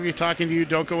specifically talking to you,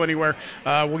 don't go anywhere.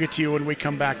 We'll get to you when we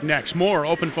come back next. More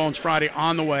Open Phones Friday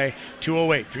on the way.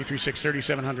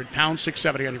 208-336-3700, pound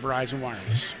 670 on your Verizon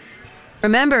Wireless.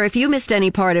 Remember, if you missed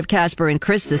any part of Casper and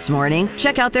Chris this morning,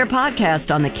 check out their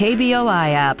podcast on the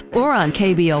KBOI app or on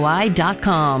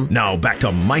KBOI.com. Now back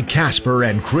to Mike Casper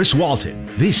and Chris Walton.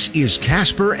 This is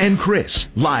Casper and Chris,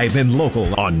 live and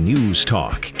local on News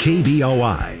Talk,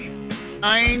 KBOI.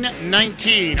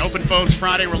 9:19. Open Phones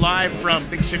Friday. We're live from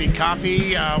Big City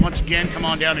Coffee. Once again, come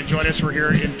on down and join us. We're here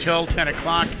until 10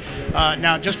 o'clock.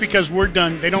 Now, just because we're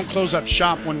done, they don't close up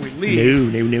shop when we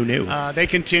leave. No. They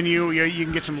continue. You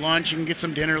can get some lunch. You can get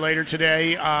some dinner later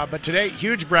today. But today,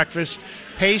 huge breakfast.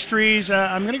 Pastries.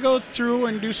 I'm going to go through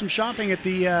and do some shopping at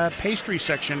the pastry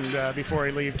section before I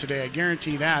leave today. I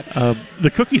guarantee that. The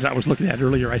cookies I was looking at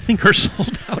earlier, I think, are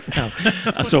sold out now.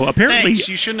 So apparently, thanks.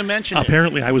 You shouldn't have mentioned it.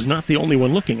 Apparently, I was not the only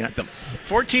one looking at them.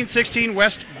 1416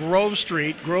 West Grove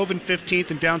Street, Grove and 15th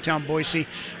in downtown Boise.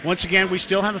 Once again, we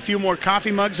still have a few more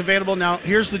coffee mugs available. Now,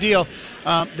 here's the deal.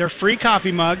 They're free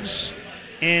coffee mugs,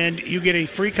 and you get a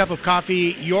free cup of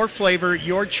coffee, your flavor,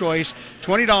 your choice,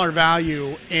 $20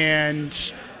 value,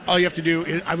 and all you have to do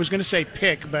is, I was going to say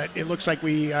pick, but it looks like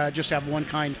we just have one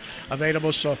kind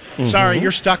available. So, sorry,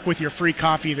 you're stuck with your free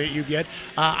coffee that you get.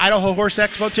 Idaho Horse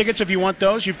Expo tickets, if you want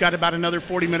those, you've got about another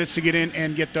 40 minutes to get in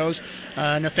and get those.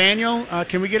 Nathaniel,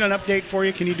 can we get an update for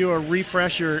you? Can you do a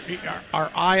refresh, our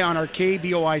eye on our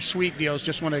KBOI suite deals?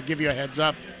 Just want to give you a heads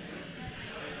up.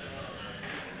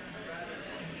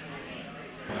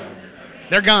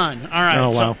 They're gone. All right. Oh,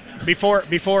 wow. So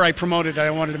before I promoted,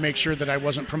 I wanted to make sure that I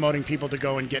wasn't promoting people to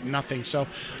go and get nothing. So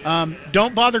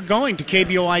don't bother going to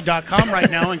KBOI.com right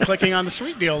now and clicking on the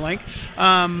Sweet Deal link.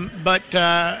 But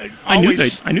I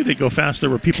knew they'd go fast. There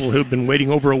were people who've been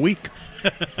waiting over a week.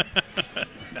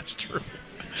 That's true.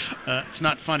 It's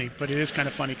not funny, but it is kind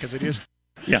of funny because it is.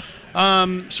 Yeah.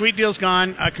 Sweet Deal's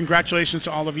gone. Congratulations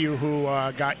to all of you who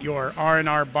got your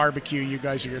R&R barbecue. You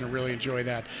guys are going to really enjoy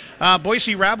that.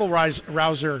 Boise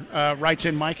Rabble-Rouser writes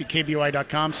in, Mike at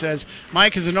KBOI.com, says,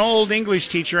 Mike, as an old English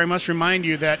teacher, I must remind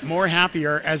you that more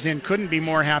happier, as in couldn't be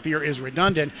more happier, is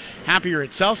redundant. Happier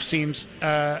itself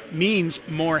means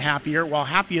more happier, while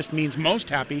happiest means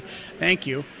most happy. Thank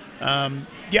you.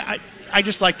 I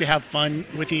just like to have fun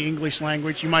with the English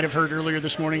language. You might have heard earlier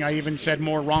this morning I even said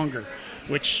more wronger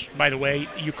which, by the way,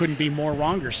 you couldn't be more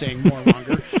wronger saying more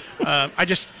wronger. I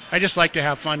just like to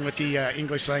have fun with the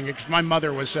English language. My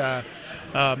mother was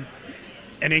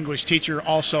an English teacher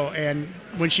also, and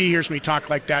when she hears me talk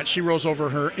like that, she rolls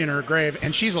over in her grave,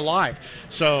 and she's alive.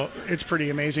 So it's pretty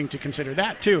amazing to consider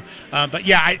that too. But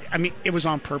yeah, I mean, it was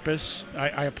on purpose.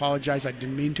 I apologize. I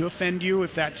didn't mean to offend you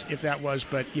if that was.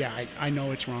 But yeah, I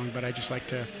know it's wrong. But I just like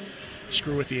to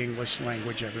screw with the English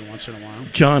language every once in a while.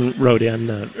 John wrote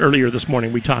in earlier this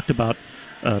morning. We talked about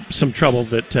some trouble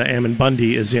that Ammon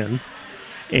Bundy is in,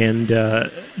 and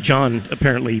John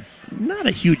apparently not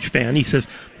a huge fan. He says,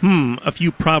 a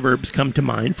few proverbs come to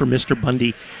mind for Mr.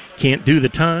 Bundy. Can't do the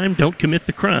time, don't commit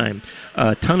the crime.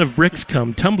 A ton of bricks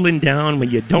come tumbling down when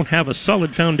you don't have a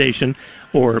solid foundation,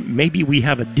 or maybe we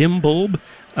have a dim bulb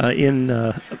in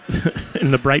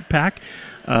the bright pack.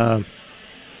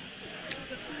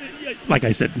 Like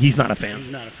I said, he's not a fan. He's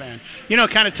not a fan. You know,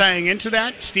 kind of tying into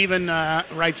that, Stephen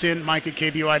writes in, Mike at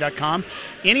KBOI.com,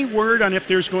 any word on if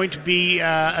there's going to be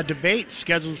a debate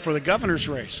scheduled for the governor's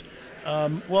race?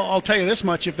 Well, I'll tell you this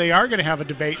much. If they are going to have a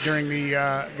debate during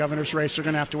the governor's race, they're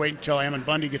going to have to wait until Ammon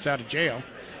Bundy gets out of jail.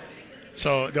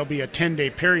 So there'll be a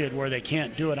 10-day period where they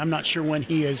can't do it. I'm not sure when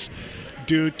he is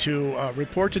due to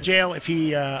report to jail, if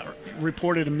he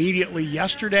reported immediately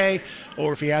yesterday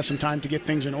or if he has some time to get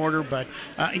things in order. But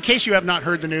in case you have not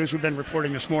heard the news, we've been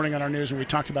reporting this morning on our news, and we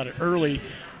talked about it early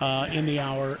in the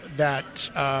hour,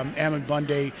 that Ammon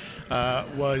Bundy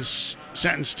was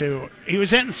sentenced to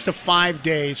 5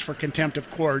 days for contempt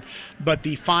of court, but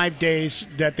the 5 days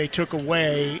that they took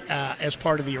away as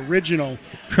part of the original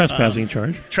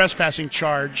trespassing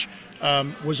charge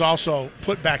was also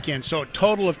put back in. So a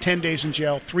total of 10 days in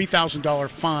jail, $3,000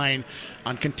 fine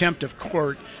on contempt of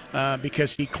court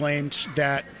because he claimed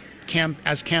that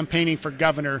as campaigning for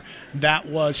governor, that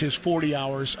was his 40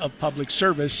 hours of public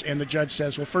service. And the judge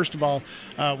says, well, first of all,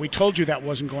 we told you that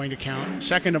wasn't going to count.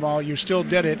 Second of all, you still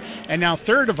did it. And now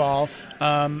third of all,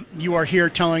 you are here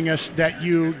telling us that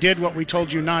you did what we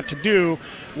told you not to do,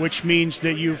 which means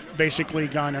that you've basically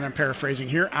gone, and I'm paraphrasing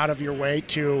here, out of your way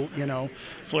to,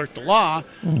 flirt the law.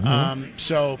 Mm-hmm.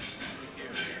 So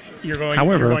you're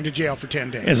going to jail for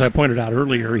 10 days. As I pointed out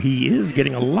earlier, he is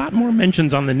getting a lot more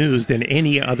mentions on the news than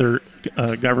any other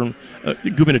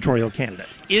gubernatorial candidate.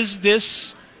 Is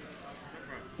this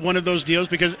one of those deals?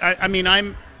 Because I'm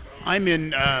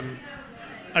in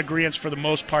agreement for the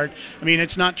most part. I mean,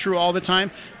 it's not true all the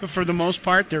time, but for the most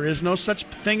part, there is no such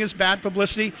thing as bad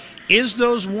publicity. Is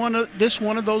one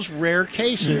of those rare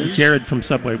cases? Jared from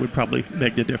Subway would probably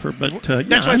beg to differ, but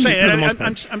that's what I'm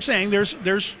saying. I'm saying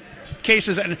there's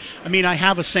cases, and I mean, I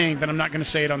have a saying, but I'm not going to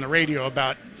say it on the radio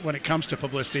about when it comes to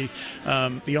publicity.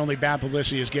 The only bad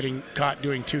publicity is getting caught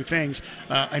doing two things,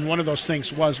 and one of those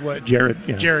things was what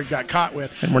Jared got caught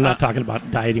with. And we're not talking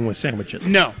about dieting with sandwiches.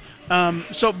 No.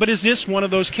 But is this one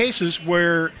of those cases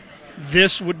where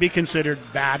this would be considered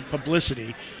bad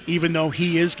publicity, even though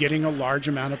he is getting a large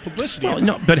amount of publicity? Well,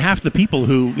 no, but half the people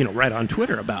who write on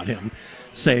Twitter about him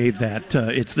say that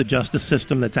it's the justice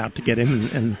system that's out to get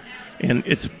him, and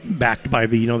it's backed by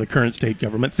the current state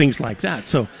government, things like that.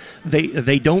 So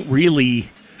they don't really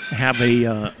have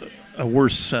a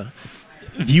worse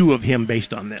view of him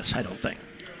based on this, I don't think.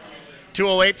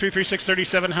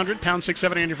 208-336-3700, pound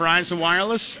 670 on your Verizon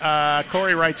Wireless.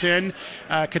 Corey writes in,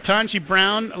 Ketanji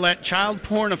Brown let child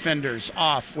porn offenders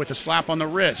off with a slap on the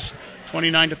wrist,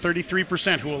 29 to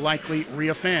 33% who will likely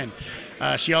reoffend.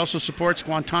 She also supports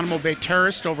Guantanamo Bay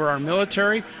terrorists over our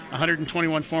military.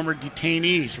 121 former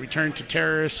detainees returned to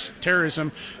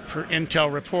terrorism per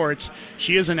intel reports.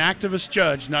 She is an activist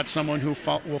judge, not someone who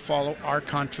will follow our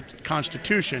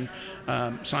Constitution.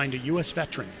 Signed a U.S.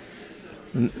 veteran.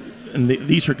 And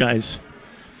these are guys,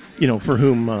 for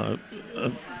whom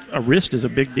a wrist is a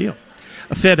big deal.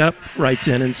 Fed Up writes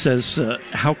in and says,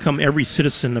 how come every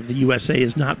citizen of the USA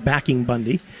is not backing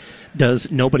Bundy?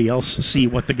 Does nobody else see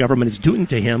what the government is doing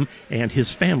to him and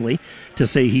his family? To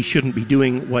say he shouldn't be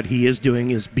doing what he is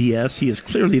doing is BS. He is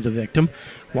clearly the victim.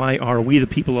 Why are we the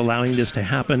people allowing this to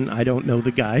happen? I don't know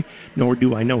the guy, nor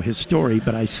do I know his story,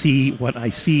 but I see what I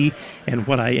see, and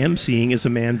what I am seeing is a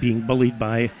man being bullied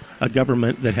by a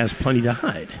government that has plenty to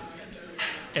hide.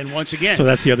 And once again, so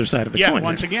that's the other side of the coin. Yeah,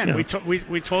 once again,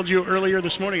 we told you earlier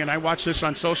this morning, and I watched this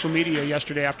on social media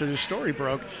yesterday after this story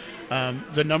broke.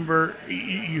 The number,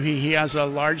 he has a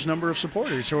large number of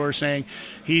supporters who are saying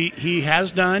he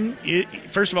has done.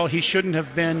 First of all, he shouldn't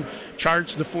have been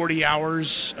charged the 40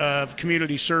 hours of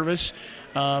community service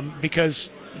because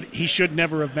he should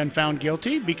never have been found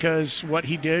guilty because what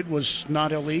he did was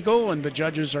not illegal, and the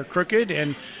judges are crooked.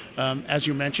 And as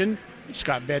you mentioned,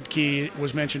 Scott Bedke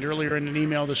was mentioned earlier in an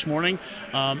email this morning,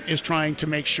 is trying to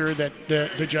make sure that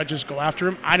the judges go after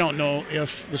him. I don't know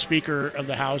if the Speaker of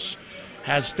the House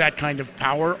has that kind of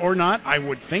power or not. I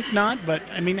would think not, but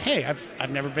I mean, hey, I've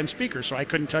never been Speaker, so I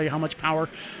couldn't tell you how much power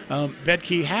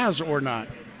Bedke has or not.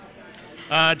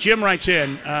 Jim writes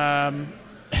in,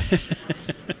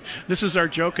 this is our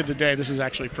joke of the day. This is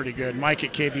actually pretty good. Mike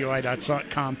at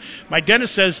KBOI.com. My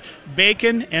dentist says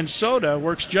bacon and soda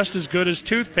works just as good as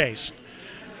toothpaste.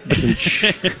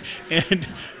 And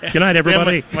good night,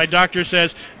 everybody. My doctor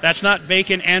says that's not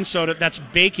bacon and soda, that's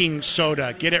baking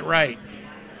soda. Get it right.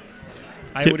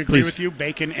 I would agree with you.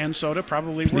 Bacon and soda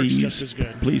probably works just as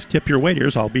good. Please tip your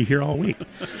waiters. I'll be here all week.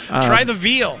 Try the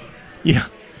veal. Yeah.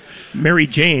 Mary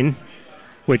Jane,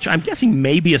 which I'm guessing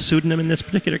may be a pseudonym in this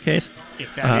particular case.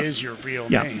 If that is your real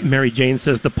name. Mary Jane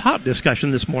says the pot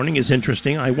discussion this morning is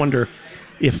interesting. I wonder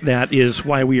if that is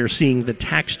why we are seeing the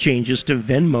tax changes to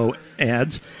Venmo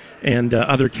ads and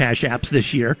other cash apps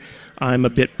this year. I'm a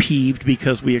bit peeved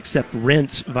because we accept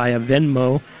rents via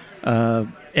Venmo,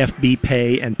 FB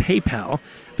Pay, and PayPal,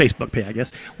 Facebook Pay, I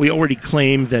guess. We already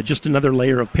claim that just another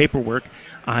layer of paperwork.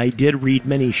 I did read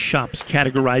many shops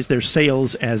categorize their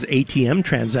sales as ATM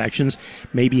transactions.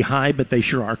 May be high, but they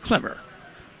sure are clever.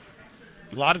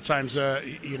 A lot of times,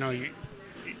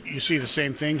 you see the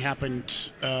same thing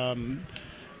happened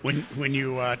when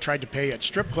you tried to pay at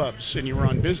strip clubs and you were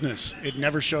on business. It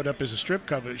never showed up as a strip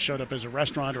club. It showed up as a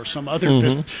restaurant or some other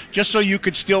business, just so you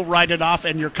could still write it off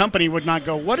and your company would not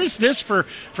go, what is this for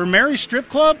Mary's Strip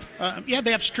Club? Yeah,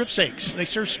 they have strip steaks. They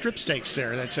serve strip steaks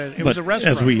there. It was a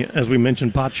restaurant. As we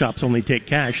mentioned, pot shops only take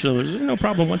cash, so there's no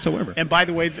problem whatsoever. And by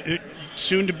the way,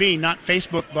 soon to be, not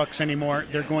Facebook bucks anymore.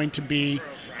 They're going to be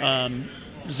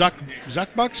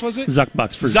Zuckbucks, was it?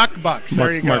 Zuckbucks. Zuckbucks.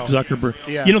 There you go. Mark Zuckerberg.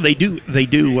 Yeah. You know, they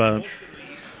do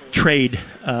trade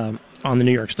on the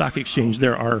New York Stock Exchange.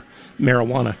 There are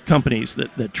marijuana companies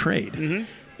that trade. Mm-hmm.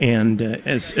 And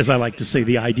as I like to say,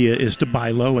 the idea is to buy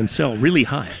low and sell really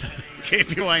high.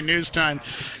 KBOI News Time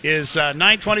is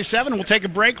 9:27. We'll take a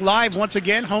break live once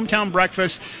again. Hometown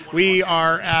Breakfast. We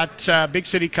are at Big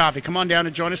City Coffee. Come on down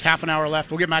and join us. Half an hour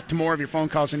left. We'll get back to more of your phone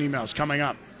calls and emails coming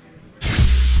up.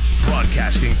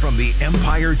 Broadcasting from the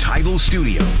Empire Title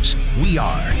Studios, we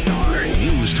are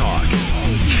News Talk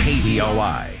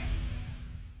KBOI.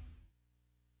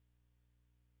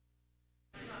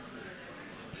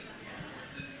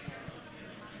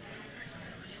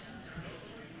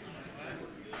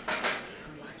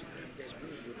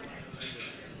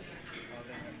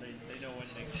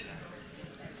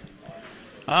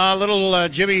 A little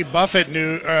Jimmy Buffett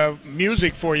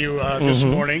music for you this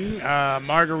morning.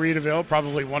 Margaritaville,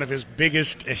 probably one of his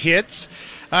biggest hits.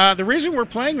 The reason we're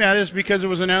playing that is because it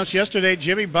was announced yesterday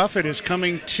Jimmy Buffett is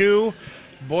coming to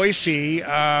Boise,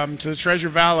 to the Treasure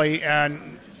Valley,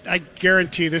 and I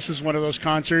guarantee this is one of those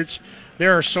concerts.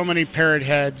 There are so many parrot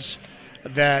heads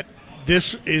that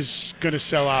this is going to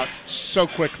sell out so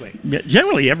quickly. Yeah,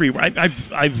 generally everywhere.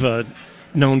 I've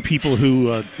known people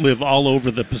who live all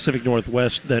over the Pacific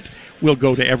Northwest that will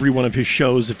go to every one of his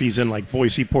shows if he's in like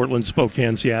Boise, Portland,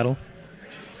 Spokane, Seattle,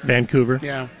 Vancouver.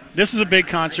 Yeah, this is a big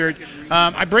concert.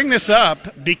 I bring this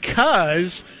up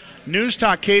because News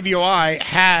Talk KBOI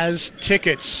has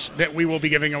tickets that we will be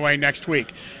giving away next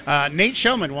week. Nate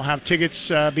Shellman will have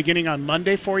tickets beginning on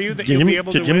Monday for you that you'll be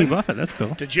able to win. To Jimmy Buffett, that's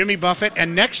cool. To Jimmy Buffett.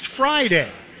 And next Friday,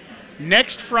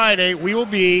 we will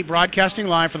be broadcasting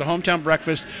live for the Hometown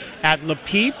Breakfast at Le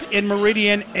Peep in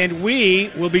Meridian, and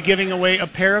we will be giving away a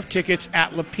pair of tickets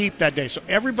at Le Peep that day. So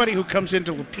everybody who comes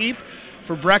into Le Peep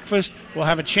for breakfast will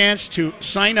have a chance to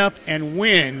sign up and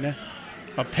win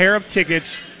a pair of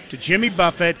tickets to Jimmy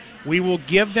Buffett. We will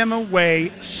give them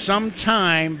away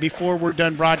sometime before we're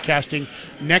done broadcasting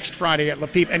next Friday at Le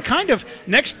Peep. And kind of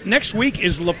next week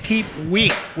is Le Peep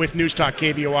week with News Talk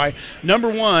KBOI. Number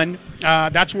one,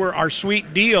 that's where our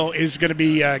sweet deal is going to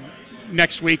be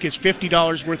next week. Is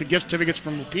 $50 worth of gift certificates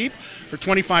from Le Peep for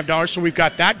 $25. So we've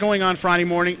got that going on Friday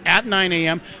morning at 9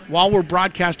 a.m. while we're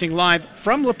broadcasting live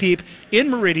from Le Peep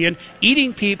in Meridian,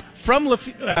 eating food from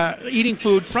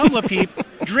Le Peep,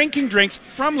 drinking drinks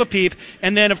from Le Peep,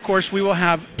 and then, of course, we will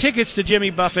have tickets to Jimmy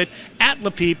Buffett at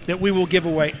Le Peep that we will give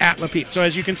away at Le Peep. So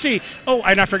as you can see,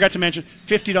 and I forgot to mention,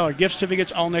 $50 gift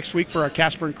certificates all next week for our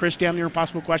Casper and Chris Damn Near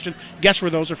Impossible question. Guess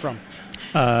where those are from?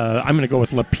 I'm going to go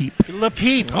with Le Peep. Le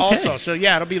Peep also. So,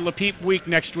 yeah, it'll be Le Peep week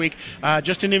next week.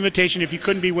 Just an invitation if you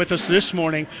couldn't be with us this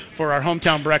morning for our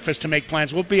Hometown Breakfast to make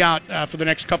plans. We'll be out for the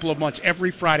next couple of months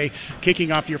every Friday,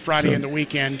 kicking off your Friday and the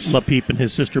weekend. LaPeep and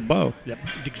his sister Bo. Yep,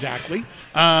 exactly.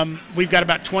 We've got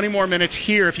about 20 more minutes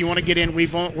here. If you want to get in,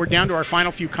 we're down to our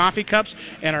final few coffee cups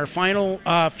and our final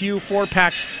few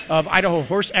 4-packs of Idaho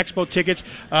Horse Expo tickets.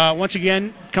 Once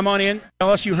again, come on in.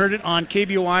 Tell us you heard it on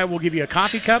KBOI. We'll give you a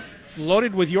coffee cup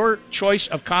loaded with your choice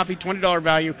of coffee, $20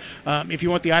 value. If you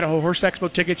want the Idaho Horse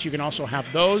Expo tickets, you can also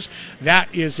have those.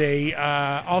 That is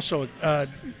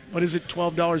what is it,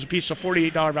 $12 a piece, so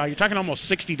 $48 value. You're talking almost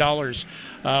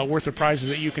 $60 worth of prizes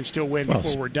that you can still win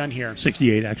before we're done here.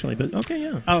 68 actually, but okay,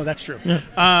 yeah. Oh, that's true. Yeah.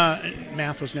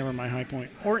 Math was never my high point.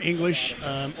 Or English,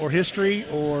 or history,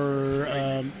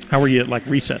 or... How were you at, like,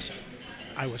 recess?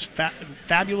 I was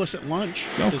fabulous at lunch.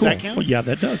 Oh, does cool. that count? Well, yeah,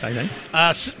 that does, I think.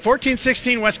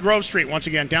 1416 West Grove Street. Once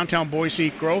again, downtown Boise,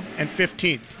 Grove and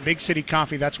 15th. Big City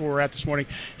Coffee. That's where we're at this morning.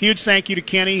 Huge thank you to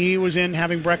Kenny. He was in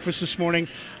having breakfast this morning.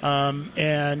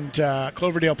 And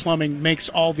Cloverdale Plumbing makes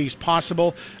all these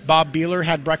possible. Bob Beeler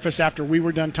had breakfast after we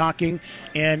were done talking.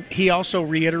 And he also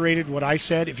reiterated what I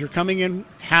said. If you're coming in,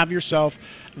 have yourself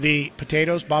the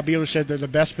potatoes. Bob Beeler said they're the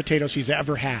best potatoes he's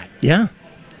ever had. Yeah.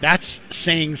 That's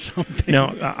saying something.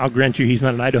 Now, I'll grant you he's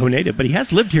not an Idaho native, but he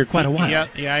has lived here quite a while. Yeah,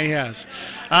 he has.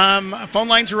 Phone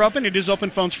lines are open. It is Open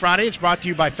Phones Friday. It's brought to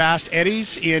you by Fast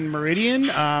Eddie's in Meridian.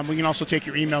 We can also take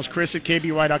your emails, Chris at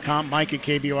KBOI.com, Mike at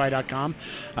KBOI.com.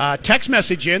 Text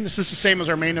message in. This is the same as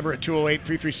our main number at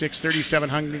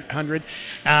 208-336-3700.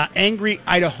 Angry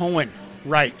Idahoan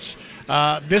writes,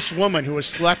 this woman who was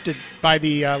selected by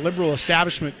the liberal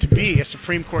establishment to be a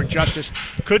Supreme Court justice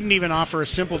couldn't even offer a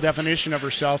simple definition of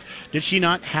herself. Did she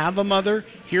not have a mother?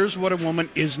 Here's what a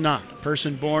woman is not. A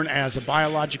person born as a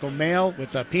biological male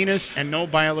with a penis and no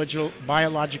biological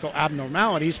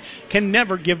abnormalities can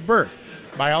never give birth.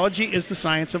 Biology is the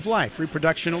science of life.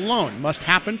 Reproduction alone must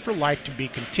happen for life to be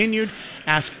continued.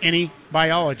 Ask any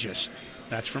biologist.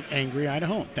 That's from Angry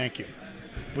Idaho. Thank you.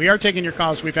 We are taking your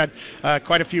calls. We've had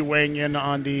quite a few weighing in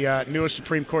on the newest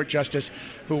Supreme Court justice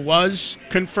who was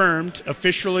confirmed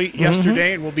officially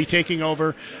yesterday and will be taking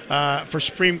over for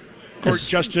Supreme Court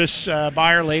Justice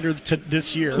Breyer later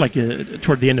this year. Like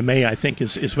toward the end of May, I think,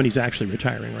 is when he's actually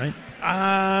retiring, right?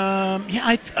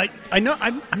 Yeah, I know.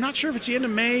 I'm not sure if it's the end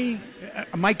of May.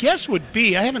 My guess would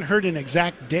be, I haven't heard an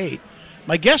exact date.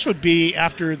 My guess would be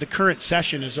after the current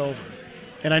session is over.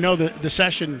 And I know the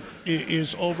session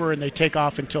is over and they take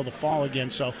off until the fall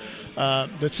again. So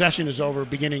the session is over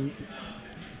beginning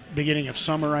of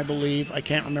summer, I believe. I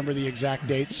can't remember the exact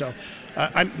date. So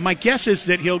my guess is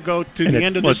that he'll go to the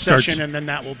end of the session and then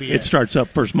that will be it. It starts up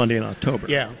first Monday in October.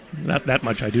 Yeah. That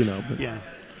much I do know. But yeah.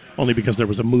 Only because there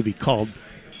was a movie called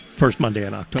First Monday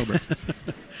in October.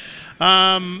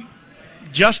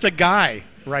 Just a Guy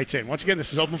writes in. Once again,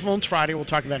 this is Open Phones Friday. We'll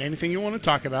talk about anything you want to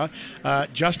talk about.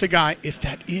 Just a Guy, if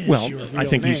that is your real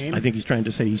name. I think he's trying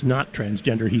to say he's not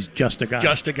transgender. He's just a guy.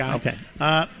 Just a guy. Okay.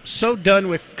 So done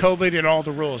with COVID and all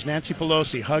the rules. Nancy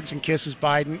Pelosi hugs and kisses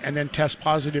Biden and then tests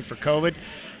positive for COVID.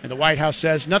 And the White House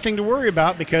says nothing to worry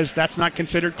about because that's not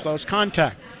considered close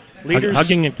contact. Leaders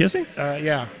hugging and kissing?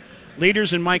 Yeah.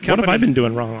 Leaders in my company. What have I been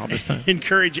doing wrong all this time?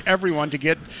 Encourage everyone to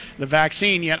get the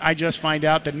vaccine, yet I just find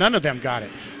out that none of them got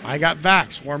it. I got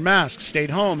vaxxed, wore masks, stayed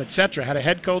home, etc. Had a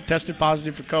head cold, tested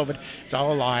positive for COVID. It's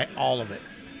all a lie, all of it.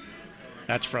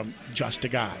 That's from Just a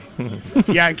Guy.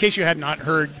 Yeah, in case you had not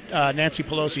heard, Nancy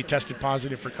Pelosi tested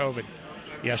positive for COVID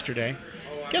yesterday.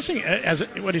 Guessing,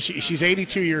 what is she? She's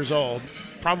 82 years old.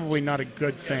 Probably not a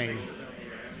good thing.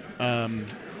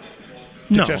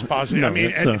 To test positive. No, I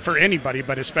mean, for anybody,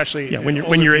 but especially when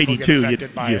you're 82,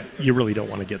 you really don't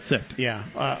want to get sick. Yeah,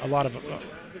 a lot of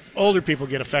older people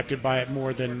get affected by it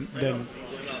more than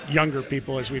younger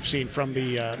people, as we've seen from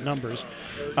the numbers.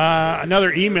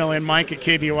 Another email in, Mike at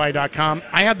KBOI.com.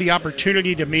 I had the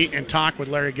opportunity to meet and talk with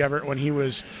Larry Gebert when he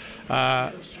was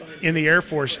in the Air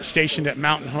Force stationed at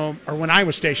Mountain Home, or when I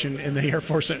was stationed in the Air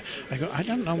Force. I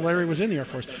don't know Larry was in the Air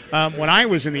Force. When I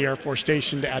was in the Air Force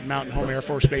stationed at Mountain Home Air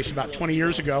Force Base about 20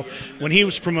 years ago, when he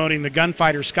was promoting the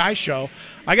Gunfighter Sky Show,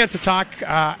 I got to talk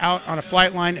out on a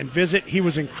flight line and visit. He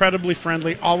was incredibly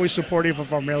friendly, always supportive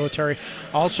of our military.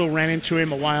 Also ran into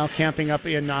him a while camping up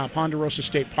in Ponderosa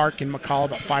State Park in McCall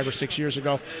about 5 or 6 years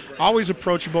ago. Always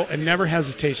approachable and never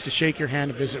hesitates to shake your hand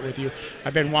and visit with you.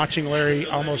 I've been watching Larry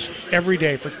almost every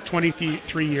day for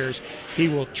 23 years. He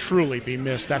will truly be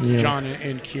missed. That's John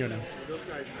in Kuna.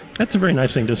 That's a very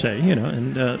nice thing to say,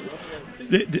 and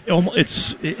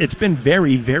it's been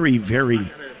very, very, very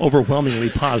overwhelmingly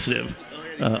positive.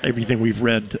 Everything we've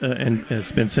read and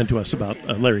has been sent to us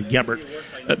about Larry Gebert.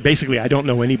 basically, I don't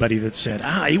know anybody that said,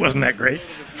 he wasn't that great.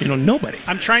 Nobody.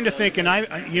 I'm trying to think, and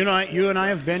you and I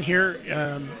have been here,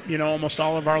 almost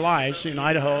all of our lives in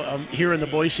Idaho, here in the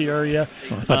Boise area.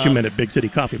 Well, I thought you meant at Big City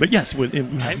Coffee, but yes. I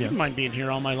wouldn't mind being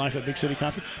here all my life at Big City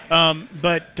Coffee.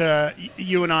 But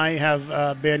you and I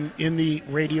have been in the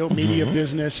radio media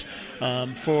business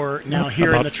for now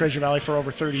here in the Treasure Valley for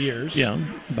over 30 years. Yeah,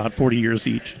 about 40 years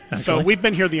each. Actually. So we've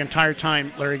been here the entire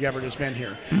time Larry Gebert has been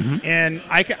here. And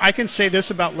I can say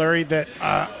this about Larry, that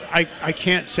I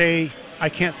can't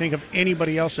think of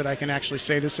anybody else that I can actually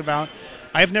say this about.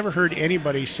 I've never heard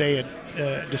anybody say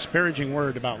a disparaging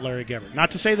word about Larry Gebert.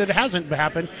 Not to say that it hasn't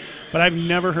happened, but I've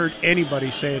never heard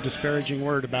anybody say a disparaging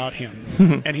word about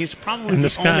him. And he's probably and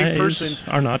the only person. Skies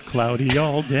are not cloudy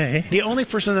all day. The only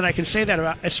person that I can say that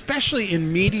about, especially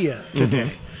in media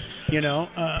today,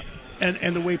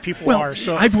 and the way people are.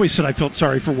 So I've always said I felt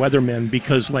sorry for weathermen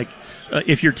because,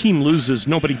 if your team loses,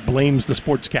 nobody blames the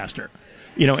sportscaster.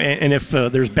 And if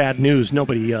there's bad news,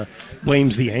 nobody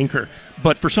blames the anchor.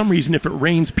 But for some reason, if it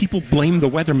rains, people blame the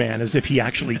weatherman as if he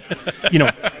actually,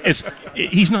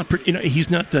 he's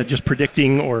not just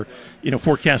predicting or,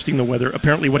 forecasting the weather.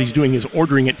 Apparently what he's doing is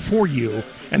ordering it for you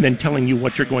and then telling you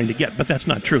what you're going to get. But that's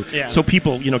not true. Yeah. So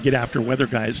people, get after weather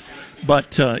guys.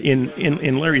 But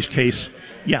in Larry's case,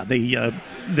 yeah,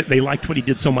 they liked what he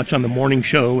did so much on the morning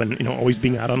show and, always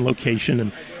being out on location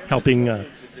and helping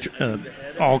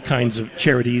all kinds of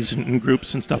charities and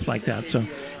groups and stuff like that. So,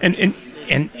 and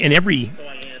in every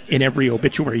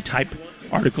obituary type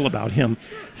article about him,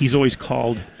 he's always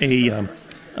called a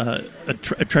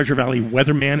Treasure Valley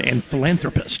weatherman and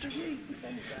philanthropist.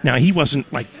 Now, he wasn't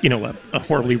a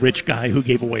horribly rich guy who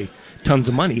gave away tons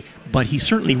of money, but he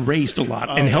certainly raised a lot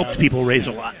and helped people raise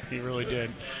a lot. He really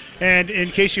did. And in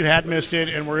case you had missed it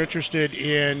and were interested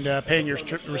in paying your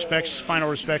final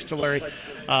respects to Larry,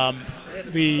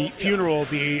 the funeral will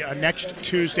be next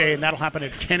Tuesday, and that'll happen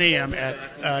at 10 a.m.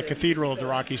 at Cathedral of the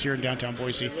Rockies here in downtown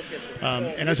Boise.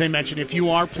 And as I mentioned, if you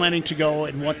are planning to go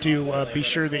and want to be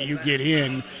sure that you get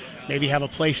in, maybe have a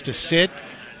place to sit,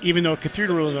 even though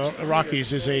Cathedral of the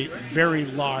Rockies is a very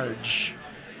large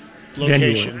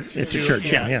location. It's a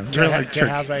church, yeah.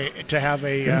 To have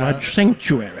a large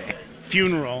sanctuary.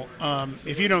 Funeral.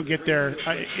 If you don't get there,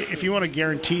 if you want to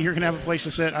guarantee you're going to have a place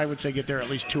to sit, I would say get there at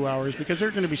least 2 hours because there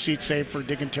are going to be seats saved for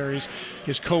dignitaries,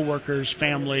 his co-workers,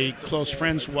 family, close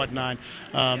friends, whatnot,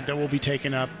 that will be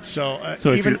taken up. So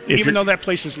even though that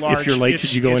place is large, if you're late,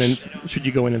 should you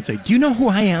go in and say, "Do you know who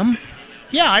I am?"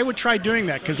 Yeah, I would try doing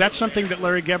that because that's something that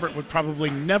Larry Gebert would probably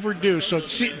never do. So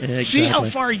see how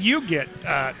far you get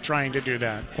trying to do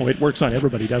that. Oh, it works on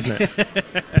everybody, doesn't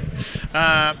it?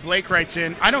 Blake writes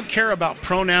in, I don't care about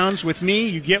pronouns. With me,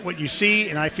 you get what you see,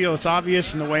 and I feel it's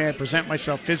obvious in the way I present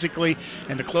myself physically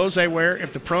and the clothes I wear.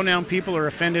 If the pronoun people are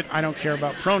offended, I don't care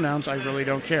about pronouns. I really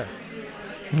don't care.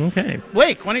 Okay.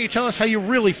 Blake, why don't you tell us how you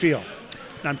really feel?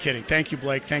 No, I'm kidding. Thank you,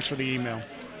 Blake. Thanks for the email.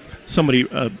 Somebody...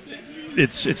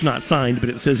 It's not signed, but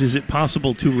it says, is it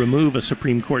possible to remove a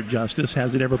Supreme Court justice?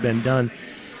 Has it ever been done?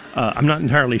 I'm not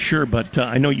entirely sure, but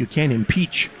I know you can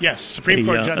impeach Supreme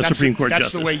Court justice.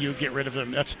 That's the way you get rid of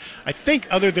them. That's, I think,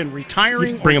 other than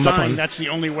retiring or dying, that's the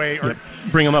only way. Or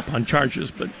bring them up on charges,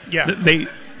 but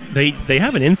they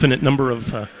have an infinite number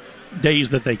of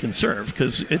days that they can serve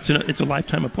because it's a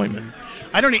lifetime appointment.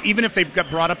 I don't even if they've got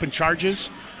brought up in charges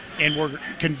and were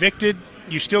convicted,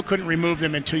 you still couldn't remove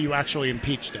them until you actually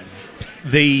impeached them.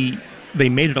 They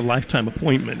made it a lifetime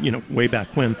appointment, way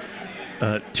back when,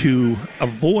 to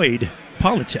avoid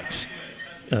politics.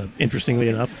 Interestingly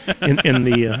enough, in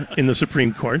the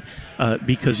Supreme Court,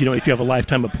 because if you have a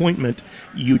lifetime appointment,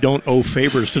 you don't owe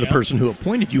favors to the person who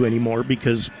appointed you anymore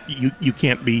because you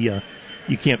can't be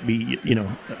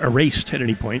erased at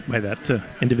any point by that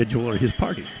individual or his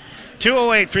party.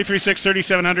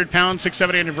 208-336-3700, pound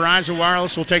 670 on Verizon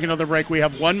Wireless. We'll take another break. We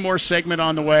have one more segment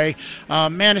on the way.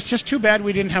 Man, it's just too bad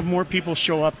we didn't have more people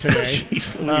show up today.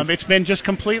 It's been just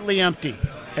completely empty,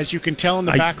 as you can tell in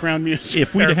the background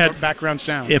music. Background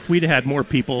sound. If we'd had more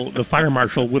people, the fire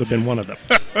marshal would have been one of them.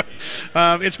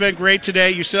 It's been great today.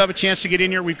 You still have a chance to get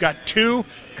in here. We've got 2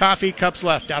 coffee cups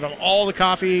left. Out of all the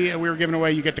coffee we were giving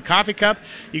away, you get the coffee cup.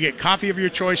 You get coffee of your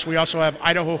choice. We also have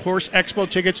Idaho Horse Expo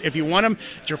tickets. If you want them,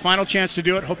 it's your final chance to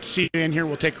do it. Hope to see you in here.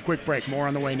 We'll take a quick break. More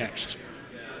on the way next.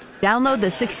 Download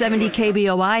the 670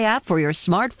 KBOI app for your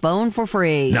smartphone for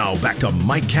free. Now back to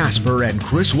Mike Casper and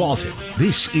Chris Walton.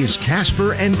 This is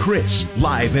Casper and Chris,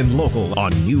 live and local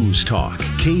on News Talk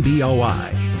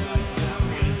KBOI.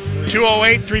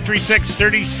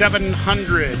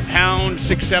 208-336-3700, pound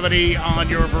 670 on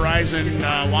your Verizon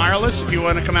wireless if you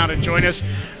want to come out and join us.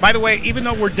 By the way, even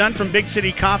though we're done from Big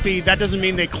City Coffee, that doesn't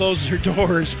mean they close their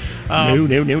doors. No.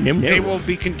 They will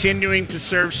be continuing to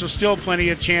serve, so still plenty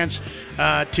of chance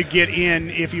to get in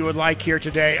if you would like here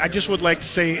today. I just would like to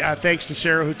say thanks to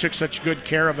Sarah, who took such good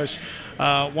care of us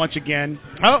once again.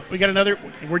 Oh, we got another.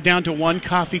 We're down to one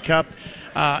coffee cup.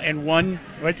 And one,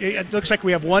 it looks like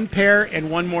we have one pair and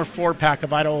one more 4-pack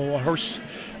of Idaho Horse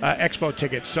Expo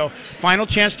tickets. So final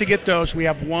chance to get those. We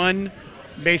have one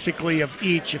basically of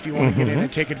each if you want to get in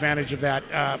and take advantage of that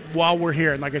while we're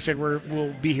here. And like I said,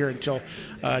 we'll be here until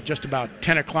just about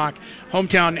 10 o'clock.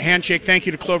 Hometown Handshake, thank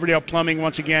you to Cloverdale Plumbing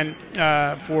once again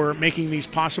for making these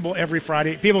possible every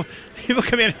Friday. People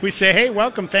come in and we say, hey,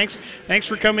 welcome, thanks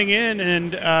for coming in.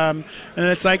 And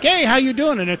it's like, hey, how you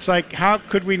doing? And it's like, how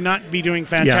could we not be doing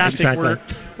fantastic? Yeah,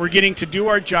 exactly. We're getting to do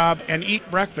our job and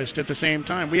eat breakfast at the same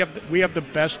time. We have the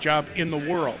best job in the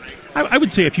world. I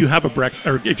would say if you have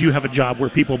a job where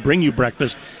people bring you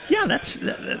breakfast, yeah, that's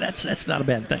not a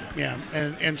bad thing. Yeah,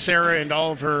 and Sarah and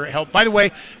all of her help. By the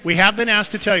way, we have been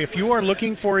asked to tell you, if you are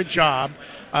looking for a job,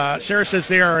 Sarah says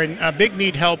they are in big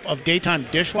need help of daytime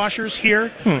dishwashers here.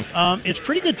 It's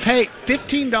pretty good pay,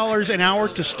 $15 an hour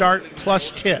to start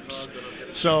plus tips.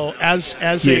 So as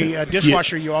a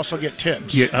dishwasher, you also get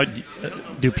tips.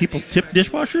 Do people tip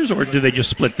dishwashers, or do they just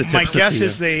split the tips? My guess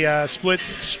is they split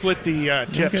the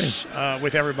tips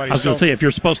with everybody. I was going to say, if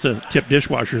you're supposed to tip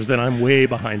dishwashers, then I'm way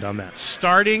behind on that.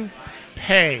 Starting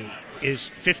pay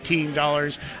is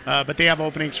 $15, but they have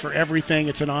openings for everything.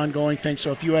 It's an ongoing thing.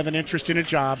 So if you have an interest in a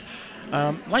job,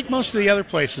 like most of the other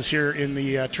places here in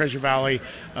the Treasure Valley,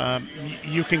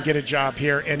 you can get a job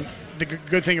here. And the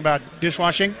good thing about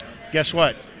dishwashing, guess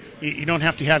what? You don't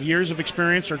have to have years of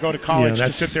experience or go to college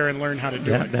to sit there and learn how to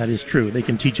do it. That is true. They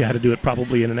can teach you how to do it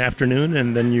probably in an afternoon,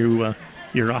 and then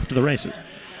you're off to the races.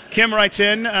 Kim writes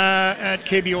in at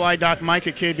Mike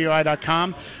at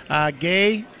KBOI.com.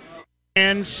 Gay,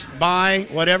 trans, bi,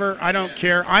 whatever, I don't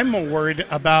care. I'm more worried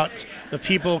about the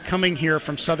people coming here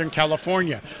from Southern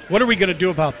California. What are we going to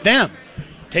do about them?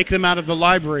 Take them out of the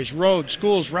libraries, roads,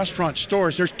 schools, restaurants,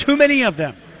 stores. There's too many of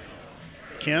them.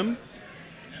 Kim?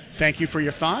 Thank you for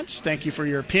your thoughts. Thank you for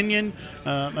your opinion.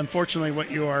 Unfortunately,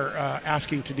 what you are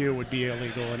asking to do would be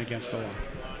illegal and against the law.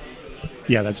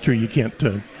 Yeah, that's true. You can't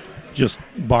just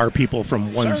bar people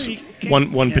from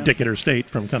one particular state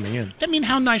from coming in. I mean,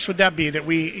 how nice would that be that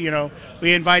we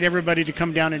invite everybody to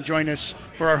come down and join us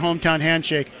for our hometown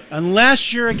handshake,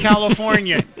 unless you're a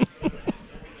Californian.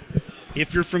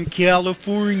 If you're from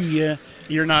California,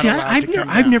 you're not allowed to come down.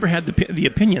 I've never had the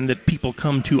opinion that people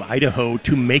come to Idaho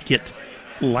to make it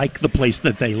like the place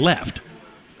that they left.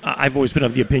 I've always been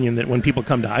of the opinion that when people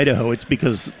come to Idaho, it's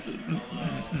because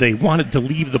they wanted to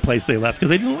leave the place they left because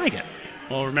they didn't like it.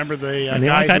 Well, remember the and they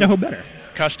guy like Idaho better.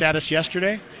 Cussed at us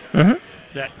yesterday? Uh-huh.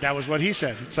 That was what he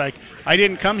said. It's like, I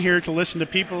didn't come here to listen to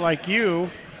people like you.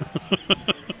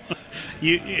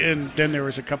 And then there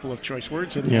was a couple of choice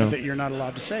words in there that you're not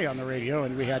allowed to say on the radio,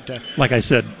 and we had to... Like I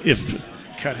said, if...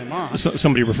 cut him off.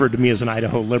 Somebody referred to me as an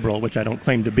Idaho liberal, which I don't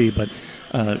claim to be, but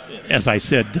as I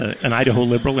said, an Idaho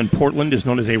liberal in Portland is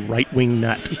known as a right-wing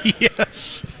nut.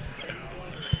 Yes.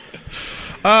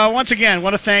 Once again,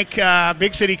 want to thank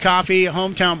Big City Coffee,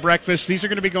 Hometown Breakfast. These are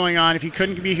going to be going on. If you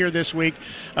couldn't be here this week,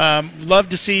 love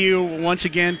to see you once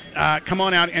again. Come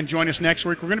on out and join us next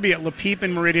week. We're going to be at Le Peep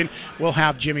in Meridian. We'll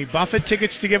have Jimmy Buffett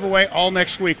tickets to give away all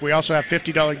next week. We also have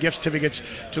 $50 gift certificates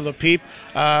to Le Peep.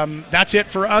 That's it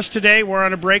for us today. We're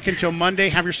on a break until Monday.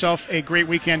 Have yourself a great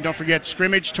weekend. Don't forget,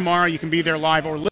 scrimmage tomorrow. You can be there live or listen.